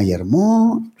τον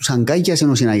συναγερμό, τους αγκάγιασε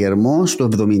ο συναγερμός το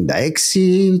 1976.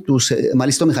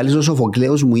 Μάλιστα ο Μιχαλής ο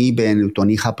Σοφοκλέος μου είπε, τον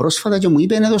είχα πρόσφατα και μου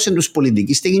είπε, έδωσε τους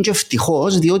πολιτικοί στέγην και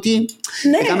ευτυχώς, διότι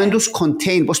έκαμε τους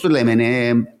contain, πώς το λέμε,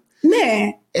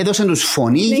 έδωσαν τους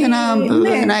φωνή για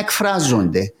να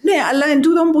εκφράζονται. Ναι, αλλά εν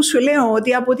τούτο που σου λέω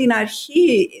ότι από την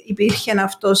αρχή υπήρχε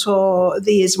αυτός ο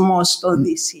διεισμός στο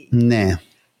Δύση. Ναι.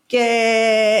 Και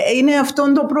είναι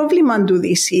αυτό το πρόβλημα του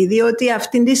Δύση, διότι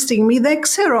αυτή τη στιγμή δεν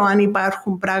ξέρω αν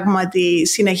υπάρχουν πράγματι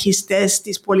συνεχιστές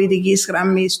της πολιτικής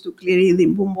γραμμής του Κληρίδη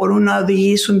που μπορούν να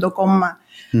οδηγήσουν το κόμμα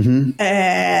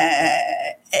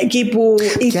εκεί που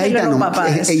ήθελε ο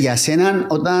παπάς. Για σένα,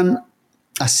 όταν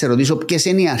ας σε ρωτήσω ποιες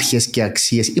είναι οι αρχές και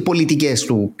αξίες, οι πολιτικές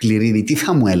του Κληρίδη, τι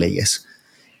θα μου έλεγες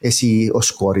εσύ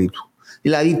ως κόρη του?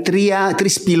 Δηλαδή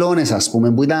 3 πυλώνες, ας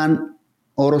πούμε, που ήταν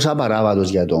όρος απαράβατος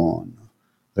για τον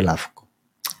Γλαύκο.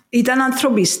 Ήταν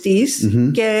ανθρωπιστής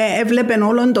και έβλεπε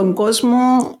όλον τον κόσμο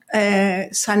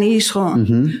σαν ίσο,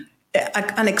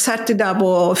 ανεξάρτητα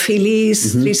από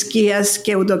φυλής, θρησκείας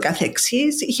και ούτω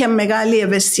καθεξής. Είχε μεγάλη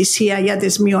ευαισθησία για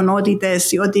τις μειονότητες,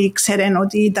 διότι ήξερε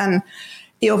ότι ήταν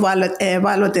οι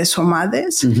ευάλωτες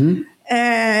ομάδες.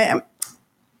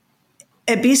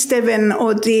 Επίστευε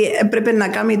ότι έπρεπε να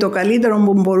κάνει το καλύτερο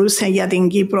που μπορούσε για την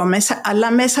Κύπρο,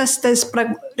 αλλά μέσα στις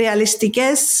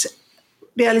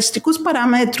ρεαλιστικούς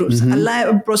παραμέτρους. Αλλά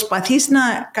προσπαθείς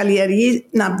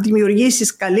να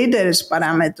δημιουργήσεις καλύτερες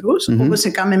παραμέτρους, όπως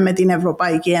έκαμε με την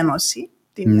Ευρωπαϊκή Ένωση,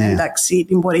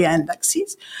 την πορεία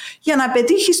ένταξης, για να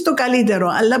πετύχεις το καλύτερο.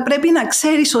 Αλλά πρέπει να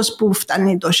ξέρεις ως που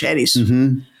φτάνει το χέρι σου.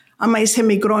 Άμα είσαι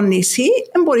μικρό νησί,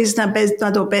 δεν μπορείς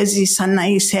να το παίζεις σαν να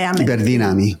είσαι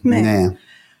υπερδύναμη. Ναι.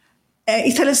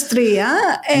 Ήθελες 3.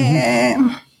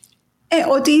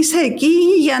 Ότι είσαι εκεί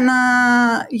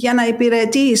για να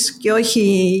υπηρετείς και όχι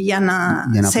για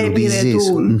να σε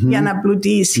υπηρετούν, για να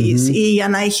πλουτίσεις ή για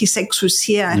να έχεις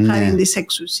εξουσία, χάρη της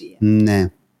εξουσίας.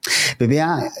 Ναι. Βέβαια,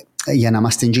 για να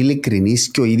είμαστε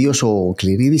ειλικρινείς, και ο ίδιος ο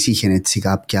Κληρίδης είχε έτσι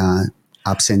κάποια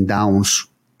ups and downs.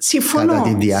 Συμφωνώ.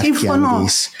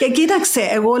 Και κοίταξε,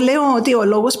 εγώ λέω ότι ο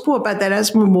λόγος που ο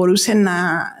πατέρας μου μπορούσε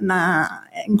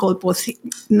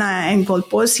να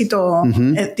εγκολπώσει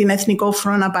την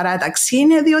εθνικόφρονα παράταξη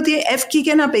είναι διότι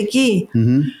έφυγε από εκεί.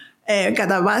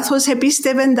 Κατά βάθος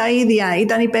επίστευε τα ίδια,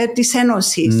 ήταν υπέρ της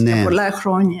Ένωσης για πολλά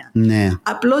χρόνια.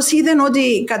 Απλώς είδαν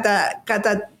ότι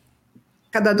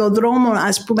κατά τον δρόμο,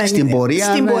 ας πούμε, στην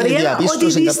πορεία ότι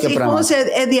δυστυχώς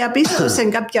διαπίστωσε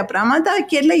κάποια πράγματα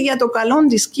και λέει για το καλό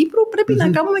της Κύπρου πρέπει να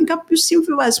κάνουμε κάποιους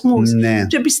συμβιβασμούς.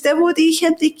 Και πιστεύω ότι είχε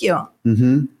δίκιο.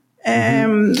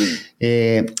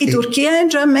 Η Τουρκία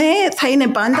θα είναι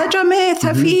πάντα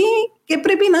θα φύγει και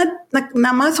πρέπει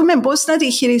να μάθουμε πώς να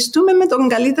τη χειριστούμε με τον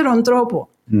καλύτερο τρόπο.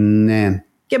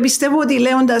 Και πιστεύω ότι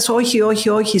λέγοντας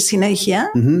όχι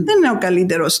συνέχεια δεν είναι ο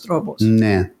καλύτερος τρόπος.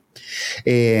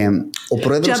 Ο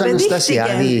πρόεδρος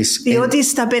Αναστασιάδης, διότι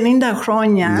στα 50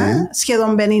 χρόνια,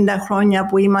 σχεδόν 50 χρόνια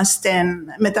που είμαστε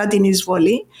μετά την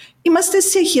εισβολή, είμαστε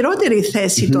σε χειρότερη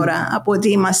θέση τώρα από ότι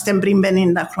είμαστε πριν 50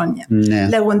 χρόνια,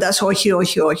 λέγοντας όχι.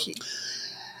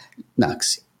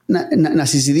 Εντάξει. Να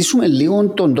συζητήσουμε λίγο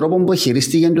τον τρόπο που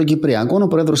χειρίστηκε το Κυπριακό ο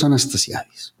πρόεδρος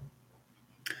Αναστασιάδης.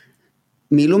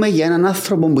 Μιλούμε για έναν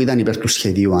άνθρωπο που ήταν υπέρ του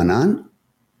σχεδίου Ανάν,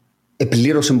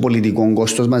 επλήρωσε πολιτικό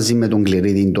κόστος μαζί με τον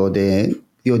Κληρίδη τότε,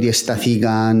 διότι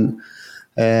εσταθήκαν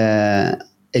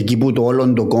εκεί που το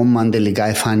όλο το κόμμα τελικά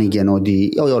εφάνηκε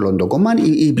ότι όλο το κόμμα,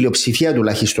 η πλειοψηφία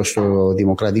τουλάχιστον στο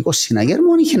δημοκρατικό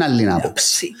συναγερμό είχε άλλη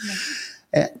άποψη.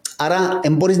 Άρα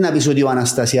δεν μπορείς να πεις ότι ο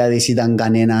Αναστασιάδης ήταν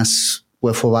κανένας που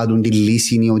εφοβάτουν τη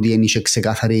λύση ή ότι δεν είχε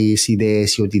ξεκάθαρες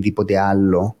ιδέες ή οτιδήποτε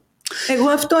άλλο. Εγώ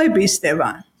αυτό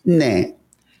επίστευα. Ναι.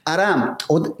 Άρα,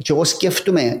 και εγώ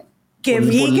σκέφτομαι. Και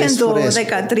βγήκε το 2013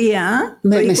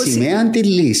 με σημαία τη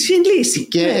λύση.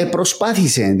 Και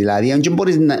προσπάθησε, δηλαδή. Αν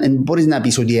μπορείς να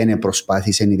πεις ότι είναι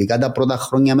προσπάθησε, ειδικά τα πρώτα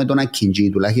χρόνια με τον Ακίνη,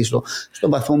 τουλάχιστον στον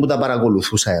βαθμό που τα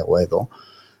παρακολουθούσα εγώ εδώ.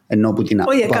 Ενώ που την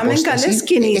έκαμε καλές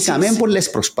κινήσεις. Έκαμε πολλές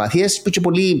προσπάθειες και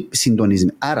πολύ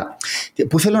συντονισμένοι. Άρα,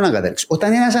 που θέλω να καταλήξω.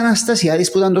 Όταν ένας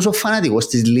Αναστασιάδης που ήταν τόσο φανατικός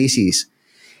της λύσης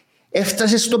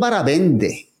έφτασε στο παραπέντε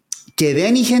και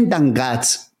δεν είχε τα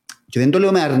γκάτς, και δεν το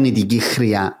λέω με αρνητική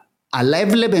χρειά, αλλά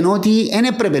έβλεπε ότι δεν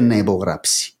έπρεπε να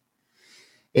υπογράψει.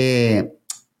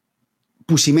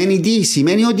 Που σημαίνει τι?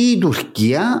 Σημαίνει ότι η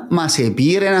Τουρκία μας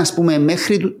επήρε, ας πούμε,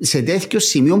 μέχρι σε τέτοιο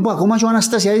σημείο που ακόμα και ο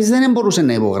Αναστασιάδης δεν μπορούσε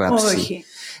να υπογράψει. Όχι.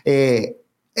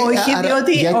 Όχι,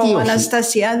 διότι ο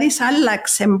Αναστασιάδης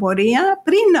άλλαξε πορεία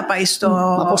πριν να πάει στο...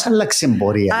 Μα πώς άλλαξε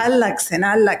πορεία? Άλλαξε.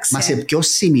 Μα σε ποιο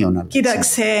σημείο άλλαξε?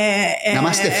 Κοίταξε,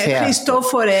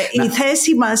 Χριστόφορε, η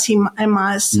θέση μας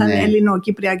σαν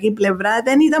ελληνοκυπριακή πλευρά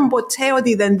δεν ήταν ποτέ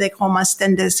ότι δεν δεχόμαστε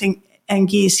τις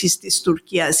εγγύησεις της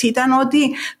Τουρκίας. Ήταν ότι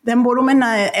δεν μπορούμε να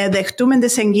δεχτούμε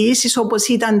τις εγγύησεις όπως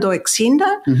ήταν το 1960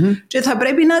 και θα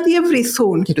πρέπει να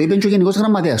διευρυθούν. Και το είπε και ο Γενικός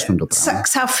Γραμματέας του το πράγμα.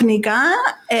 Ξαφνικά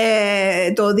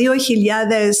το 2016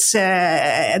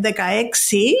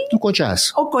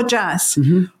 ο Κοτσάς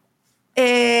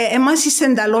εμάς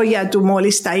ήσαν τα λόγια του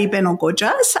μόλις τα είπε ο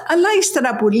Κοτσάς, αλλά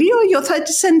ύστερα που λίγο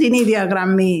υιοθέτησαν την ίδια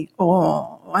γραμμή ο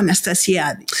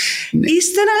Αναστασιάδης. Ναι.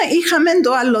 Ύστερα είχαμε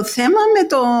το άλλο θέμα με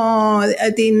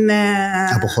την...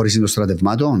 αποχώρηση των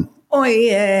στρατευμάτων.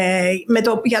 Όχι,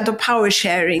 για το power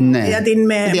sharing. Ναι. Για την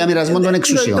διαμοιρασμό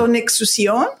των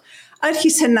εξουσιών.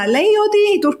 Άρχισε να λέει ότι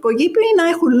οι Τουρκοκύπριοι να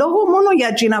έχουν λόγο μόνο για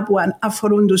εκείνα που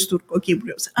αφορούν τους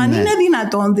Τουρκοκύπριους. Αν είναι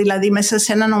δυνατόν, δηλαδή, μέσα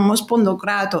σε έναν ομόσπονδο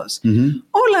κράτος,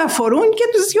 όλα αφορούν και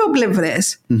τους δύο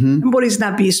πλευρές. Δεν μπορείς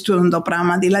να πεις το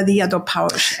πράγμα, δηλαδή για το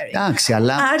power sharing.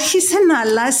 Άρχισε να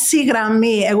αλλάσει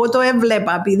γραμμή. Εγώ το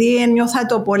έβλεπα, επειδή ένιωθα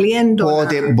το πολύ έντονα.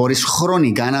 Οπότε μπορείς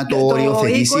χρονικά να το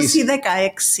οριοθετήσεις. Το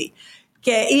 2016.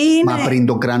 Μα πριν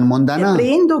το Grand Montana.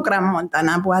 Πριν το Grand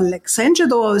Montana που άλλαξε και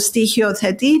το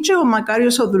στοιχειοθετεί και ο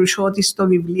Μακάριος ο Δρουσιώτης στο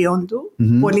βιβλίο του,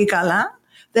 πολύ καλά.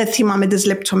 Δεν θυμάμαι τις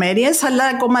λεπτομέρειες, αλλά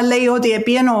ακόμα λέει ότι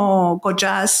επήγαινε ο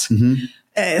Κοτσάς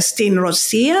στην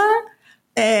Ρωσία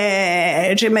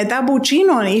και μετά που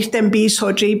Τσίνον ήρθε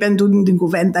πίσω και είπε την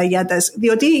κουβέντα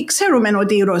διότι ξέρουμε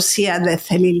ότι η Ρωσία δεν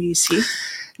θέλει λύση.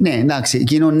 Ναι, εντάξει,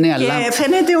 εκείνο ναι, αλλά... Και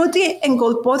φαίνεται ότι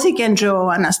εγκολπώθηκε και ο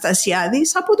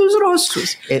Αναστασιάδης από τους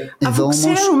Ρώσους. Αφού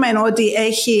ξέρουμε ότι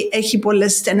έχει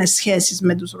πολλές στενές σχέσεις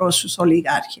με τους Ρώσους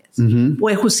ολιγάρχες που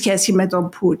έχουν σχέση με τον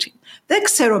Πούτιν. Δεν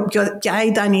ξέρω ποια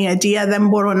ήταν η αιτία, δεν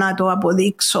μπορώ να το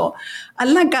αποδείξω,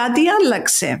 αλλά κάτι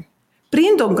άλλαξε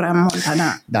πριν τον Grand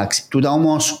Montana. Εντάξει, τούτα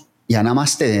όμως, για να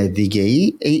είμαστε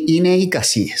δικαιοί, είναι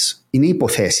εικασίες, είναι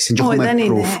υποθέσεις. Όχι, δεν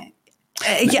είναι.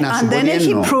 Αν δεν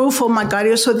έχει proof ο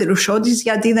Μακάριος ο Δρουσιώτης,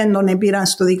 γιατί δεν τον επήραν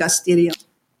στο δικαστήριο?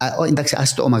 Εντάξει,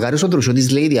 ο Μακάριος ο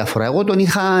Δρουσιώτης λέει διάφορα. Εγώ τον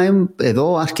είχα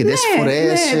εδώ αρκετές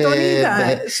φορές. Ναι, τον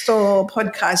είδα στο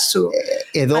podcast σου.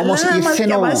 Εδώ όμως ήρθε να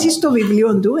διαβάσεις το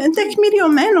βιβλίο του. Είναι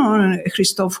τεκμηριωμένο,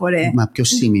 Χριστόφορε. Μα ποιο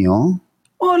σημείο?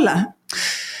 Όλα.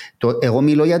 Εγώ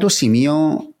μιλώ για το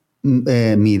σημείο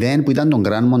 0 που ήταν τον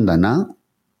Grand Montana.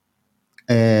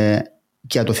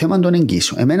 Και για το θέμα των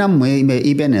εγγύσεων. Εμένα μου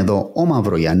είπε εδώ ο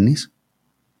Μαυρογιάννης,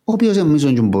 ο οποίος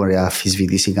νομίζω δεν μπορεί να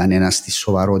αμφισβητήσει κανένα στη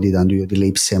σοβαρότητα του, ότι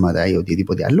λέει ψέματα ή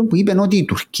οτιδήποτε άλλο, που είπε ότι η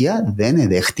Τουρκία δεν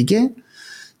δέχτηκε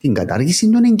την κατάργηση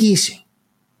των εγγύσεων.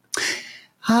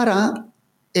 Άρα,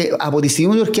 από τη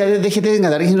στιγμή που η Τουρκία δεν δέχεται την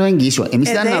κατάργηση των εγγύσεων, εμείς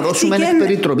ήταν να δώσουμε εκ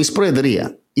περιτροπής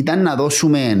Προεδρία. Ήταν να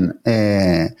δώσουμε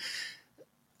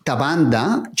τα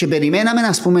πάντα και περιμέναμε,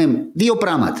 ας πούμε, δύο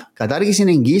πράγματα. Κατάργηση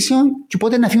εγγύσεων και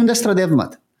πότε να φύγουν τα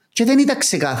στρατεύματα. Και δεν ήταν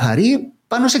ξεκαθαρή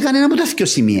πάνω σε κανένα από τα δύο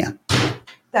σημεία.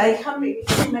 Τα είχα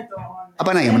μιλήσει με τον...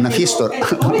 Απανάγια μου, να φύγεις τώρα. Θέλω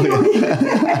να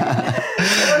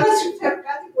σου φέρω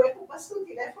κάτι που έχω πάει στο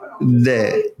τηλέφωνο. Ναι,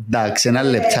 εντάξει, ένα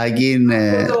λεπτάκι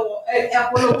είναι...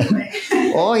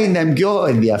 Όχι, είναι πιο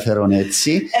ενδιαφέρον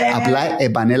έτσι. Απλά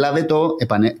επανέλαβε το...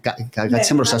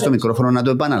 Κάτσε μπροστά στο μικρόφωνο να το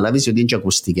επαναλάβεις, γιατί δεν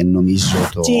ακούστηκε νομίζω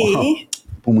το...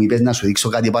 που μου είπες να σου δείξω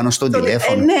κάτι πάνω στο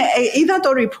τηλέφωνο. Ναι, είδα το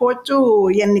report του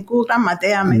Γενικού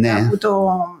Γραμματέα μετά από το...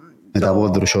 Μετά από το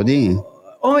Δρουσιώτη.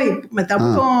 Όχι, μετά από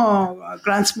το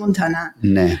Grand Montana.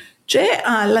 Ναι.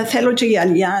 Αλλά θέλω και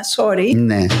γυαλιά, sorry.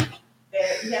 Ναι.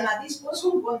 Για να δεις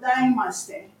πόσο κοντά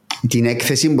είμαστε. Την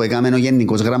έκθεση που έκαμε ο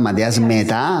Γενικός Γραμματέας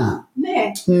μετά.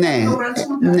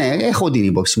 Ναι, έχω την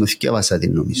υπόψη μου, θυκεύασα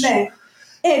την νομίζω.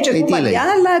 Ναι, και κουμπαλιά,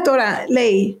 αλλά τώρα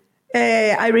λέει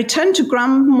I returned to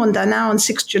Grand Montana on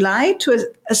 6 July to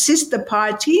assist the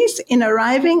parties in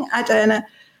arriving at a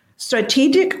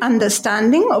strategic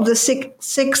understanding of the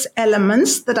six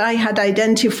elements that I had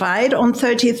identified on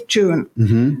 30th June.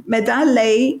 Μετά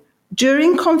λέει,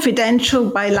 during confidential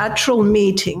bilateral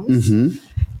meetings,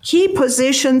 key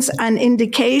positions and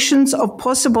indications of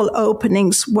possible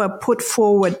openings were put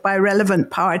forward by relevant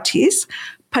parties,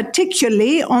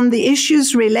 particularly on the issues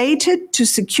related to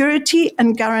security and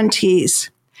guarantees.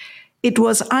 It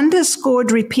was underscored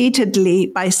repeatedly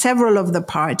by several of the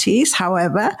parties,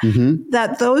 however,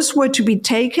 that those were to be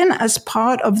taken as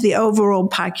part of the overall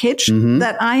package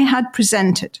that I had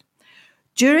presented.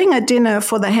 During a dinner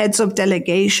for the heads of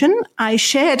delegation, I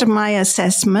shared my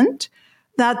assessment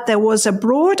that there was a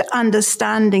broad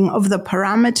understanding of the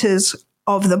parameters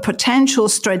of the potential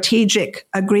strategic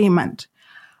agreement.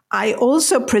 I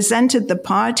also presented the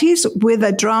parties with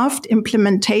a draft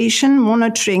implementation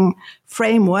monitoring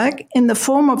framework in the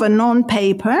form of a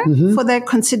non-paper for their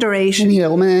consideration.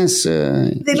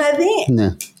 Δηλαδή,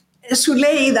 σου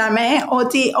λέει, είδαμε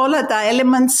ότι όλα τα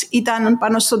elements ήταν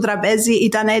πάνω στο τραπέζι,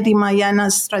 ήταν έτοιμα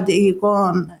για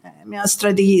μια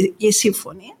στρατηγική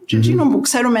συμφωνία. Και εκείνο που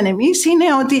ξέρουμε εμείς είναι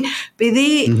ότι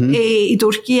επειδή η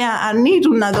Τουρκία αρνείται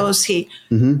να δώσει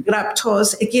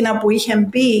γραπτός εκείνα που είχε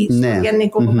μπει στο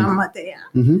Γενικό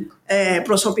Γραμματέα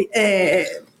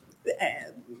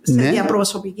σε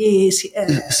διαπροσωπική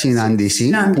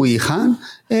συνάντηση που είχαν,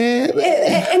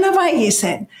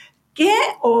 εναβάγησε. Και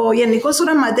ο Γενικός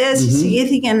Γραμματέας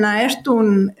εισηγήθηκε να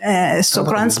έρθουν στο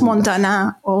Κραντς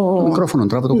Μοντανά. Το μικρόφωνο,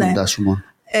 τράβω το κοντά σου μόνο.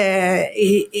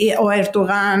 Ο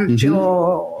Ερντογάν και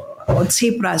ο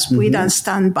Τσίπρας που ήταν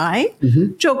stand-by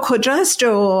και ο Κοτζάς και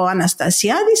ο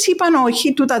Αναστασιάδης είπαν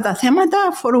όχι, τούτα τα θέματα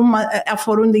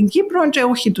αφορούν την Κύπρο και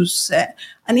όχι τους,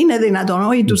 αν είναι δυνατόν,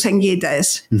 όχι τους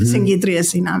εγκύτες, τις εγκύτριες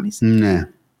δυνάμεις.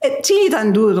 Τι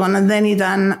ήταν τούτο αν δεν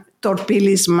ήταν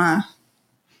τορπίλισμα?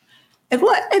 Εγώ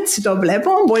έτσι το βλέπω,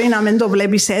 μπορεί να μην το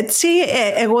βλέπεις έτσι.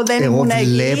 Εγώ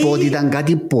βλέπω ότι ήταν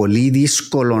κάτι πολύ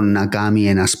δύσκολο να κάνει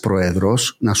ένας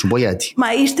πρόεδρος, να σου πω γιατί.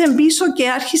 Μα ήρθε πίσω και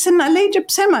άρχισε να λέει και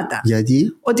ψέματα.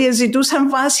 Γιατί? Ότι ζητούσαν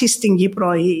βάση στην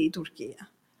Κύπρο η Τουρκία.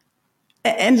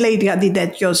 Εν λέει κάτι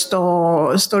τέτοιο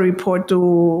στο report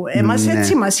του. Εμάς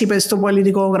έτσι μας είπε στο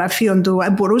πολιτικό γραφείο του.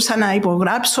 Μπορούσα να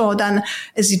υπογράψω όταν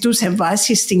ζητούσε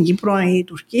βάση στην Κύπρο η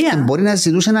Τουρκία. Μπορεί να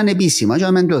ζητούσε ανεπίσημα και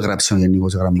να μην το έγραψε ο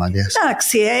Γενικός Γραμματέας.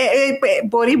 Εντάξει,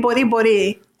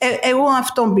 μπορεί. Εγώ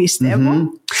αυτό πιστεύω.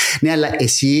 Ναι, αλλά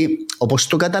εσύ, όπως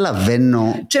το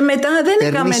καταλαβαίνω... Και μετά δεν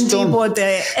έκαμε τίποτε.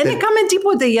 Δεν έκαμε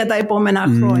τίποτε για τα επόμενα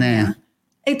χρόνια.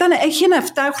 Έχει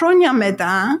 7 χρόνια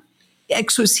μετά...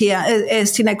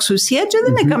 στην εξουσία και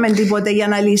δεν έκαμε τίποτε για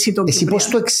να λύσει το Κύπρο. Εσύ πώς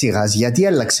το εξηγάς, γιατί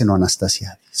άλλαξε ο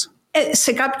Αναστασιάδης?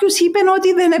 Σε κάποιους είπαν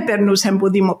ότι δεν επερνούσε από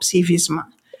δημοψήφισμα.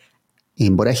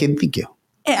 Μπορεί να έχει δίκαιο.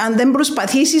 Αν δεν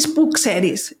προσπαθήσεις, που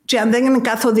ξέρεις? Και αν δεν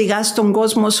καθοδηγάς τον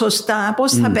κόσμο σωστά,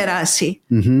 πώς θα περάσει?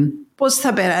 Πώς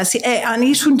θα περάσει? Αν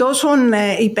ήσουν τόσο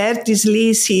υπέρ της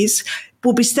λύσης,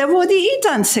 που πιστεύω ότι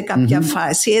ήταν σε κάποια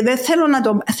φάση. Δεν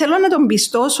θέλω να τον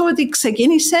πιστώσω ότι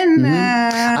ξεκίνησε...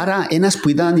 Άρα ένας που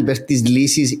ήταν υπέρ της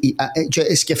λύσης,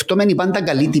 σκεφτόμενοι πάντα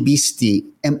καλή την πίστη,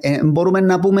 μπορούμε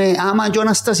να πούμε άμα και ο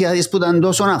Αναστασιάδης που ήταν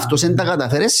τόσο αυτός δεν τα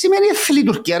καταφέρε, σημαίνει εύθυλη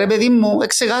Τουρκία, ρε παιδί μου,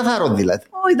 ξεκάθαρο δηλαδή.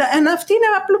 Όχι, αυτή είναι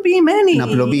απλοποιημένη. Είναι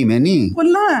απλοποιημένη.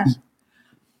 Πολλά.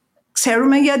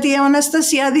 Ξέρουμε γιατί ο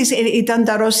Αναστασιάδης ήταν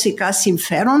τα ρωσικά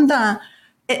συμφέροντα.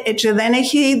 Και δεν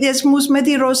έχει δεσμούς με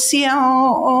τη Ρωσία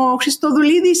ο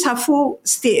Χριστοδουλίδης, αφού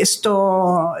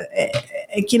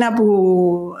εκείνα που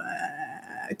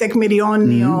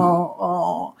τεκμηριώνει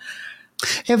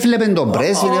έβλεπε τον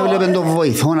πρέσβη, έβλεπε τον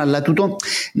βοηθόν, αλλά τούτο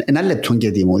ένα λεπτό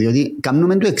και τι μου, διότι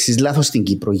κάνουμε το εξής λάθος στην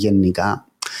Κύπρο γενικά.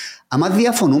 Άμα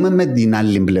διαφωνούμε με την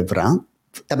άλλη πλευρά,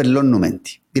 τα περιλώνουμε.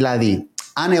 Δηλαδή,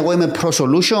 αν εγώ είμαι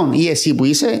pro-solution ή εσύ που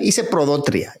είσαι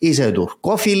προδότρια, είσαι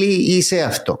τουρκόφιλη, είσαι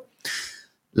αυτό.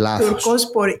 Λάθος.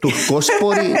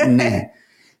 Τουρκόσποροι, ναι.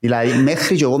 Δηλαδή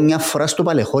μέχρι και εγώ μια φορά στο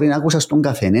Παλαιχώρι άκουσα στον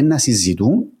καφενέ να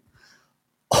συζητούν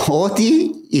ότι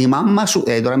η μάμα σου,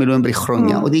 τώρα μιλούμε πριν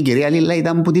χρόνια, ότι η κυρία Λίλα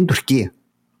ήταν από την Τουρκία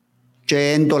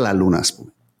και εν το λαλούν, ας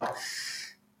πούμε.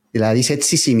 Δηλαδή σε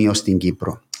έτσι σημείο στην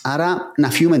Κύπρο. Άρα να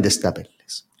φύγουμε τις ταπέλες.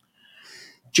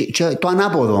 Και το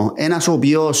ανάποδο, ένας ο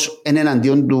οποίος είναι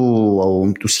εναντίον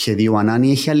του σχεδίου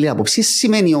Ανάνη έχει άλλη άποψη,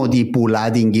 σημαίνει ότι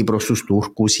πουλά την Κύπρο στους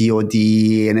Τούρκους ή ότι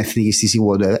είναι εθνικιστής ή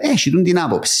whatever. Έχει την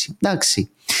άποψη. Εντάξει.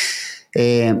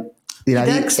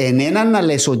 Δηλαδή, έναν να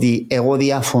λες ότι εγώ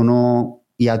διαφωνώ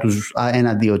για τους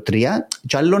 1, 2, 3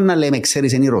 και άλλο να λέμε,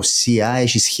 ξέρεις, είναι η Ρωσία,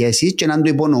 έχει σχέσεις και να το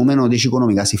υπονοούμε ότι έχει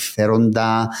οικονομικά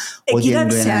συμφέροντα.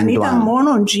 Κοίταξε, αν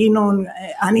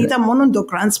ήταν μόνο το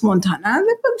Crans Montana,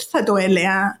 δεν θα το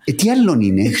έλεγα. Τι άλλο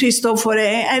είναι? Χριστόφορε,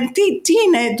 τι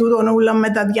είναι τούτο ούλα με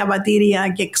τα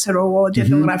διαβατήρια και ξέρω εγώ και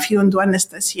το γραφείο του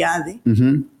Αναστασιάδη.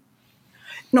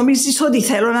 Νομίζεις ότι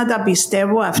θέλω να τα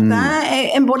πιστεύω αυτά?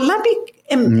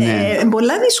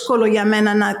 Πολλά δύσκολο για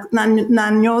μένα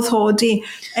να νιώθω ότι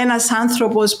ένας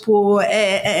άνθρωπος που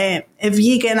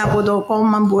βγήκε από το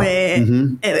κόμμα που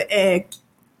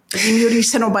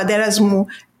δημιούργησε ο πατέρας μου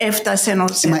έφτασε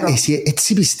ως εδώ. Εσύ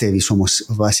έτσι πιστεύεις όμως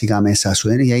βασικά μέσα σου,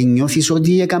 γιατί νιώθεις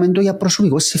ότι έκαμε το για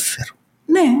προσωπικό συμφέρον.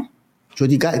 Ναι. Και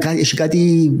ότι έχει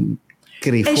κάτι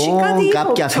κρυφό,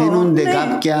 κάποια φαίνονται,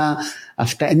 κάποια...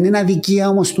 Αυτά είναι αδικία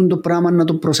όμως το πράγμα να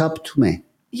το προσάπτουμε.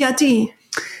 Γιατί?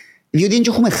 Διότι δεν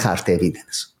έχουμε hard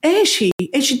evidence.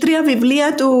 Έχει 3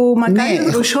 βιβλία του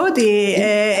Μακάριου Κρουσότη.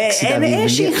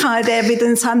 Έχει hard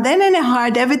evidence. Αν δεν είναι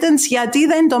hard evidence, γιατί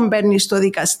δεν τον παίρνει στο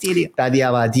δικαστήριο? Τα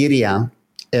διαβατήρια...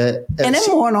 Είναι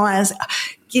μόνο...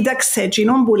 Κοίταξε,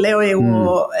 εκείνο που λέω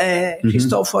εγώ,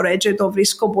 Χριστόφορε, και το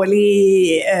βρίσκω πολύ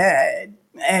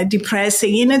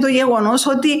depressing, είναι το γεγονός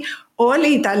ότι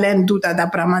όλοι τα λένε τούτα τα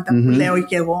πράγματα που λέω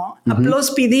και εγώ. Απλώς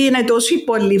επειδή είναι τόσο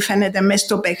πολλοί φαίνεται μέσα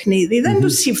στο παιχνίδι, δεν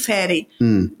τους συμφέρει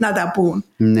να τα πούν.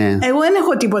 Εγώ δεν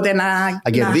έχω τίποτε να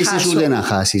κερδίσεις ούτε να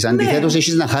χάσεις. Αντιθέτως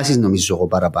έχεις να χάσεις νομίζω εγώ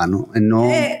παραπάνω.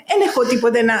 Δεν έχω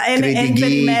τίποτε να... Δεν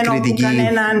περιμένω που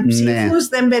κανέναν ψήφους,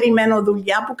 δεν περιμένω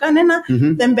δουλειά που κανένα,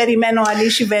 δεν περιμένω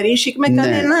αλήσι βερίσικ με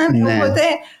κανέναν. Οπότε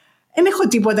δεν έχω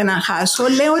τίποτε να χάσω.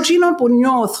 Λέω εκείνο που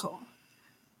νιώθω.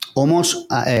 Όμως...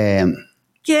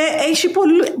 Και έχει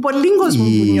πολλοί κόσμο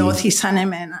που νιώθει σαν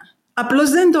εμένα. Απλώς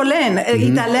δεν το λένε.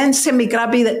 Ή τα λένε σε μικρά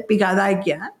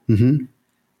πηγαδάκια.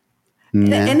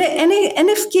 Εν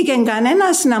ευκήκε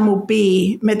κανένας να μου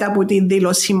πει μετά από τη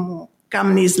δήλωση μου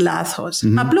 «Κάμνεις λάθος».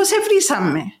 Απλώς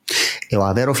ευρύσαμε. Ο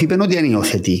Αβέροφ είπε ότι δεν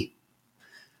υιοθετεί.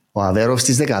 Ο Αβέροφ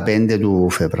στις 15 του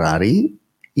Φεβράρι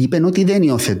είπε ότι δεν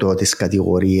υιοθετώ τις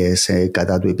κατηγορίες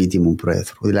κατά του επίτιμου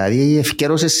Προέδρου. Δηλαδή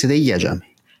ευκαιρώσε σε δεγιάζαμε.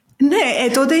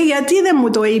 Ναι, τότε γιατί δεν μου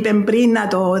το είπε πριν να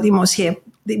το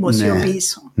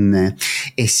δημοσιοποιήσω. Ναι.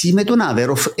 Εσύ με τον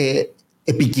Αβέροφ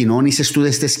επικοινώνησες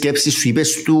τούτες τις σκέψεις σου,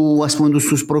 είπες του, ας πούμε,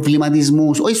 τους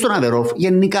προβληματισμούς, όχι στον Αβέροφ,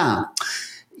 γενικά.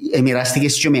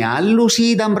 Μοιράστηκες και με άλλους ή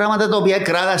ήταν πράγματα τα οποία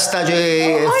κράταστα και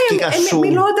ευκήκα σου?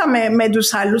 Μιλώνταμε με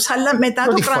τους άλλους, αλλά μετά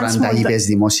πρώτη φορά τα είπες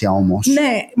δημόσια όμως.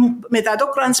 Ναι, μετά το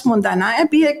Crans Montana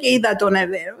πήγα και είδα τον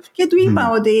Αβέροφ και του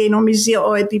είπα ότι νομίζει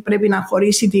ότι πρέπει να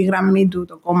χωρίσει τη γραμμή του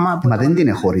το κόμμα. Μα δεν την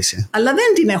εχώρισε. Αλλά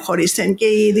δεν την εχώρισε και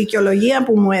η δικαιολογία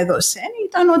που μου έδωσε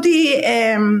ήταν ότι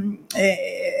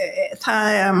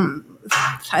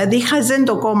θα δίχαζε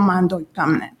το κόμμα αν το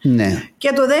κάμνε. Ναι.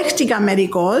 Και το δέχτηκα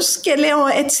μερικώς και λέω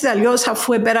έτσι αλλιώς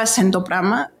αφού επέρασε το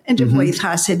πράγμα δεν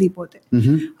βοηθά σε τίποτε.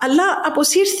 Αλλά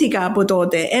αποσύρθηκα από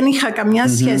τότε. Δεν είχα καμιά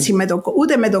σχέση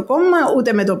ούτε με το κόμμα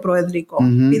ούτε με το προεδρικό.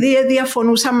 Επειδή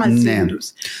διαφωνούσα μαζί τους.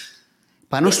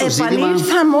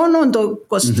 Επανήλθα μόνο το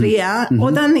 23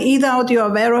 όταν είδα ότι ο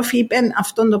Αβέροφ είπε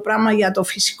αυτό το πράγμα για το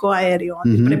φυσικό αέριο.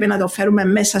 Ότι πρέπει να το φέρουμε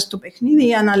μέσα στο παιχνίδι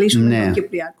για να λύσουμε το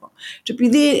Κυπριακό. Και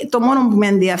επειδή το μόνο που με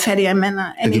ενδιαφέρει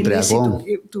εμένα είναι η λύση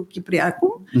του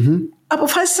Κυπριακού,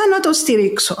 αποφάσισα να το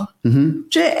στηρίξω.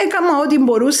 Και έκανα ό,τι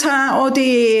μπορούσα, ό,τι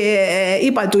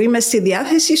είπα του, είμαι στη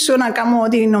διάθεση σου να κάνω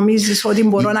ό,τι νομίζεις ότι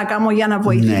μπορώ να κάνω για να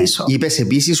βοηθήσω. Είπες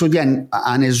επίσης ότι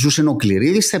αν ζούσε ο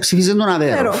Κληρίδης θα ψήφιζε τον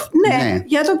Αβέροφ. Ναι,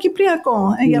 για το Κυπριακό,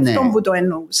 για αυτό που το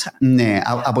εννοούσα. Ναι,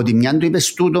 από τη μια του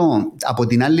είπες τούτο, από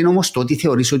την άλλη όμως το ότι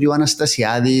θεωρείς ότι ο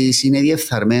Αναστασιάδης είναι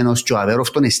διεφθαρμένος και ο Αβέροφ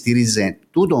τον εστήριζε,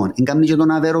 τούτον, εγκάμνει και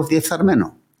τον Αβέροφ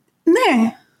διεφθαρμένο.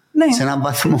 Ναι. Ναι, σε έναν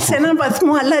βαθμό. Σε έναν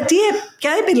βαθμό, αλλά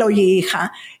ποια επιλογή είχα?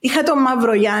 Είχα τον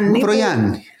Μαυρογιάννη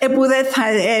που δεν θα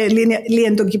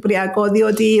λύει το Κυπριακό,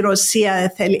 διότι η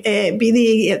Ρωσία θέλει,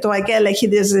 επειδή το ΑΚΕΛ έχει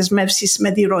δεσμεύσεις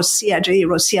με τη Ρωσία και η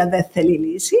Ρωσία δεν θέλει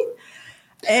λύση.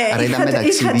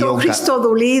 Είχα τον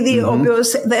Χριστοδουλίδη, ο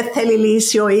οποίος δεν θέλει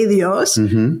λύση ο ίδιος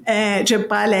και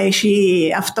πάλι έχει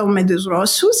αυτό με τους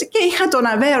Ρώσους, και είχα τον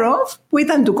Αβέροφ που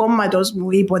ήταν του κόμματος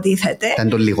μου, υποτίθεται. Ήταν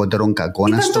το λιγότερο κακό,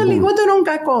 να στο πούμε. Ήταν το λιγότερο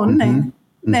κακό,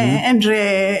 ναι.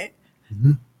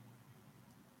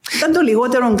 Ήταν το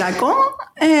λιγότερο κακό.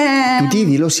 Τούτη η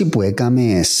δήλωση που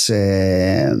έκαμες,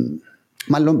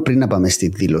 μάλλον πριν να πάμε στη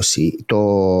δήλωση,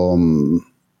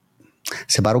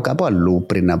 σε πάρω κάπου αλλού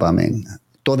πριν να πάμε.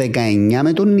 Το 19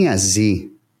 με τον Νιαζή,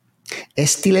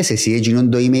 έστειλες εσύ εκείνον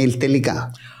το email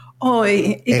τελικά?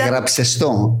 Όχι. Έγραψες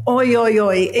το? Όχι.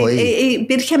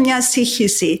 Υπήρχε μια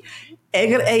σύγχυση.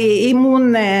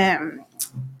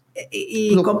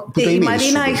 η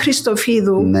Μαρίνα η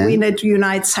Χριστοφίδου, που είναι του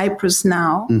Unite Cyprus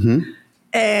Now,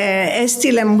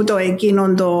 έστειλε μου το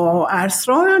εκείνο το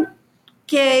άρθρο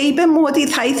και είπε μου ότι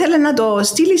θα ήθελε να το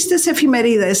στείλει στις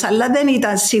εφημερίδες, αλλά δεν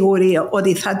ήταν σίγουρη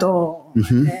ότι θα το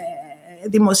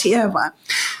δημοσιεύα.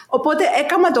 Οπότε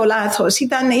έκανα το λάθος,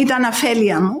 ήταν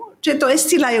αφέλεια μου και το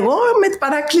έστειλα εγώ με την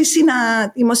παράκληση να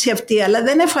δημοσιευτεί, αλλά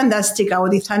δεν φαντάστηκα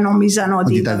ότι θα νομίζαν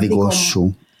ότι ήταν δικό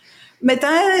σου. Μετά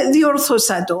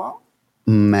διορθώσα το.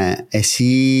 Εσύ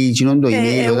γίνον το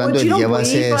email όταν το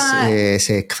διάβασες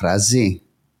σε εκφράζει?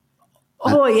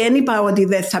 Όχι, δεν είπα ότι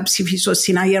δεν θα ψηφίσω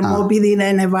συναγερμό επειδή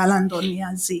δεν έβαλαν τον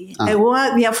Ιαζή. Εγώ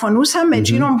διαφωνούσα με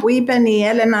εκείνον που είπε η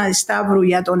Έλενα Σταύρου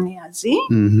για τον Ιαζή.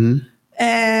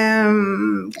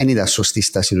 Δεν ήταν σωστή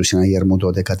στάση του συναγερμού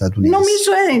τότε κατά του Ιαζή.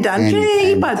 Νομίζω δεν ήταν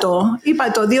και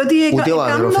είπα το διότι ούτε ο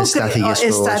αδερφός στάθηκε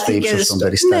στο ύψος των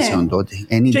περιστάσεων τότε.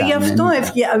 Και γι' αυτό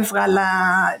έβγαλα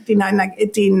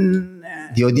την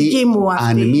δική μου αυτή.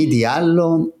 Αν μη τι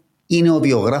άλλο είναι ο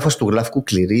βιογράφος του Γλαύκου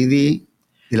Κληρίδη.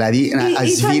 Δηλαδή,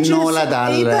 σβήνω όλα τα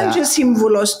άλλα. Ήταν και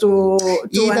σύμβουλος του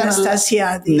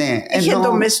Αναστασιάδη. Ναι, είχε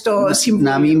το μες στο σύμβουλο.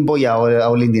 Να μην πω για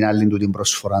όλη την άλλη του την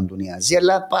προσφορά του Ιαζή,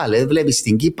 αλλά πάλι βλέπεις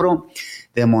στην Κύπρο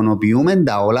δαιμονοποιούμε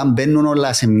τα όλα, μπαίνουν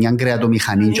όλα σε μια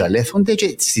κρεατομηχανή και αλέθονται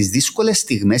και στις δύσκολες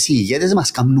στιγμές οι ηγέτες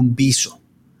μας κάνουν πίσω.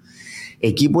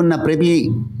 Εκεί που να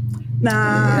πρέπει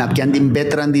να πιάνουν την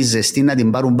πέτρα τη ζεστή, να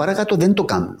την πάρουν παρακάτω, δεν το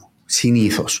κάνουν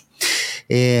συνήθως.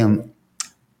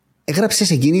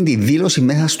 Έγραψες εκείνη τη δήλωση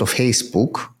μέσα στο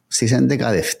Facebook στις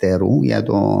 11 Δευτέρου για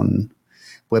τον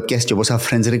που έπιασες και πόσα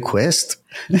friends request.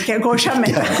 Και 200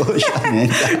 μετά.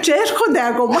 Και έρχονται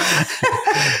ακόμα.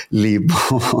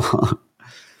 Λοιπόν,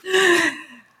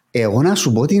 εγώ να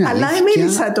σου πω την αλήθεια. Αλλά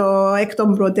μίλησα το εκ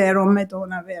των προτέρων με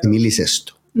τον Αβέρο. Μίλησες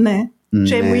το. Ναι.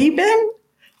 Και μου είπε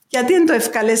γιατί δεν το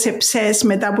ευκάλεσε ψες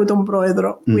μετά από τον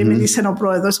πρόεδρο που μίλησε ο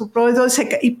πρόεδρος. Ο πρόεδρος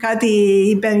κάτι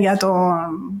είπε για τον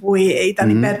που ήταν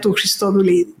υπέρ του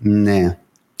Χριστοδουλίδη. Ναι.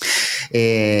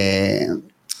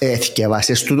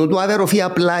 Θυκευάσες τούτο του αδερφή,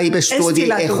 απλά είπες του ότι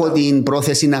έχω την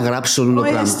πρόθεση να γράψω το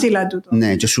πράγμα. Έστειλα τούτο.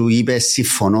 Ναι, και σου είπες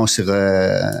συμφωνώ.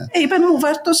 Είπε μου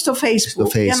βάρ' στο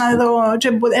Facebook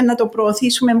για να το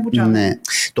προωθήσουμε. Ναι.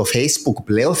 Το Facebook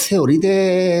πλέον θεωρείται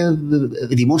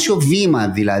δημόσιο βήμα,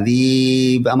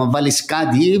 δηλαδή άμα βάλεις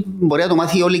κάτι μπορεί να το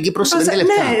μάθει όλη η Κύπρος σε 5 λεπτά.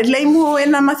 Ναι, λέει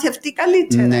μου να μάθει αυτή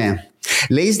καλύτερα. Ναι.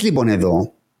 Λέεις λοιπόν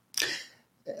εδώ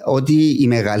ότι η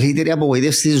μεγαλύτερη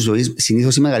απογοήτευση της ζωής,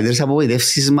 συνήθως οι μεγαλύτερες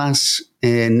απογοητεύσεις μας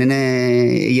είναι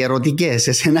οι ερωτικές.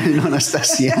 Εσένα είναι ο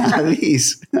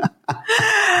Αναστασιάδης.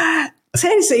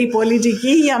 Ξέρεις, η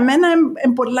πολιτική για μένα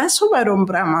είναι πολλά σοβαρό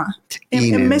πράγμα.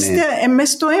 Μες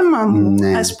στο αίμα μου.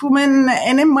 Ναι. Ας πούμε,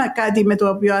 δεν είναι κάτι με το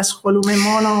οποίο ασχολούμαι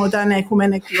μόνο όταν έχουμε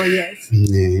εκλογές.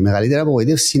 Ναι, η μεγαλύτερη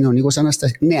απογοήτευση είναι ο Νίκος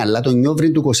Αναστασιάδης. Ναι, αλλά τον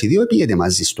Νιόβρη του 22 πήγαινε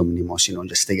μαζί στο μνημόσυνο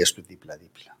και στέγες του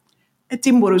δίπλα-δίπλα.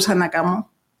 Τι μπορούσα να κάνω?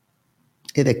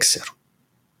 Δεν ξέρω.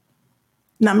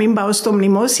 Να μην πάω στο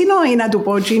μνημόσυνο ή να του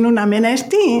πω εκείνου να μην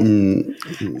έρθει.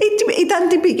 Ήταν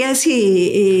τυπικές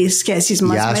οι σχέσεις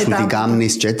μας. Γεια σου, τι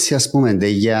κάμνεις και έτσι ας πούμε,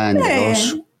 για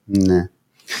εντελώς. Ναι.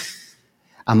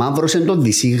 Αμαύρωσε τον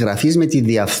δυσυγραφής με τη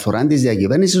διαφθορά της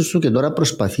διακυβέρνησης του και τώρα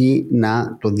προσπαθεί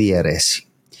να το διαιρέσει.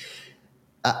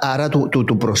 Άρα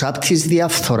του προσάπτεις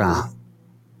διαφθορά.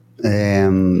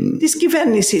 Της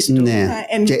κυβέρνησης του. Ναι.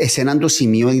 Και εσέναν το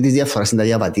σημείο της διαφοράς στην τα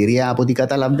διαβατήρια από ό,τι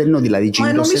καταλαβαίνω. Δηλαδή,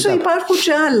 μα νομίζω υπάρχουν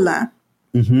και άλλα.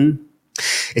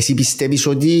 Εσύ πιστεύεις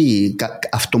ότι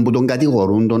αυτόν που τον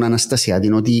κατηγορούν τον Αναστασιάδη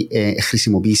είναι ότι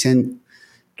χρησιμοποίησε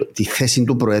τη θέση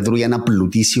του Προέδρου για να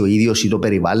πλουτίσει ο ίδιος ή το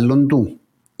περιβάλλον του,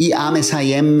 ή άμεσα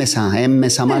ή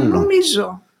έμμεσα μάλλον?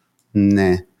 Νομίζω.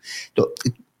 Ναι.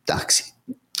 Εντάξει.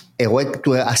 Εγώ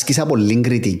ασκήσα πολύ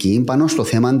κριτική πάνω στο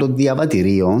θέμα των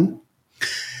διαβατηρίων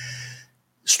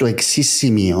στο εξής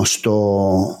σημείο,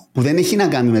 που δεν έχει να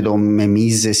κάνει με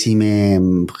μίζες ή με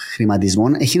χρηματισμό,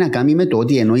 έχει να κάνει με το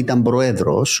ότι ενώ ήταν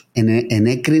πρόεδρος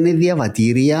ενέκρινε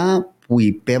διαβατήρια που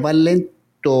υπέβαλε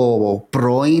το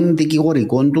πρώην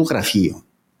δικηγορικό του γραφείο,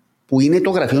 που είναι το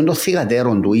γραφείο των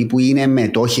θυγατέρων του ή που είναι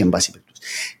μετόχοι εν πάση περιπτώσει.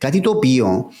 Κάτι το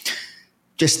οποίο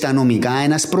και στα νομικά,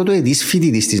 ένας πρωτοετής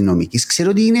φοιτητής της νομικής ξέρει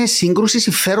ότι είναι σύγκρουση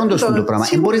συμφέροντος του το πράγμα.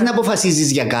 Δεν μπορείς να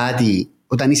αποφασίζεις για κάτι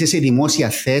όταν είσαι σε δημόσια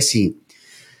θέση,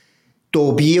 το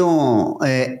οποίο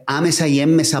άμεσα ή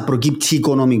έμμεσα προκύπτει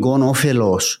οικονομικό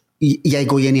όφελος για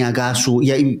οικογενειακά σου,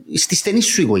 στη στενή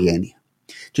σου οικογένεια.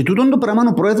 Και τούτον το πράγμα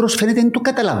ο πρόεδρος φαίνεται δεν το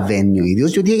καταλαβαίνει ο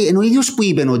ίδιος, διότι είναι ο ίδιος που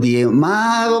είπε ότι μα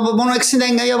μόνο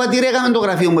 60 διαβατήρια έκαμε το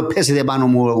γραφείο μου, πέσετε πάνω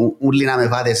μου, ούλοι να με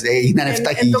φάτες, έγιναν 7.000.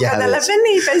 Το καταλαβαίνει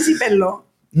ή παίζει πελό?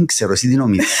 Δεν ξέρω, εσύ τι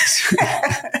νομίζεις?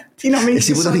 Τι νομίζεις?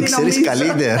 Εσύ που τον ξέρεις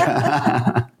καλύτερα.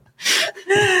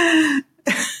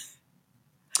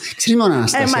 Και μόνο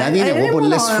Αναστασιάδη, εγώ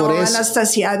πολλές φορές... Ο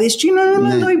Αναστασιάδης, και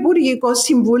είναι το Υπουργικό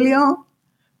Συμβούλιο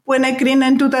που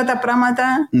ενεκρίνουν τούτα τα πράγματα.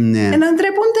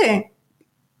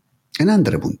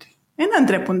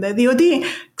 Εναντρέπονται, διότι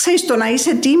ξέρεις, το να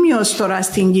είσαι τίμιος τώρα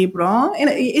στην Κύπρο,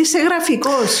 είσαι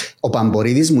γραφικός. Ο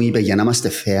Παμπορίδης μου είπε, για να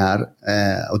είμαστε fair,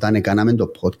 όταν έκαναμε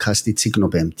το podcast τη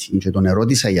Τσικνοπέμπτη και τον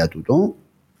ερώτησα για τούτο,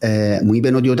 μου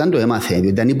είπε ότι όταν το έμαθε, διότι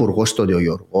ήταν υπουργός τότε ο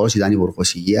Γιώργος, ήταν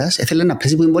υπουργός υγείας, ήθελε να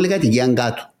πέσει που είναι πολύ κατοικία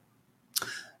κάτω.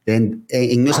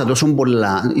 Νιώσα τόσο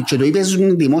πολλά και το είπε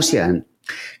δημόσια.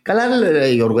 Καλά,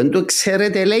 Γιώργο, δεν το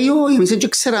ξέρετε, λέει, εμείς δεν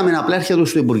ξέραμε, απλά έρχεται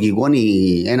στο Υπουργικό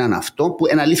έναν αυτό που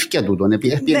είναι αλήθεια τούτο.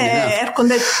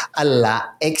 Έρχονται.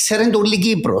 Αλλά έξερε το όλη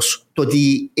Κύπρος το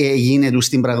τι γίνεται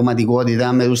στην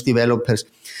πραγματικότητα με τους developers.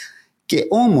 Και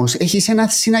όμως έχεις ένα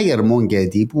συναγερμό,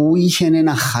 Καίτη, που είχε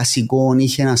ένα χασικό,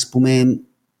 είχε, ας πούμε,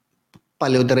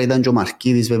 παλαιότερα ήταν και ο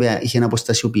Μαρκίδης, βέβαια, είχε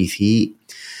αποστασιοποιηθεί.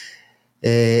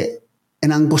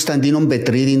 Έναν Κωνσταντίνο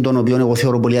Πετρίδη, τον οποίο εγώ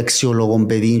θεωρώ πολύ αξιόλογο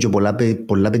παιδί και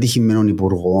πολλά πετυχημένων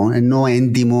υπουργών, ενώ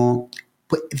έντιμο,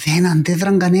 που δεν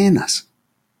αντέδραν κανένας.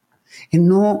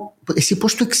 Ενώ εσύ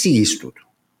πώς το εξηγείς τούτο?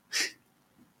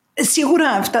 Σίγουρα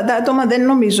αυτά τα άτομα δεν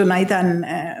νομίζω να ήταν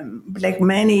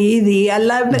μπλεγμένοι ήδη,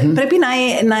 αλλά πρέπει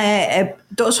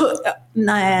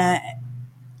να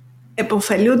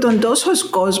επωφελούνταν τόσος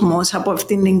κόσμος από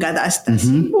αυτήν την κατάσταση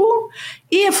που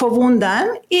ή εφοβούνταν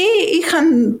ή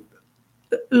είχαν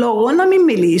λόγο να μην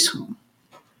μιλήσουν.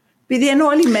 Επειδή είναι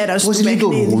όλη μέρα στο παιχνίδιο.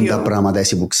 Πώς λειτουργούν τα πράγματα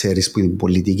εσύ που ξέρεις που είναι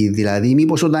πολιτική? Δηλαδή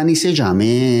μήπως όταν είσαι τζάμε,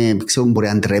 μπορεί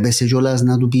να ντρέπεσαι κιόλας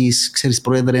να του πεις, ξέρεις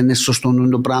Πρόεδρε, είναι σωστό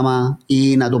το πράγμα,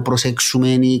 ή να το προσέξουμε,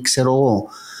 ή ξέρω εγώ,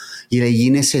 ή να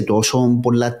γίνεσαι τόσο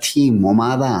πολλά team,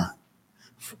 ομάδα.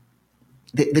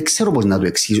 Δεν ξέρω πώς να το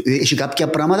εξηγήσω. Έχει κάποια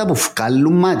πράγματα που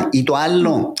βγάλουν μάτι. Ή το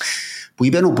άλλο που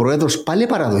είπε ο Πρόεδρος, πάλι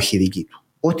παραδοχή δική του,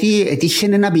 ότι έτυχε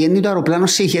να πηγαίνει το αεροπλάνο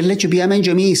σε Χέλε και πήγαμε και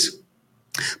εμείς.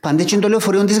 Πάντα και το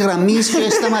λεωφορείο της γραμμής και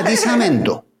σταματήσαμε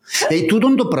το.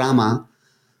 Τούτον το πράγμα,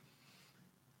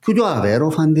 και ούτε ο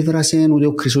Αβέροφ αντίδρασε, ούτε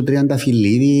ο Χρυσό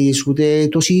Τριανταφυλλίδης, ούτε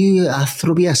τόσοι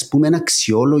άνθρωποι, ας πούμε,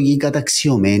 αξιόλογοι,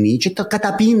 καταξιωμένοι και τα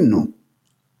καταπίνουν.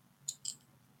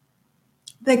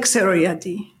 Δεν ξέρω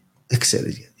γιατί. Δεν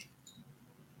ξέρεις γιατί.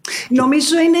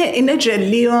 Νομίζω είναι και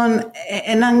λίγο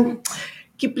έναν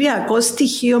κυπριακό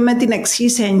στοιχείο με την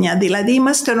εξής έννοια. Δηλαδή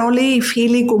είμαστε όλοι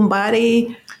φίλοι, κουμπάροι,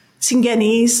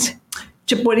 συγγενείς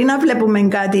και μπορεί να βλέπουμε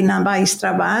κάτι να πάει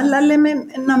στραβά, αλλά λέμε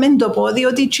να μην το πω,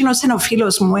 διότι εκείνος είναι ο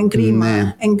φίλος μου,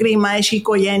 εγκρίμα, έχει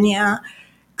οικογένεια,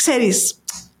 ξέρεις.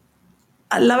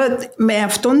 Αλλά με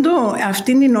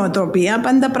αυτήν την νοοτροπία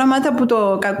πάντα πράγματα που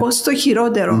το κακό στο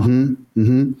χειρότερο.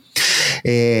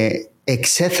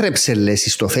 Εξέθρεψε,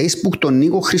 λες, στο Facebook τον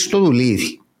Νίκο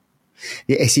Χριστοδουλίδη.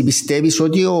 Εσύ πιστεύεις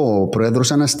ότι ο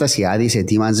Πρόεδρος Αναστασιάδης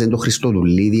ετοίμαζε τον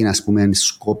Χριστοδουλίδη, ας πούμε,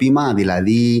 σκόπιμα,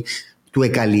 δηλαδή του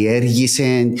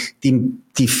εκαλλιέργησε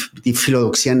τη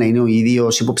φιλοδοξία να είναι ο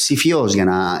ίδιος υποψηφιός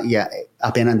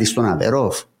απέναντι στον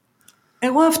Αβέροφ?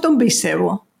 Εγώ αυτόν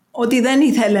πιστεύω. Ότι δεν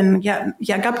ήθελε,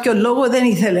 για κάποιο λόγο δεν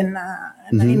ήθελε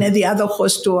να είναι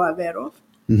διάδοχος του Αβέροφ.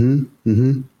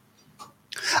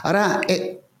 Άρα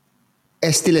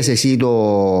έστειλες εσύ το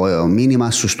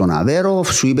μήνυμα σου στον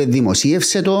Αβέροφ, σου είπε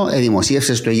δημοσίευσε το,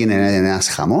 δημοσίευσες το, έγινε ένας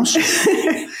χαμός.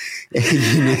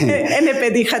 Δεν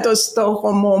πετύχα το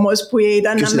στόχο μου όμως που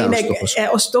ήταν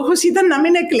ο στόχος ήταν να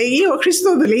μην εκλεγεί ο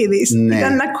Χριστοδουλίδης.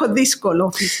 Ήταν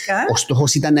δύσκολο φυσικά. Ο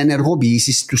στόχος ήταν να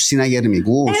ενεργοποιήσεις τους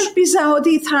συναγερμικούς. Έλπιζα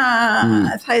ότι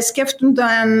θα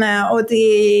σκέφτονταν ότι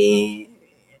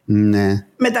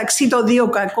μεταξύ των δύο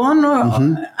κακών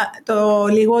το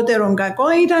λιγότερο κακό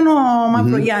ήταν ο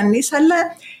Μαυρογιάννης, αλλά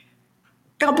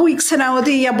κάπου ήξερα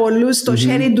ότι για πολλούς το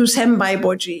χέρι τους έμπαει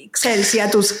από εκεί. Ξέρεις,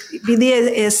 επειδή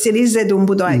στηρίζεται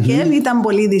από το ΑΚΕΛ, ήταν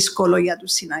πολύ δύσκολο για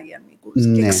τους συναγερμικούς.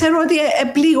 Και ξέρω ότι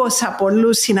επλήγωσα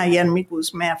πολλούς συναγερμικούς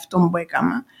με αυτό που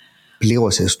έκανα.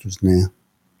 Πλήγωσες τους, ναι.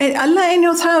 Αλλά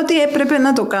ένιωθα ότι έπρεπε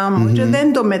να το κάνω και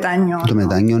δεν το μετανιώνω. Το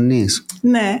μετανιώνεις?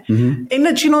 Ναι. Είναι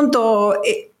εκείνο το...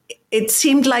 It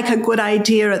seemed like a good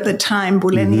idea at the time που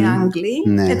λένε οι Άγγλοι.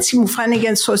 Έτσι μου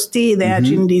φάνηκε σωστή ιδέα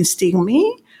την στιγμή.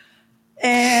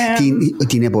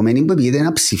 Την επομένη που πήγαινε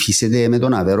να ψηφίσετε με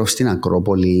τον Αβέροφ στην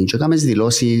Ακρόπολη και έκαμες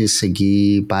δηλώσεις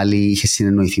εκεί, πάλι είχε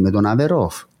συνεννοηθεί με τον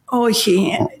Αβέροφ? Όχι,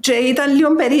 και ήταν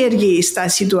λίγο περίεργη η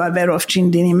στάση του Αβέροφ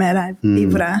την ημέρα.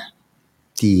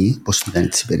 Τι, πώς ήταν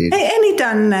έτσι περίεργη? Δεν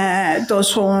ήταν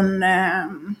τόσο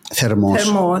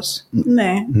θερμός.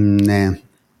 Ναι.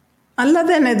 Αλλά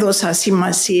δεν έδωσα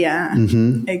σημασία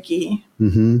εκεί.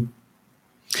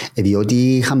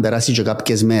 Διότι είχαν περάσει και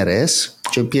κάποιες μέρες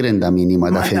και πήραν τα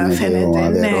μηνύματα, φαίνεται ο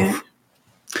Αβέροφ.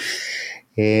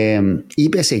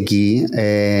 Είπες εκεί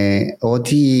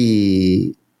ότι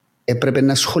έπρεπε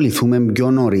να ασχοληθούμε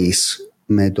πιο νωρίς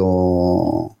με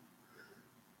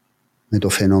το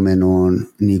φαινόμενο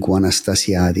Νίκου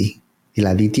Αναστασιάδη.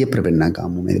 Δηλαδή, τι έπρεπε να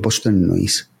κάνουμε, πώς το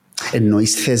εννοείς?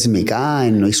 Εννοείς θεσμικά,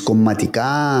 εννοείς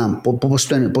κομματικά,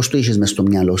 πώς το είχες μες στο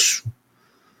μυαλό σου?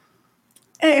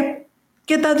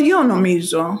 Και τα δύο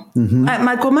νομίζω.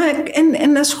 Μα ακόμα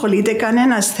δεν ασχολείται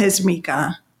κανένας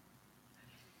θεσμικά.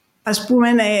 Ας πούμε,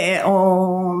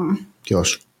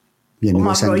 Ποιος? Ο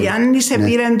Μαυρογιάννης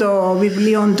πήρε το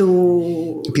βιβλίο του...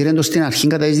 Πήρε το στην αρχή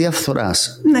κατά της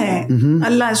διαφθοράς. Ναι,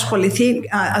 αλλά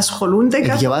ασχολούνται...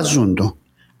 Διαβάζουν το.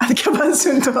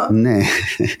 Διαβάζουν το. Ναι,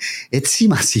 έτσι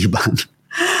μας είπαν.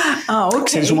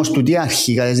 Ξέρεις όμως τούτη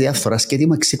αρχή κατά της διαφθοράς και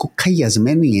είμαι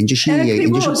ξεκοκαγιασμένη,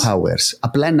 δεν powers.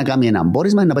 Απλά είναι να κάνει ένα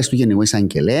μπόρισμα, να πάει στο Γενικό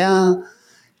Εισαγγελέα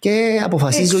και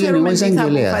αποφασίζει ο Γενικός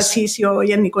Εισαγγελέας. Θα αποφασίσει ο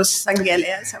Γενικός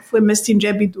Εισαγγελέας, αφού είμαι στην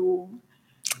τσέπη του.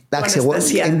 Εντάξει, εγώ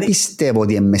δεν πιστεύω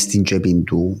ότι είμαι στην τσέπη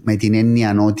του, με την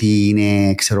έννοια ότι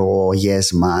είναι, ξέρω,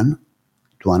 yes man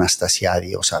του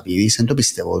Αναστασιάδη ο Σαββίδης, δεν το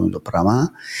πιστεύω το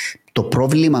πράγμα. Το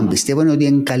πρόβλημα πιστεύω είναι ότι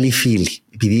είναι καλοί φίλοι,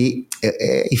 επειδή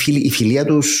η φιλία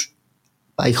τους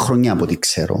πάει χρόνια από ό,τι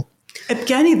ξέρω.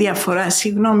 Ποια είναι η διαφορά,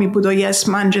 συγγνώμη, που το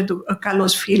yes man και το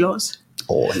καλός φίλος?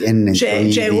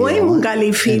 Και εγώ ήμουν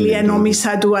καλή φίλη,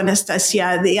 νόμισα του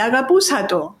Αναστασιάδη, αγαπούσα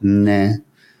το. Ναι.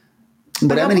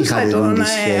 Μπορεί να μην είχατε τη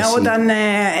σχέση.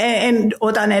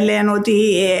 Όταν λένε ότι...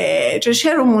 Και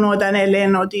χαίρομαι όταν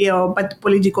λένε ότι ο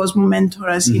πολιτικός μου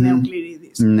μέντορας είναι ο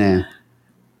Κληρίδης. Ναι.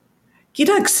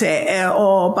 Κοίταξε,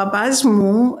 ο παπάς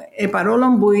μου,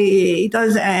 παρόλο που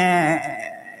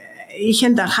είχε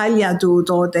τα χάλια του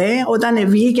τότε, όταν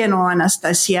βγήκε ο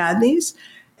Αναστασιάδης,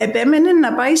 επέμενε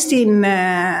να πάει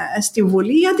στη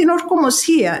Βουλή για την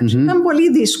ορκομοσία. Ήταν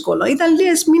πολύ δύσκολο. Ήταν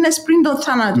λίγες μήνες πριν τον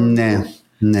θάνατο του. Ναι.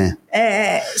 Ναι.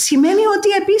 Σημαίνει ότι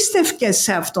επίστευκες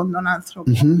σε αυτόν τον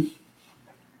άνθρωπο.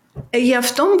 Γι'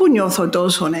 αυτό που νιώθω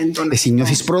τόσο έντονα. Εσύ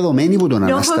νιώθεις προδομένη που τον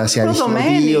Αναστάσια? Νιώθω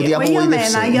προδομένη, όχι για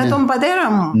μένα, για τον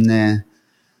πατέρα μου. Ναι.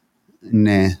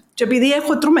 Ναι. Και επειδή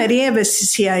έχω τρομερή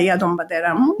ευαισθησία για τον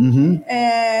πατέρα μου,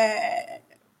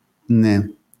 ναι.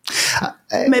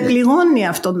 Με πληγώνει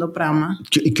αυτό το πράγμα.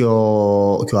 Και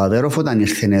ο Αβέροφ όταν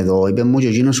ήρθε εδώ είπε μου και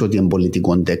εκείνος ότι είναι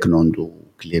πολιτικό τέκνο του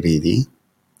Κληρίδη.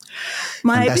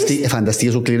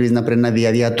 Φανταστείες ο Κληρίδης να πρέπει να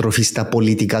διατροφεί στα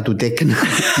πολιτικά του τέκνα.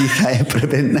 Τι θα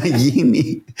έπρεπε να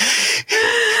γίνει?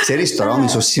 Ξέρεις τώρα ο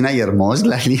μισός συναγερμός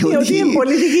δηλαδή ότι είναι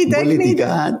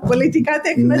πολιτικά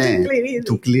τέκνα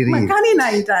του Κληρίδη. Μα κάνει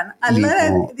να ήταν, αλλά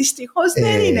δυστυχώς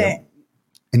δεν είναι.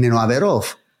 Είναι ο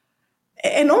Αβέροφ.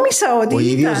 Νόμισα ότι ο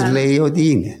ίδιος λέει ότι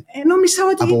είναι. Νόμισα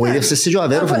ότι απογοήτευσες και ο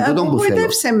Αβέροφ εν τούτον που θέλω.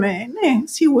 Απογοήτευσε με, ναι,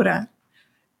 σίγουρα.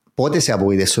 Πότε σε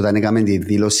απογοήτευσε όταν έκαμε τη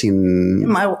δήλωση?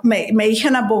 Με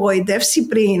είχαν απογοητεύσει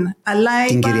πριν. Αλλά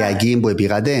την Κυριακή που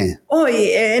επήγατε? Όχι,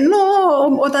 ενώ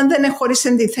όταν δεν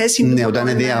χώρισε τη θέση του. Ναι, όταν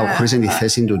χώρισε τη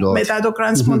θέση του τότε. Μετά το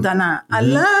Κραντς Μοντανά.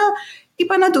 Αλλά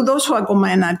είπα να του δώσω ακόμα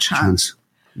ένα chance.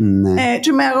 Ναι.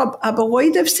 Και με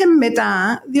απογοήτευσε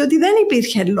μετά, διότι δεν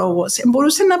υπήρχε λόγος.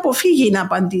 Μπορούσε να αποφύγει να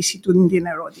απαντήσει την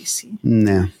ερώτηση.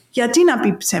 Ναι. Γιατί να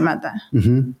πει ψέματα?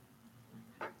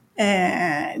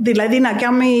 Δηλαδή να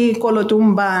κάνει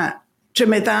κολοτούμπα και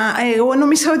μετά εγώ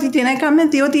νόμιζα ότι την έκαμε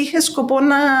διότι είχε σκοπό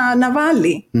να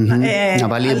βάλει να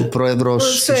βάλει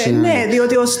πρόεδρος. Ναι,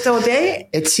 διότι ως τότε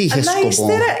έτσι είχε αλλά σκοπό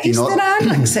ύστερα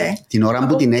άλλαξε την ώρα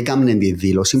που την έκαμε τη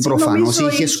δήλωση προφανώς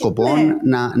είχε σκοπό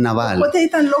να βάλει, οπότε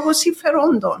ήταν λόγω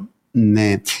συμφερόντων.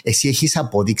 Ναι. Εσύ έχεις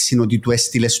απόδειξη ότι του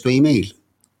έστειλες το email?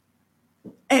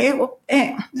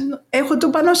 Έχω το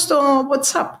πάνω στο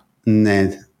WhatsApp. Ναι.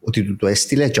 Ότι του το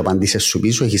έστειλε και απαντήσες σου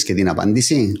πίσω, έχεις και την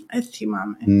απάντηση?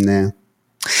 Θυμάμαι. Ναι.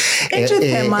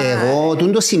 Εγώ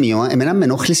το σημείο, εμένα με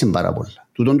ενόχλησε πάρα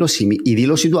πολλά. Το σημείο, η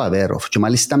δήλωση του Αβέροφ και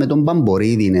μάλιστα με τον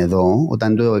Μπαμπορίδη εδώ,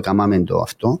 όταν το έκαναμε το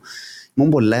αυτό, ήμουν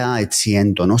πολλά έτσι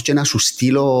έντονος και να σου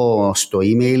στείλω στο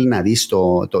email να δεις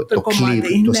το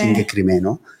κλιπ, το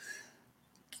συγκεκριμένο.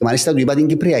 Και μάλιστα του είπα την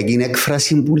κυπριακή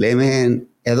έκφραση που λέμε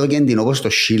εδώ και την όπως το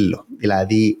σύλλο.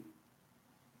 Δηλαδή,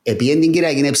 επειδή την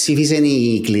Κυριακή ψήφισε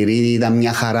η Κληρίδη, ήταν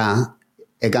μια χαρά,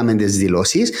 έκαμε τις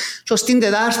δηλώσεις και ως την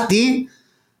Τετάρτη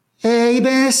είπε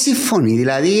συμφωνεί.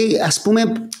 Δηλαδή, ας πούμε,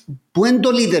 πού είναι το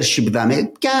leadership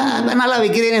δάμε, και ανάλαβε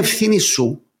κύριε είναι ευθύνη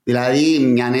σου. Δηλαδή,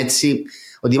 μια έτσι,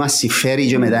 ότι μας συμφέρει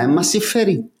και μετά μας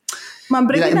συμφέρει.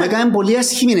 Δηλαδή, μου έκανε πολύ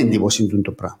ασχημή εντύπωση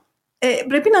το πράγμα.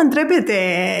 Πρέπει να ντρέπεται,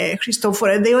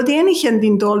 Χριστόφορε, διότι δεν είχε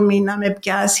την τόλμη να με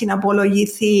πιάσει, να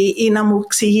απολογηθεί ή να μου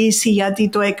εξηγήσει γιατί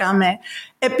το έκαμε.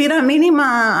 Πήρα μήνυμα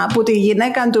από τη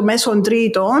γυναίκα του μέσων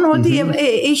τρίτων ότι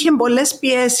είχε πολλές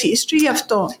πιέσεις και γι'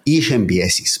 αυτό. Είχε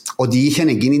πιέσεις. Ότι είχε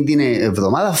εκείνη την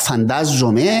εβδομάδα,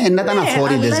 φαντάζομαι, να ήταν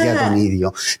αφόρητες για τον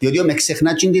ίδιο. Διότι με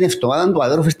ξεχνά την εβδομάδα του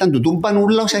αδέρφου ήταν του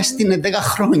τούμπανούλα όσα έστεινε 10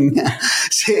 χρόνια.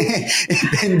 Σε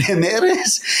 5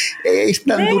 μέρες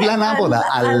ήρθαν τούλα ανάποδα.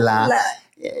 Αλλά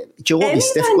και εγώ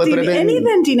πιστεύω έπρεπε... Δεν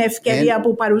είδαν την ευκαιρία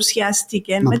που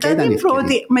παρουσιάστηκε.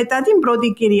 Μετά την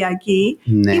πρώτη Κυριακή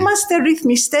είμαστε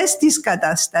ρυθμιστές της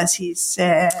κατάστασης.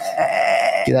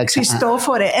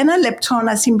 Χριστόφορε, ένα λεπτό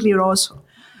να συμπληρώσω.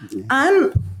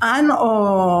 Αν ο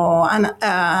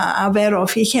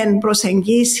Αβέροφ είχε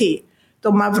προσεγγίσει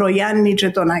το Μαυρογιάννη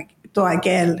και το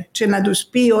Αγγέλ και να τους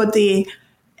πει ότι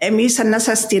εμείς να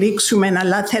σας στηρίξουμε,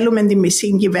 αλλά θέλουμε τη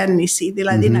μισή κυβέρνηση,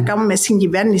 δηλαδή να κάνουμε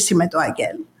συγκυβέρνηση με το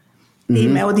Αγγέλ ή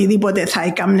με οτιδήποτε θα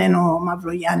έκαμνε ο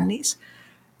Μαυρογιάννης,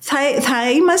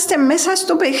 θα είμαστε μέσα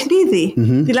στο παιχνίδι.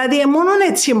 Δηλαδή μόνο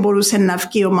έτσι μπορούσε να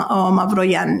βγει ο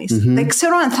Μαυρογιάννης. Δεν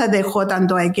ξέρω αν θα δεχόταν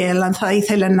το Αγγέλ, αν θα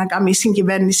ήθελε να κάνει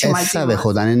συγκυβέρνηση μαζί μας. Θα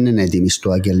δεχόταν, δεν είναι έτοιμοι στο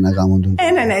Αγγέλ να κάνουν τον.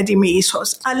 Δεν είναι έτοιμοι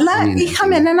ίσως. Αλλά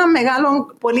είχαμε ένα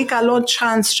μεγάλο, πολύ καλό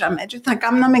chance και θα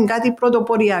κάναμε κάτι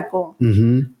πρωτοποριακό.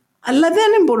 Αλλά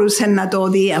δεν μπορούσε να το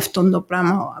δει αυτό το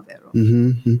πράγμα ο Αβέρο.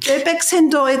 Έπαιξε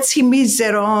το έτσι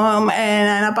μίζερο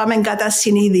να πάμε κατά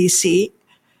συνείδηση.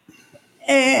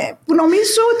 Που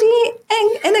νομίζω ότι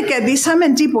δεν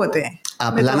κερδίσαμε τίποτε.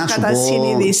 Απλά να σου πω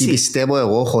τι πιστεύω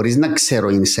εγώ, χωρίς να ξέρω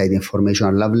inside information,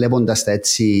 αλλά βλέποντας τα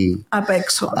έτσι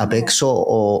απ' έξω,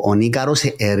 ο Νίκαρος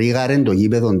ερήγαρε το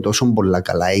γήπεδο τόσο πολλά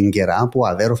καλά έγκαιρα που ο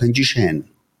Αβέροφ δεν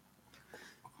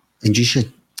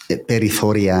είχε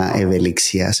περιθώρια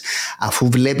ευελιξίας. Αφού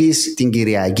βλέπεις την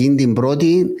Κυριακή την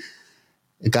πρώτη,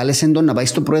 κάλεσε τον να πάει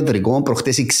στο Προεδρικό.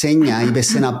 Προχτές η Ξένια είπε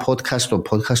σε ένα podcast, το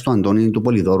podcast του Αντώνη του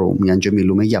Πολυδόρου, μια και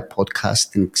μιλούμε για podcast,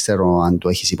 δεν ξέρω αν το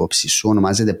έχεις υπόψη σου,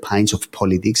 ονομάζεται Pints of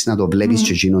Politics, να το βλέπεις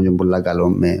και εκείνο είναι πολύ καλό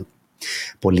με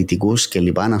πολιτικούς και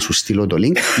λοιπά, να σου στείλω το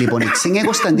link. Λοιπόν, η Ξένια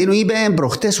Κωνσταντίνου είπε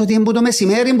προχτές ότι είναι που το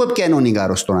μεσημέρι που πιάνει ο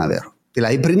Νίκαρος στον Αβέρο.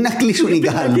 Δηλαδή πριν να κλείσουν οι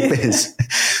κάλπες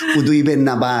που του είπε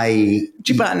να πάει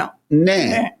τσιπάνω. Ναι.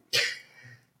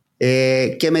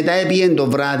 Και μετά πήγαινε το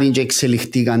βράδυ και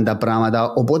εξελιχθήκαν τα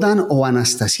πράγματα. Οπότε ο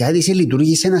Αναστασιάδης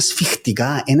λειτουργήσε ένα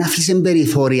σφιχτικά, ένα άφησε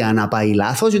περιθώρια να πάει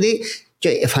λάθος,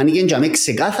 και φάνηκε για μένα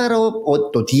ξεκάθαρο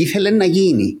το τι ήθελε να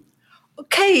γίνει.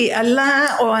 Αλλά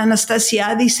ο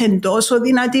Αναστασιάδης είναι τόσο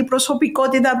δυνατή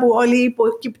προσωπικότητα που όλοι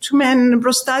υποκύπτουμε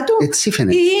μπροστά του, έτσι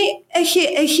φαίνεται. Ή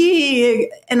έχει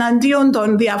εναντίον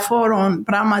των διαφόρων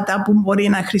πράγματα που μπορεί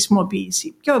να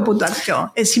χρησιμοποιήσει. Ποιο από τα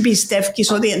πιο? Εσύ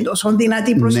πιστεύεις ότι είναι τόσο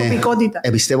δυνατή προσωπικότητα?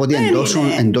 Ναι, πιστεύω ότι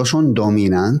είναι τόσο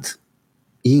dominant.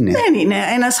 Δεν είναι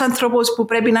ένας άνθρωπος που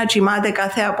πρέπει να κοιμάται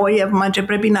κάθε απόγευμα και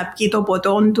πρέπει να πιει το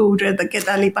ποτό του και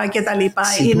τα λοιπά.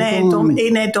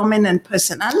 Είναι dominant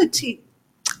personality.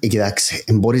 Κοιτάξτε,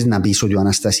 μπορείς να πεις ότι ο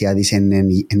Αναστασιάδης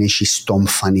είναι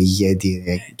στόμφαν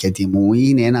ηγέτη και τιμού.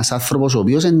 Είναι ένας άνθρωπος ο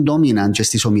οποίος είναι dominant και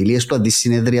στις ομιλίες του, αντί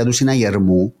συνέδρια του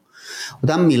συναγερμού.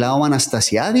 Όταν μιλά ο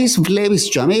Αναστασιάδης, βλέπεις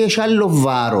και έχει άλλο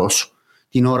βάρος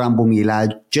την ώρα που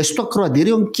μιλά και στο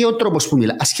ακροατήριο και ο τρόπος που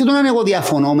μιλά. Ασχέτως αν εγώ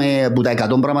διαφωνώ με τα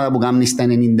 100 πράγματα που κάνει στα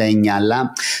 99,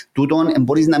 αλλά τούτον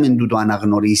μπορείς να μην το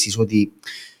αναγνωρίσεις ότι,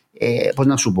 πώς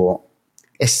να σου πω,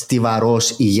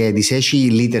 στιβαρός ηγέτης, έχει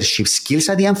leadership skills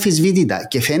αδιαμφισβήτητα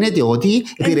και φαίνεται ότι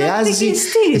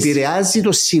επηρεάζει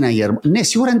το συναγερμό. Ναι,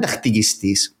 σίγουρα είναι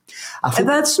τακτικιστής. That's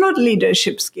not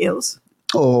leadership skills.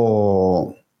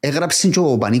 Έγραψε και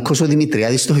ο Πανίκος ο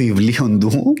Δημητριάδης στο βιβλίο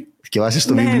του, και βάσει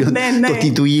στο βιβλίο το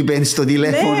τι του είπε στο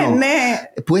τηλέφωνο,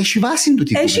 που έχει βάση του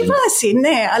τι του είπε. Έχει βάση,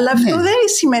 ναι, αλλά αυτό δεν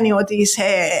σημαίνει ότι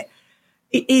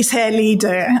είσαι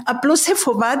leader. Απλώς σε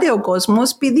φοβάται ο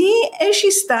κόσμος επειδή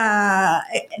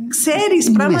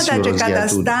ξέρεις πράγματα και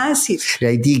καταστάσεις.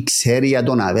 Δηλαδή ξέρει για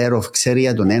τον Αβέροφ, ξέρει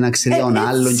για τον ένα, ξέρει για τον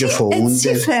άλλον και φοβούνται.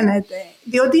 Έτσι φαίνεται.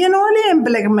 Διότι είναι όλοι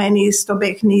εμπλεγμένοι στο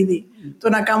παιχνίδι. Το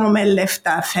να κάνουμε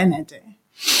λεφτά φαίνεται.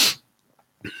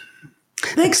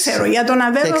 Δεν ξέρω, για τον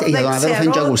Αβέροφ δεν ξέρω. Για τον Αβέροφ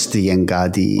δεν ακουστήκαν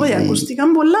κάτι. Όχι,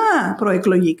 ακουστήκαν πολλά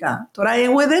προεκλογικά. Τώρα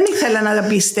εγώ δεν ήθελα να τα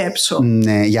πιστέψω.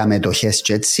 Ναι, για μετοχές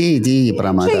και έτσι, τι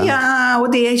πράγματα. Και για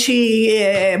ότι έχει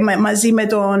μαζί με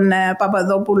τον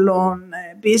Παπαδόπουλο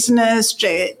business και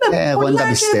εγώ δεν τα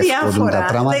πιστεύω. Τα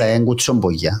πράγματα είναι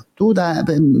κουτσομπογιά.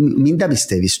 Μην τα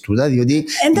πιστεύεις τούτα, διότι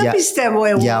δεν τα πιστεύω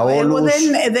εγώ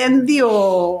δεν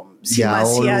δίνω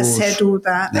σημασία σε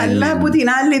τούτα. Αλλά από την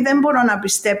άλλη δεν μπορώ να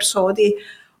πιστέψω ότι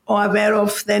ο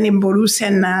Αβέροφ δεν μπορούσε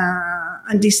να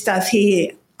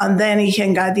αντισταθεί αν δεν είχε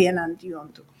κάτι εναντίον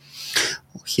του.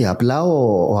 Όχι, απλά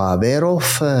ο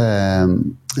Αβέροφ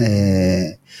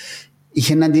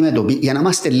είχε να αντιμετωπίσει, για να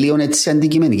είμαστε λίγο έτσι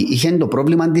αντικειμενικοί, είχε το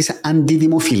πρόβλημα της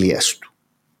αντιδημοφιλίας του.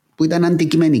 που ήταν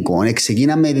αντικειμενικό.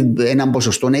 Ξεκίναμε έναν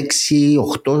ποσοστό 6,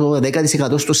 8,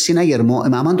 10% στο συναγερμό.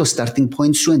 Άμα το starting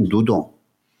point σου εν τούτο,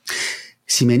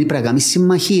 σημαίνει πρέπει να κάνεις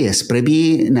συμμαχίες.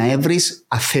 Πρέπει να έβρεις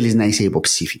αν θέλεις να είσαι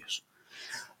υποψήφιος.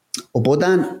 Οπότε,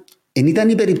 δεν ήταν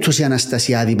η περίπτωση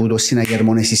Αναστασιάδη που το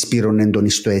συναγερμό εσυσπήρωνε τον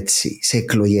ιστό έτσι, σε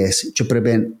εκλογές. Και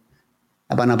πρέπει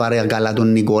να πάει να πάρει καλά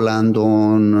τον Νικόλα,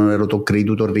 τον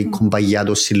Ερωτοκρίτου, τον Ρίκον Παγιά,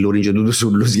 τον Σιλούριν και τούτους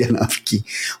ούλους για να βγει.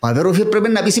 Ο Αβέροφιε πρέπει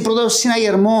να πείσει πρώτα το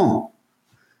συναγερμό.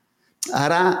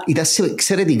 Άρα ήταν σε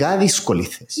εξαιρετικά δύσκολη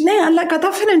θέση. Ναι, αλλά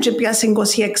κατάφεραν και πιάσει 26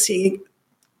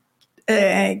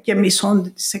 και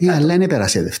μισόν της εκατό. Αλλά δεν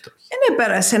πέρασε δεύτερο. Δεν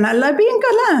πέρασε, αλλά πήγαινε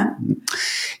καλά.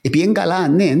 Πήγαινε καλά,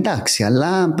 ναι, εντάξει,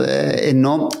 αλλά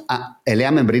ενώ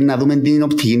λέμε πριν να δούμε την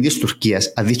οπτική της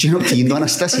Τουρκίας. Αν δεις την οπτική του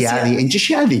Αναστασιάδη, είναι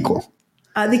και άδικο.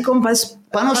 Άδικο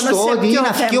πάνω στο ότι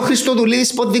να φύγει ο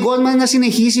Χριστοδουλίδης που ο δικός μας να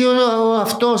συνεχίσει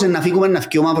αυτός, να φύγουμε να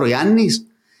φύγει ο Μαυρογιάννης,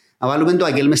 να βάλουμε το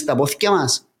αγγέλ μες στα πόθηκια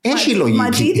μας. Έχει λογική. Μα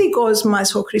τι δικός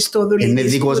μας ο Χριστοδουλίδης. Είναι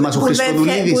δικός μας ο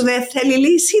Χριστοδουλίδης. Που δεν θέλει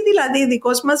λύση, δηλαδή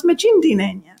δικός μας με την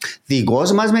έννοια.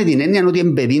 Δικός μας με την έννοια ότι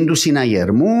είναι παιδί του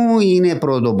συναγερμού, είναι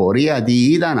πρωτοπορία, τι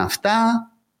ήταν αυτά.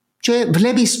 Και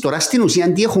βλέπεις τώρα στην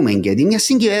ουσία τι έχουμε και μια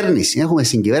συγκυβέρνηση. Έχουμε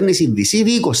συγκυβέρνηση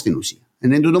δυσίδικο στην ουσία.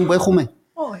 Είναι τούτο που έχουμε.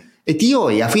 Όχι. Τι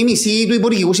όχι, αφού η μισή του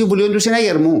Υπουργικού Συμβουλίου του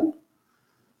Συναγερμού.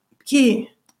 Ποιοι.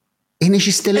 Είναι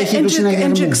και στελέχη του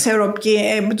συναγερμού. Δεν ξέρω ποιοι,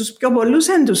 τους πιο πολλούς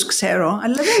δεν τους ξέρω,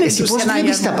 αλλά δεν είναι εσύ πώς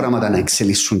βλέπεις τα πράγματα να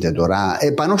εξελίσσονται τώρα,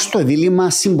 πάνω στο δίλημμα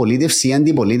συμπολίτευση ή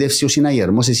αντιπολίτευση ο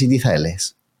συναγερμός, εσύ τι θα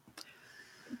έλεγες?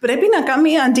 Πρέπει να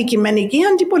κάνει αντικειμενική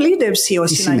αντιπολίτευση ο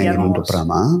συναγερμός. Το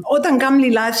πράγμα. Όταν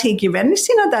κάνει λάθη η κυβέρνηση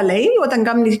να τα λέει, όταν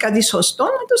κάνει κάτι σωστό να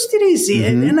το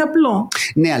στηρίζει. Είναι απλό.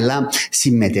 Ναι, αλλά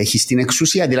συμμετέχει στην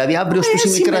εξουσία. Δηλαδή, αύριο στους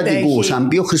ημικρατικούς, αν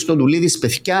πει ο Χριστοδουλίδης,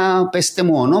 παιδιά, πέστε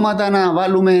μου ονόματα να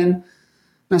βάλουμε.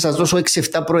 Να σας δώσω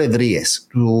 6-7 προεδρίες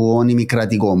των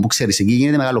ημικρατικών, που ξέρεις, εκεί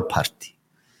γίνεται μεγάλο πάρτι.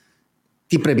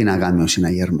 Τι πρέπει να κάνει ο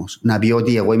συναγερμός? Να πει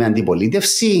ότι εγώ είμαι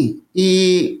αντιπολίτευση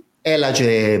ή έλα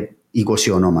και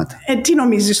 20 ονόματα? Τι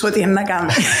νομίζεις ότι είναι να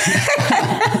κάνει?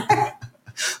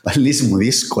 Πάλι μου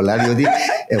δύσκολα, διότι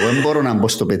εγώ δεν μπορώ να μπω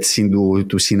στο πετσί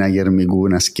του συναγερμικού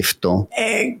να σκεφτώ.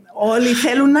 Όλοι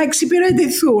θέλουν να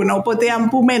εξυπηρετηθούν. Οπότε, αν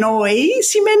πούμε όχι,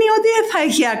 σημαίνει ότι θα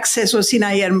έχει access ο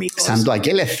συναγερμικός. Σαν το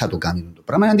ΑΚΕΛ θα το κάνει το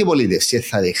πράγμα. Είναι αντιπολίτευση,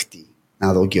 θα δεχτεί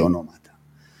να δω και ονόματα.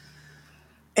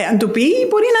 Αν του πει,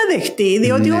 μπορεί να δεχτεί,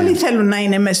 διότι όλοι θέλουν να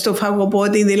είναι μες στο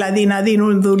φαγοπότη, δηλαδή να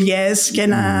δίνουν δουλειές και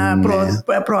να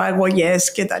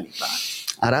προαγωγές κτλ.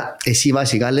 Άρα, εσύ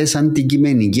βασικά λες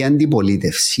αντικειμενική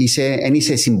αντιπολίτευση. Εν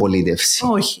είσαι συμπολίτευση.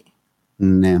 Όχι.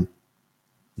 Ναι.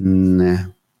 Ναι.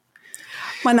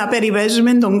 Μα να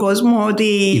περιβέζουμε τον κόσμο ότι.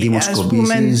 Οι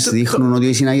δημοσκοπήσεις δείχνουν ότι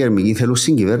οι συναγερμικοί θέλουν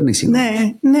συγκυβέρνηση.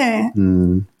 Ναι, ναι.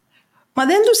 Μα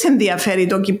δεν τους ενδιαφέρει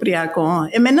το Κυπριακό.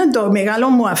 Εμένα το μεγάλο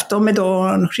μου αυτό με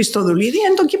τον Χριστοδουλίδη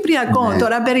είναι το Κυπριακό. Ναι.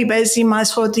 Τώρα περιπέζει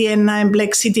μας ότι να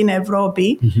εμπλέξει την Ευρώπη.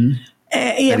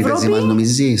 Η περιπέζει μας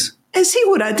νομίζεις?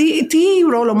 Σίγουρα. Τι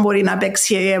ρόλο μπορεί να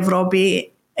παίξει η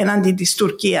Ευρώπη εναντί της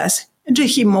Τουρκίας? Δεν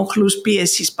έχει μοχλούς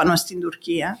πίεσης πάνω στην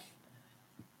Τουρκία.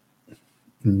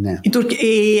 Ναι.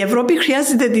 Η Ευρώπη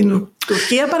χρειάζεται την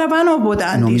Τουρκία παραπάνω από τα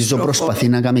αντίστοιχα. Νομίζω προσπαθεί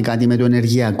να κάνει κάτι με το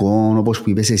ενεργειακό, όπως που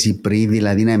είπες εσύ πριν,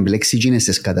 δηλαδή να εμπλέξει εκείνες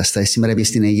τις καταστάσεις. Σήμερα πήγε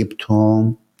στην Αίγυπτο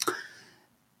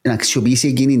να αξιοποιήσει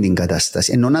εκείνη την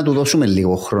κατάσταση. Ενώ να του δώσουμε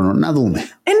λίγο χρόνο, να δούμε.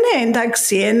 Ναι,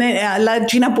 εντάξει, αλλά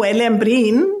εκείνα που έλεγε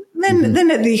πριν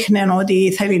δεν δείχνει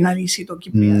ότι θέλει να λύσει το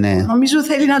Κυπριακό. Ναι. Νομίζω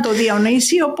θέλει να το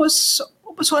διανοήσει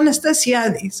όπως ο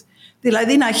Αναστασιάδης.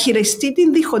 Δηλαδή να χειριστεί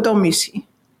την διχοτόμηση.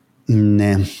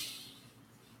 Ναι.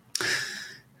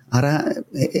 Άρα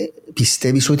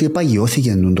πιστεύεις ότι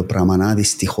επαγιώθηκε το πράγμα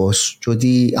δυστυχώς και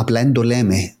ότι απλά δεν το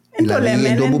λέμε? Δηλαδή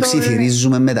εν το που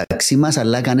ψιθυρίζουμε μεταξύ μας,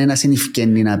 αλλά κανένας δεν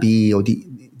ευκαινεί να πει ότι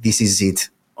this is it.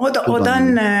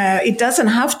 Όταν it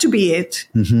doesn't have to be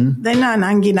it. Δεν είναι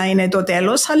ανάγκη να είναι το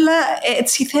τέλος, αλλά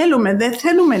έτσι θέλουμε. Δεν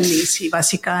θέλουμε λύση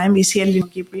βασικά εμείς οι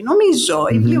Ελληνοκύπροι. Νομίζω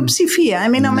η πλειοψηφία,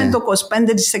 εμείναμε το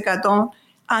 25%.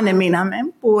 Αν εμείναμε,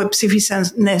 που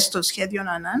ψήφισαν ναι στο σχέδιο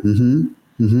ΑΝΑΝ.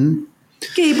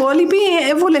 Και οι υπόλοιποι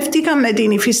βολευτήκαμε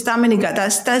την υφιστάμενη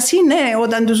κατάσταση. Ναι,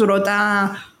 όταν τους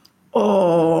ρωτά ο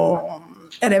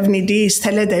ερευνητής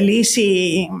θέλετε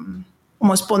λύση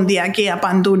ομοσπονδιακή,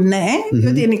 απαντούν ναι,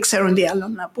 διότι δεν ξέρουν τι άλλο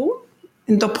να πούν.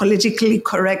 Είναι το politically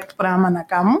correct πράγμα να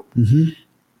κάνουν.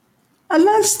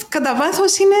 Αλλά κατά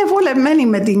βάθος είναι βολευμένοι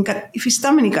με την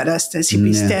υφιστάμενη κατάσταση,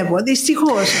 πιστεύω,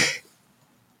 δυστυχώς.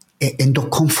 Είναι το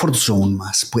comfort zone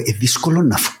μας που είναι δύσκολο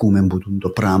να βγούμε από το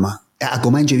πράγμα.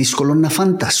 Ακόμα είναι και δύσκολο να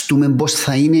φανταστούμε πώς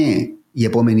θα είναι η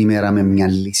επόμενη μέρα με μια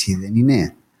λύση, δεν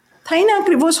είναι? Θα είναι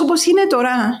ακριβώς όπως είναι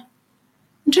τώρα.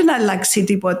 Δεν αλλάξει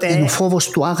τίποτε. Είναι ο φόβος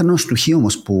του άγνωστου χ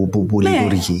όμως που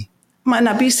λειτουργεί. Μα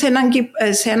να πει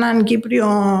σε έναν Κύπριο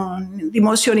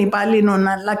δημόσιο υπάλληλο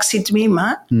να αλλάξει τμήμα,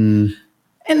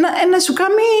 να σου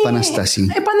κάνει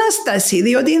επανάσταση,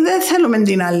 διότι δεν θέλουμε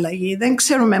την αλλαγή, δεν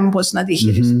ξέρουμε πώς να τη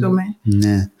χειριστούμε.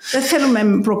 Ναι. Δεν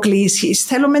θέλουμε προκλήσεις,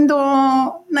 θέλουμε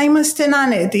να είμαστε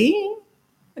άνετοι,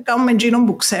 να κάνουμε εκείνο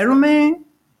που ξέρουμε.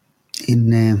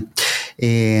 Είναι,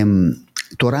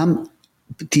 τώρα,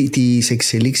 τις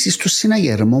εξελίξεις του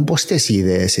συναγερμών πώς τις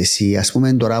είδες εσύ? Ας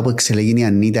πούμε τώρα που εξελέγει η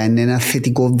Ανίτα, είναι ένα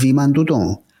θετικό βήμα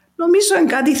τούτο? Νομίζω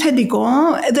είναι κάτι θετικό.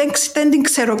 Δεν την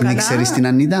ξέρω καλά. Δεν ξέρεις την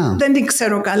Ανίτα? Δεν την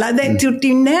ξέρω καλά.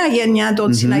 Τη νέα γενιά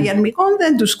των συναγερμικών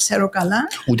δεν τους ξέρω καλά.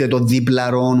 Ούτε το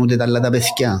δίπλαρο, ούτε τα άλλα τα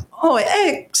παιδιά?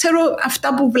 Ξέρω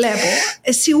αυτά που βλέπω.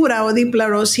 Σίγουρα ο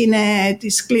δίπλαρος είναι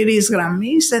της σκληρής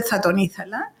γραμμής. Δεν θα τον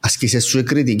ήθελα. Ασκήσεις σου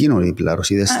κριτική ο δίπλαρος?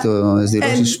 Είδες τις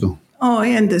δηλώσεις του?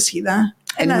 Όχι, δεν τις είδα.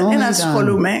 Ένα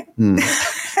ασχολούμαι.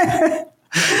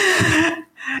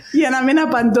 Για να μην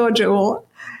απαντώ κι εγώ.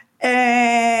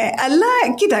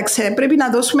 Αλλά κοίταξε, πρέπει να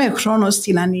δώσουμε χρόνο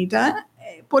στην Ανίτα.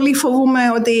 Πολύ φοβούμαι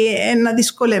ότι να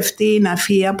δυσκολευτεί να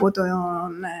φύγει από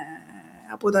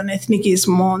τον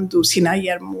εθνικισμό του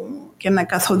συναγερμού και να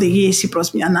καθοδηγήσει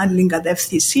προς μια άλλη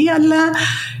κατεύθυνση. Αλλά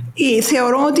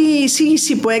θεωρώ ότι η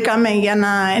εισήγηση που έκαμε για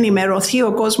να ενημερωθεί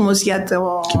ο κόσμος για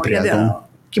το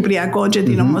Κυπριακό και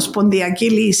την ομοσπονδιακή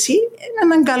λύση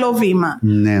είναι ένα καλό βήμα.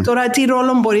 Ναι. Τώρα τι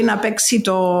ρόλο μπορεί να παίξει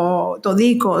το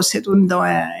δίκο σε το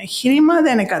εγχείρημα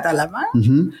δεν κατάλαβα.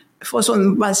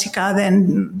 Εφόσον βασικά δεν...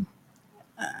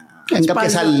 Είναι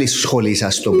κάποιες άλλες σχολείς,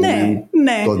 ας το πούμε,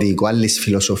 το δίκο, άλλες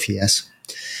φιλοσοφίες.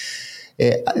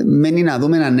 Μένει να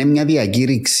δούμε αν είναι μια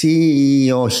διακήρυξη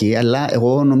ή όχι, αλλά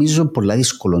εγώ νομίζω πολλά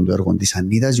δύσκολο το έργο της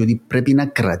Ανίτας, διότι πρέπει να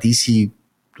κρατήσει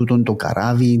τούτον το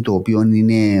καράβι, το οποίο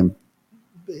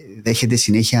δέχεται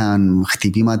συνέχεια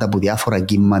χτυπήματα από διάφορα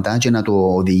κύματα και να το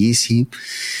οδηγήσει.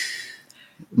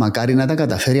 Μακάρι να τα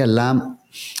καταφέρει, αλλά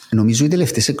νομίζω οι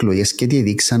τελευταίες εκλογές και τι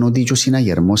δείξαν ότι ο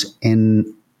συναγερμός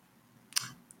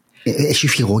έχει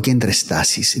φυγόκεντρες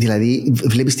τάσεις. Δηλαδή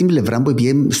βλέπεις την πλευρά που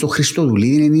πήγε στο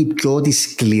Χριστοδουλίδη, είναι η πιο της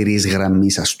σκληρής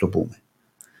γραμμής, ας το πούμε.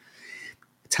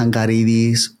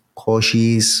 Τσανκαρίδης,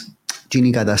 Κώσης, και είναι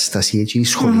η κατάσταση, και είναι η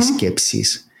σχολή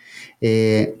σκέψης.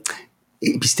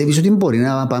 Πιστεύεις ότι μπορεί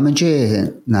να πάμε και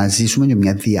να ζήσουμε και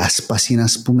μια διάσπαση,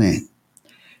 ας πούμε?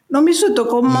 Νομίζω το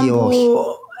κόμμα που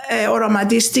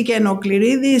οραματίστηκε ο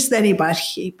Κληρίδης δεν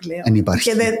υπάρχει πλέον.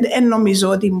 Και δεν νομίζω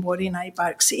ότι μπορεί να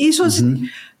υπάρξει. Ίσως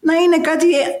να είναι κάτι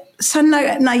σαν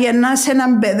να γεννάς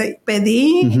έναν παιδί,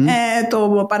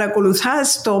 το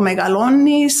παρακολουθάς, το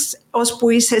μεγαλώνεις, ώσπου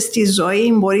είσαι στη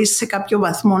ζωή μπορείς σε κάποιο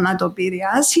βαθμό να το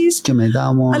επηρεάσεις,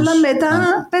 αλλά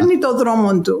μετά παίρνει το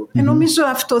δρόμο του. Νομίζω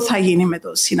αυτό θα γίνει με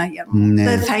το συναγερμό.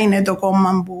 Δεν θα είναι το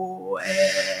κόμμα που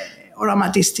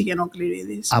οραματίστηκε ο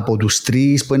Κληρίδης. Από τους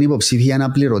τρεις που είναι υποψήφοι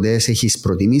αναπληρωτές έχεις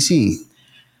προτιμήσει?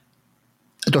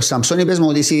 Το Σαμψόνι πες μου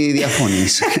ότι εσύ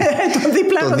διαφωνείς.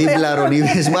 Το δίπλαρο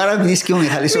είπες, άρα πίνεις και ο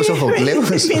Μιχάλης ο Σοφοκλέος.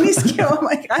 Πίνεις και ο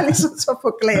Μιχάλης ο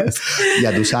Σοφοκλέος.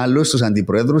 Για τους άλλους, τους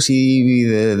αντιπροέδρους, ή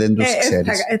δεν τους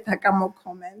ξέρεις? Θα κάνω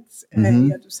comments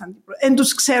για τους αντιπροέδρους. Δεν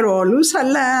τους ξέρω όλους,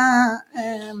 αλλά...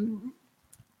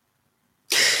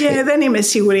 Και δεν είμαι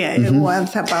σίγουρη εγώ αν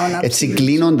θα πάω να... Έτσι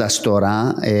κλείνοντας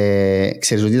τώρα,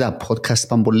 ξέρεις ότι τα podcast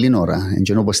πάνε πολύ ώρα.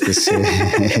 Έτσι όπως τις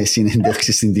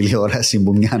συνέντευξεις στην τηλεόραση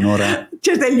που μια ώρα.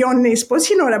 Και τελειώνεις.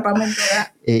 Πόση ώρα πάμε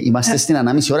τώρα? Είμαστε στην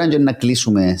ανάμιση ώρα και να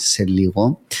κλείσουμε σε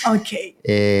λίγο.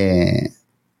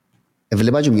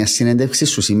 Έβλεπα και μια συνέντευξη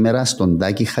σου σήμερα στον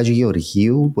Τάκη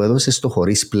Χατζηγεωργίου που έδωσε στο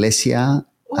Φορείς πλαίσια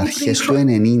αρχές του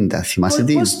 90. Θυμάσαι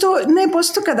τι?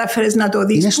 Πώς το καταφέρες να το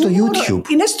δεις? Είναι στο YouTube.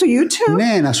 Είναι στο YouTube?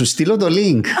 Ναι, να σου στείλω το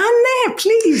link. Ναι,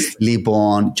 please.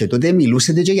 Λοιπόν, και τότε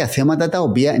μιλούσατε και για θέματα τα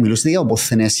οποία μιλούσατε για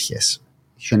αποθενέσχες.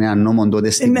 Είχε ένα νόμο τότε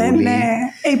στην Βουλή. Ναι,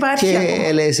 υπάρχει.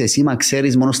 Και λες εσύ, μα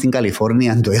ξέρεις, μόνο στην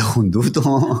Καλιφόρνια αν το έχουν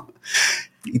τούτο.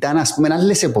 Ήταν, ας πούμε,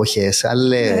 άλλες εποχές,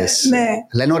 άλλες...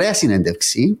 Αλλά είναι ωραία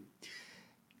συνέντευξη.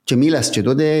 Και μίλας και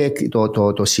τότε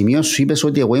το σημείο σου είπες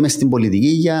ότι εγώ είμαι στην πολιτική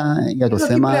για το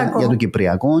θέμα, για το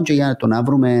Κυπριακό και για το να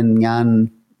βρούμε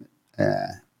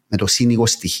με το σύνηγο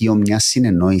στοιχείο μια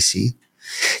συνεννόηση.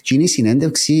 Και η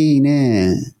συνέντευξη είναι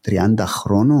 30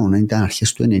 χρόνων, ήταν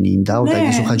αρχές του 90. Ο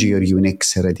Τάκης ο Χατζηγεωργίου είναι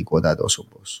εξαιρετικότατος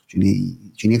όπως.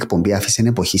 Και η εκπομπή άφησε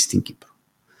εποχή στην Κύπρο.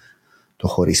 Το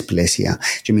Χωρίς πλαίσια.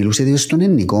 Και μιλούσε στον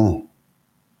ελληνικό,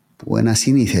 που είναι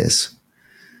ασύνηθες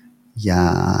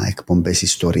για εκπομπές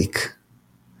ιστορικ.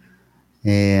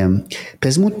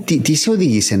 Πες μου, τι σε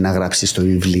οδήγησε να γράψεις το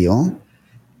βιβλίο?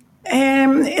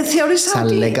 Θεώρησα σαν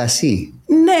ότι... legacy.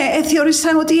 Ναι, θεώρησα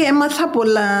ότι έμαθα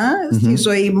πολλά στη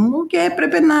ζωή μου και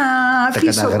έπρεπε να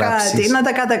αφήσω κάτι, να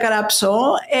τα καταγράψω.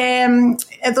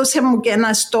 Έδωσε μου και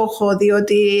ένα στόχο,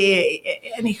 διότι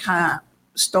δεν είχα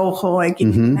στόχο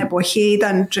εκείνη την εποχή,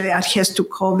 ήταν αρχές του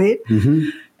COVID.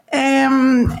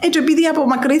 Έτσι, επειδή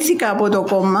απομακρύνθηκα από το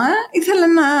κόμμα, ήθελα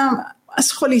να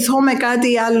ασχοληθώ με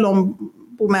κάτι άλλο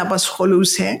που με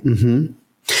απασχολούσε.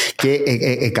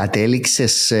 Και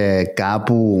κατέληξες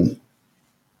κάπου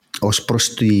ως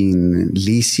προς την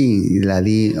λύση,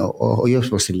 δηλαδή όχι ως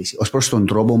προς τη λύση, ως προς τον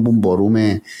τρόπο που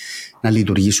μπορούμε να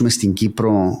λειτουργήσουμε στην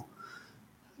Κύπρο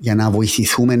για να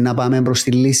βοηθηθούμε να πάμε προς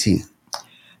τη λύση?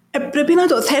 Πρέπει να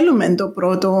το θέλουμε το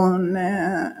πρώτο,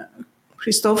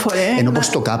 Χριστόφορε. Ενώ πως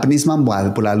το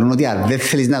κάπνισμα που λαλούν ότι αν δεν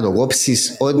θέλεις να το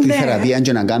κόψεις, ό,τι θεραπεία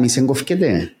και να κάνεις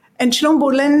εγκοφκέται. And you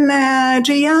know,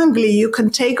 και οι Άγγλοι, you can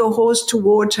take a horse to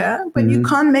water, but you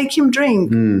can't make him drink.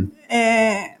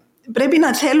 Πρέπει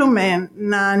να θέλουμε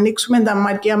να ανοίξουμε τα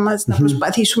μάτια μας, να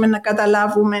προσπαθήσουμε να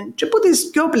καταλάβουμε, και από τις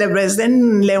δυο πλευρές,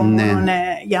 δεν λέω μόνο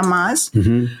για μας,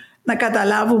 να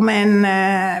καταλάβουμε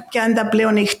ποια είναι τα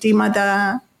πλεονεκτήματα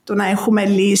του να έχουμε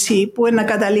λύση, πού να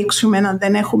καταλήξουμε αν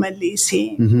δεν έχουμε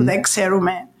λύση, που δεν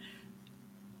ξέρουμε.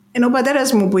 Ενώ ο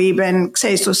πατέρας μου που είπε,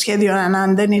 ξέρεις, το σχέδιο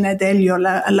αν δεν είναι τέλειο,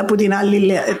 αλλά από την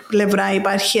άλλη πλευρά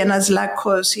υπάρχει ένας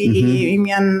λάκκος ή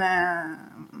μια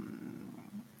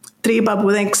τρύπα που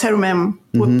δεν ξέρουμε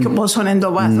πόσο είναι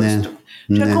το βάθος του.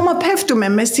 Και ακόμα πέφτουμε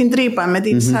μες στην τρύπα με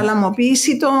τη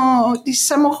σαλαμοποίηση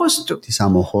της αμοχώς του. Της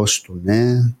αμοχώς του,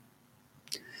 ναι.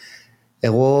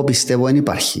 Εγώ πιστεύω δεν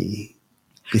υπάρχει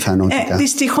πιθανότητα.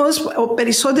 Δυστυχώς ο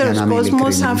περισσότερος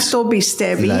κόσμος αυτό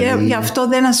πιστεύει, δηλαδή... γι' αυτό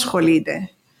δεν ασχολείται.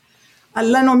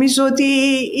 Αλλά νομίζω ότι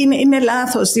είναι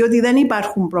λάθος, διότι δεν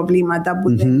υπάρχουν προβλήματα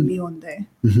που δεν λύονται.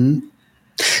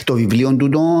 Το βιβλίο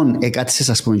τούτο, έκατσες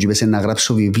ας πούμε και είπες να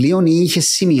γράψω βιβλίο ή είχες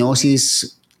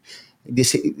σημειώσεις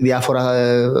διάφορα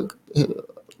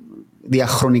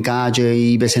διαχρονικά και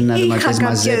είπες να τις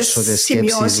μαζέψω τις σκέψεις μου?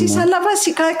 Είχα κάποιες σημειώσεις, αλλά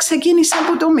βασικά ξεκίνησα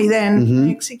από το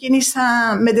μηδέν. Ξεκίνησα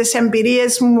με τις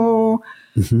εμπειρίες μου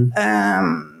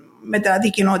με τα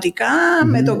δικοινοτικά,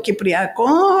 με το κυπριακό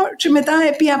και μετά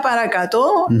πήγα παρακάτω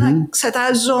να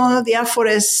εξετάζω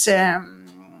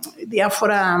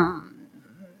διάφορα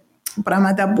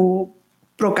πράγματα που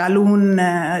προκαλούν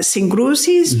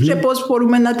συγκρούσεις και πώς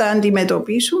μπορούμε να τα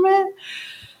αντιμετωπίσουμε.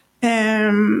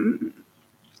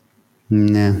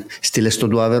 Ναι. Στείλες το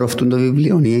του Άβερο αυτόν το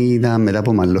βιβλίο ή είδα μετά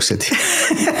που μαλώσετε?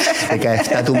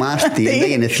 17 του Μάρτη, είναι η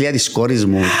γενεθλία της κόρης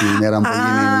μου την ημέρα που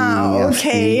γίνει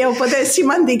αυτή. Οπότε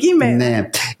σημαντική μέρα. Ναι.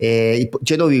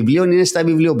 Και το βιβλίο είναι στα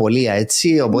βιβλιοπωλεία,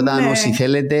 έτσι, οπότε όσοι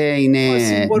θέλετε είναι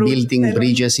Building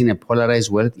Bridges in a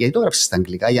Polarized World. Γιατί το έγραψες στα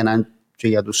αγγλικά? Για να και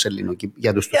για τους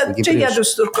Τουρκοκύπριους. Και για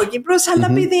τους Τουρκοκύπριους, αλλά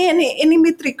επειδή είναι η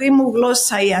μητρική μου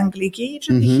γλώσσα η αγγλική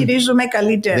και τη χειρίζομαι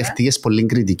καλύτερα. Δεχτείες πολύ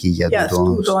κριτική για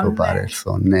το στο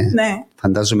παρελθόν. Ναι.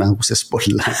 Φαντάζομαι άκουσες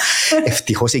πολλά.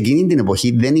 Ευτυχώς εκείνη την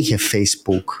εποχή δεν είχε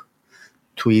Facebook,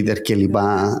 Twitter κλπ.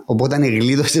 Οπότε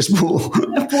εγλίδωσες που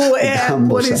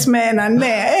ορισμένα.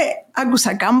 Ναι,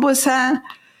 άκουσα κάμποσα.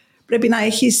 Πρέπει να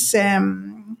έχεις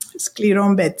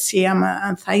σκληρό πετσί αν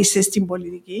θα είσαι στην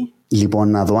πολιτική. Λοιπόν,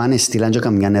 να δω αν στείλαν και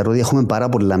καμιά ερώτηση. Έχουμε πάρα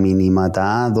πολλά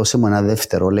μηνύματα. Δώσε μου ένα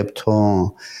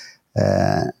δευτερόλεπτο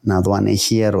να δω αν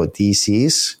έχει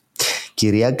ερωτήσεις.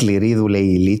 Κυρία Κληρίδου, λέει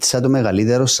η Λίτσα, το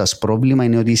μεγαλύτερο σας πρόβλημα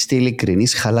είναι ότι είστε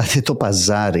ειλικρινείς, χαλάτε το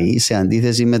παζάρι σε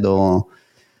αντίθεση με το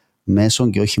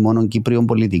μέσον και όχι μόνο Κύπριων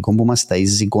πολιτικών που μας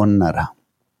ταΐζει κόναρα.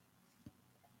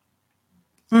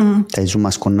 Ταΐζουν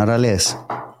μας κόναρα, λες?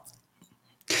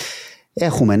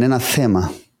 Έχουμε ένα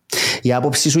θέμα. Η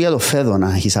άποψή σου για το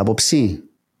Φέδωνα, έχεις άποψη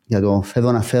για το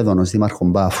Φέδωνος,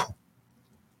 δήμαρχο Πάφου?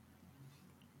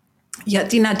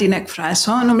 Γιατί να την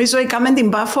εκφράσω? Νομίζω έκαμε την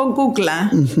Πάφο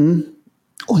Google.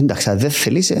 Όχι, εντάξει, δεν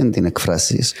θέλεις να την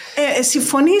εκφράσεις.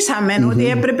 Συμφωνήσαμε ότι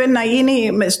έπρεπε να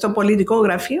γίνει στο πολιτικό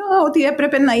γραφείο, ότι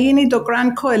έπρεπε να γίνει το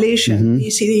Grand Coalition,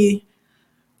 η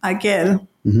ΑΚΕΛ,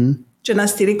 και να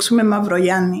στηρίξουμε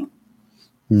Μαυρογιάννη.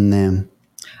 Ναι.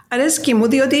 Αρέσκει μου,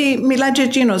 διότι μιλά και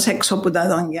εκείνος έξω από τα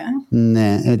δόντια.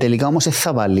 Ναι, τελικά όμως δεν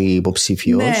θα βάλει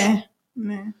υποψήφιος.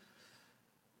 Ναι.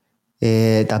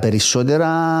 Τα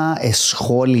περισσότερα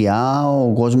σχόλια,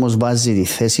 ο κόσμος βάζει τη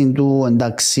θέση του,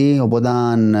 εντάξει, οπότε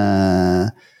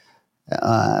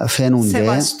φαίνονται.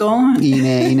 Σεβαστό.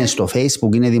 Είναι στο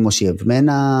Facebook, είναι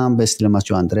δημοσιευμένα. Έστειλε μας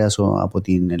και ο Ανδρέας από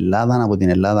την Ελλάδα. Από την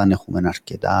Ελλάδα έχουμε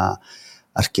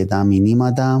αρκετά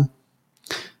μηνύματα.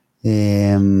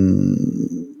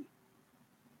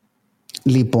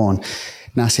 Λοιπόν,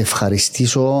 να σε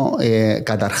ευχαριστήσω.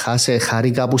 Καταρχάς,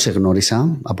 χάρηκα που σε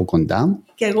γνώρισα από κοντά.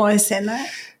 Και εγώ εσένα.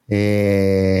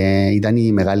 Ήταν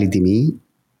η μεγάλη τιμή.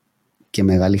 και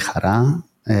μεγάλη χαρά.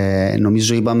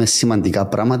 Νομίζω είπαμε σημαντικά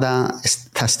πράγματα.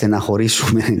 Θα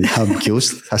στεναχωρήσουμε κάποιους,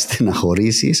 θα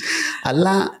στεναχωρήσεις,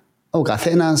 αλλά ο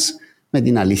καθένας με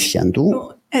την αλήθεια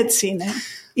του. Έτσι είναι.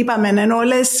 Είπαμε, είναι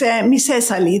όλες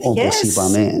μισές αλήθειες. Όπως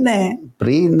είπαμε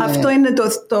πριν. Αυτό είναι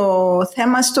το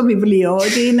θέμα στο βιβλίο,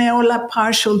 ότι είναι όλα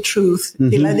partial truth.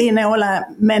 Δηλαδή είναι όλα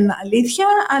μεν αλήθεια,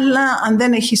 αλλά αν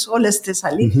δεν έχεις όλες τις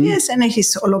αλήθειες, δεν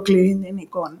έχεις ολοκληρή την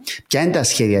εικόνα. Ποια είναι τα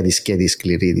σχέδια της Καίτη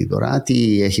Κληρίδη τώρα,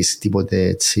 τι έχεις τίποτε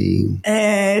έτσι?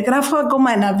 Γράφω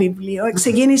ακόμα ένα βιβλίο.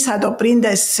 Ξεκίνησα το πριν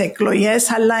τις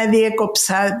εκλογές, αλλά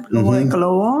διέκοψα λόγω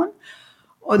εκλογών.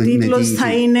 Ο τίτλος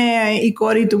θα είναι «Η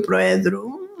κόρη του Προέδρου».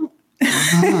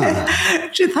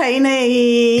 Και θα είναι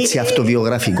έτσι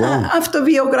αυτοβιογραφικό.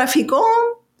 Αυτοβιογραφικό.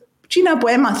 Τι να που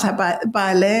έμαθα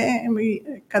πάλι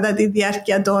κατά τη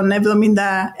διάρκεια των 70,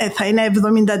 θα είναι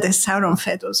 74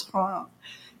 φέτος χρόνο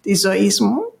της ζωής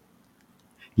μου,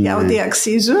 για ό,τι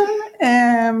αξίζουν.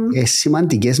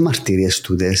 Σημαντικές μαρτυρίες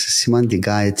τούτες,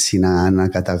 σημαντικά έτσι να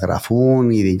καταγραφούν,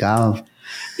 ειδικά.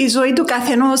 Η ζωή του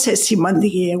καθενός είναι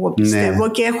σημαντική, εγώ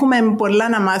πιστεύω, και έχουμε πολλά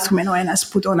να μάθουμε ο ένας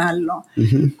που τον άλλο.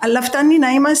 Αλλά φτάνει να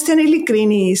είμαστε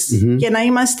ειλικρινείς και να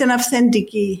είμαστε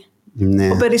αυθεντικοί.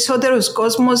 Ο περισσότερος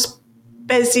κόσμος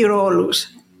παίζει ρόλους.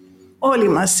 Όλοι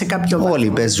μας σε κάποιο βαθμό. Όλοι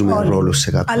παίζουμε ρόλους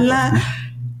σε κάποιο βαθμό. Αλλά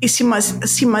η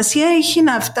σημασία έχει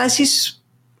να φτάσεις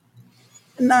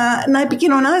να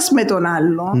επικοινωνάς με τον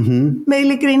άλλο με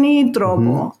ειλικρινή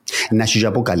τρόπο. Να έχεις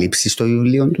αποκαλύψεις το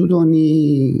βιβλίο τούτον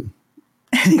ή...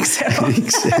 Δεν ξέρω.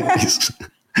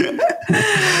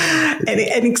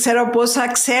 Δεν ξέρω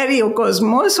πόσα ξέρει ο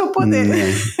κόσμος, οπότε...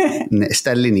 Ναι, στα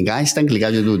ελληνικά ή στα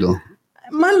αγγλικά και τούτο?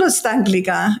 Μάλλον στα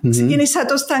αγγλικά. Ξεκίνησα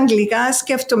το στα αγγλικά,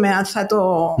 σκέφτομαι αν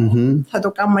θα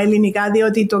το κάνω ελληνικά,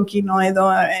 διότι το κοινό εδώ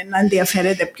να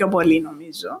ενδιαφέρεται πιο πολύ,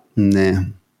 νομίζω. Ναι.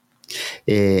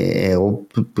 Εγώ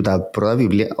που τα πρώτα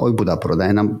βιβλία, όχι που τα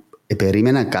πρώτα,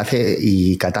 περίμενα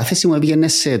η κατάθεση μου έβγαινε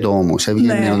σε τόμους.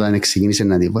 Έβγαινε όταν ξεκίνησε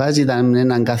να τη βγάζει, ήταν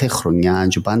έναν κάθε χρονιά.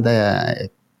 Και πάντα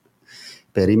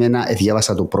περίμενα,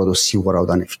 διάβασα το πρώτο σίγουρα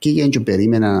όταν ευκήγε και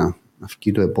περίμενα να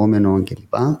βγει το επόμενο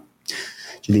κλπ.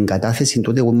 Και την κατάθεση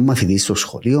τότε εγώ ήμουν μαθητής στο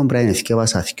σχολείο, πρέπει να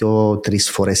διάβασα 2-3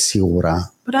 φορές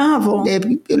σίγουρα. Μπράβο.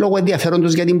 Λόγω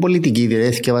ενδιαφέροντος για την πολιτική,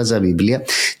 δηλαδή διάβαζα βιβλία.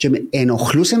 Και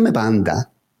ενοχλούσε με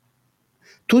πάντα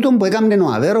τούτον που έκαμε ο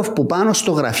Αβέροφ που πάνω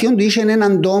στο γραφείο του είχε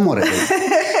έναν τόμο, ρε.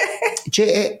 Και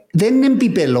δεν είναι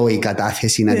επιπελό η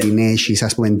κατάθεση να την έχεις,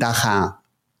 ας πούμε, τάχα.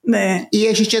 Ναι. Ή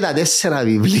έχεις και τα 4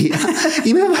 βιβλία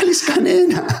ή με βάλεις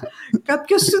κανένα.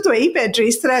 Κάποιος του το είπε,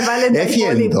 Τζίστρα, έβαλε τα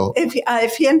υπόλοιπα.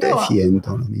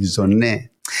 Εφιέντο, νομίζω, ναι.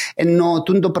 Ενώ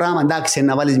το πράγμα, εντάξει,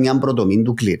 να βάλεις μια πρωτομήνη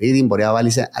του Κληρίδη, μπορεί να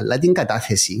βάλεις, αλλά την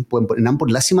κατάθεση, που είναι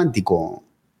πολύ σημαντικό,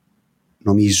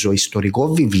 νομίζω,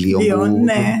 ιστορικό βιβλίο,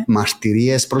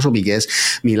 μαρτυρίες προσωπικές,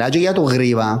 μιλά και για το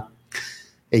Γρίβα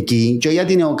εκεί και για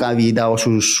την Νεοκαβίτα,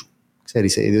 όσους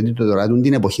ξέρεις, διότι τώρα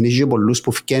την εποχή είναι και πολλούς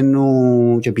που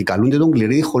φκαίνουν και επικαλούνται τον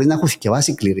Κληρίδη χωρίς να έχουν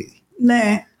θυκευάσει Κληρίδη.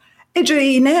 Ναι. Έτσι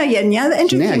η νέα γενιά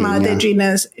δεν θυμάται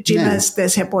εκείνες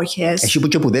τις εποχές.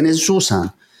 Έχει που δεν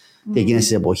ζούσαν εκείνες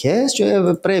τις εποχές και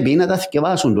πρέπει να τα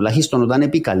θυκευάσουν, τουλάχιστον όταν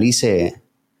επικαλείσαι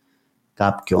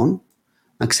κάποιον,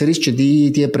 να ξέρεις και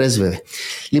τι επρέσβευε.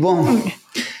 Λοιπόν,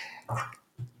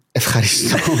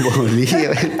 ευχαριστώ πολύ.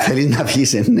 Θέλεις να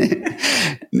πεις, ναι.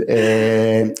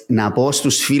 Να πω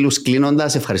στους φίλους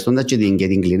κλείνοντας, ευχαριστώντας και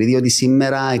την Κληρίδη, ότι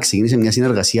σήμερα ξεκίνησε μια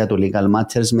συνεργασία το Legal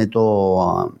Matters με το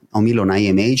ομίλο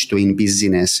IMH, το In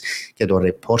Business και το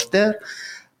Reporter,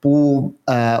 που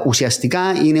ουσιαστικά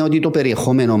είναι ότι το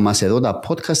περιεχόμενο μας εδώ, τα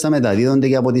podcast, θα μεταδίδονται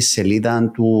και από τη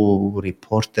σελίδα του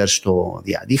Reporter στο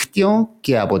διαδίκτυο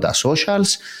και από τα socials.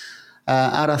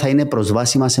 Άρα θα είναι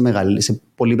προσβάσιμα σε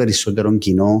πολύ περισσότερο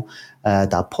κοινό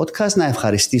τα podcast. Να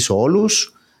ευχαριστήσω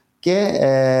όλους και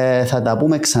θα τα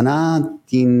πούμε ξανά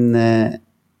την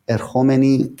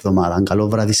ερχόμενη εβδομάδα. Καλό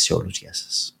βράδυ σε όλους. Γεια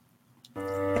σας.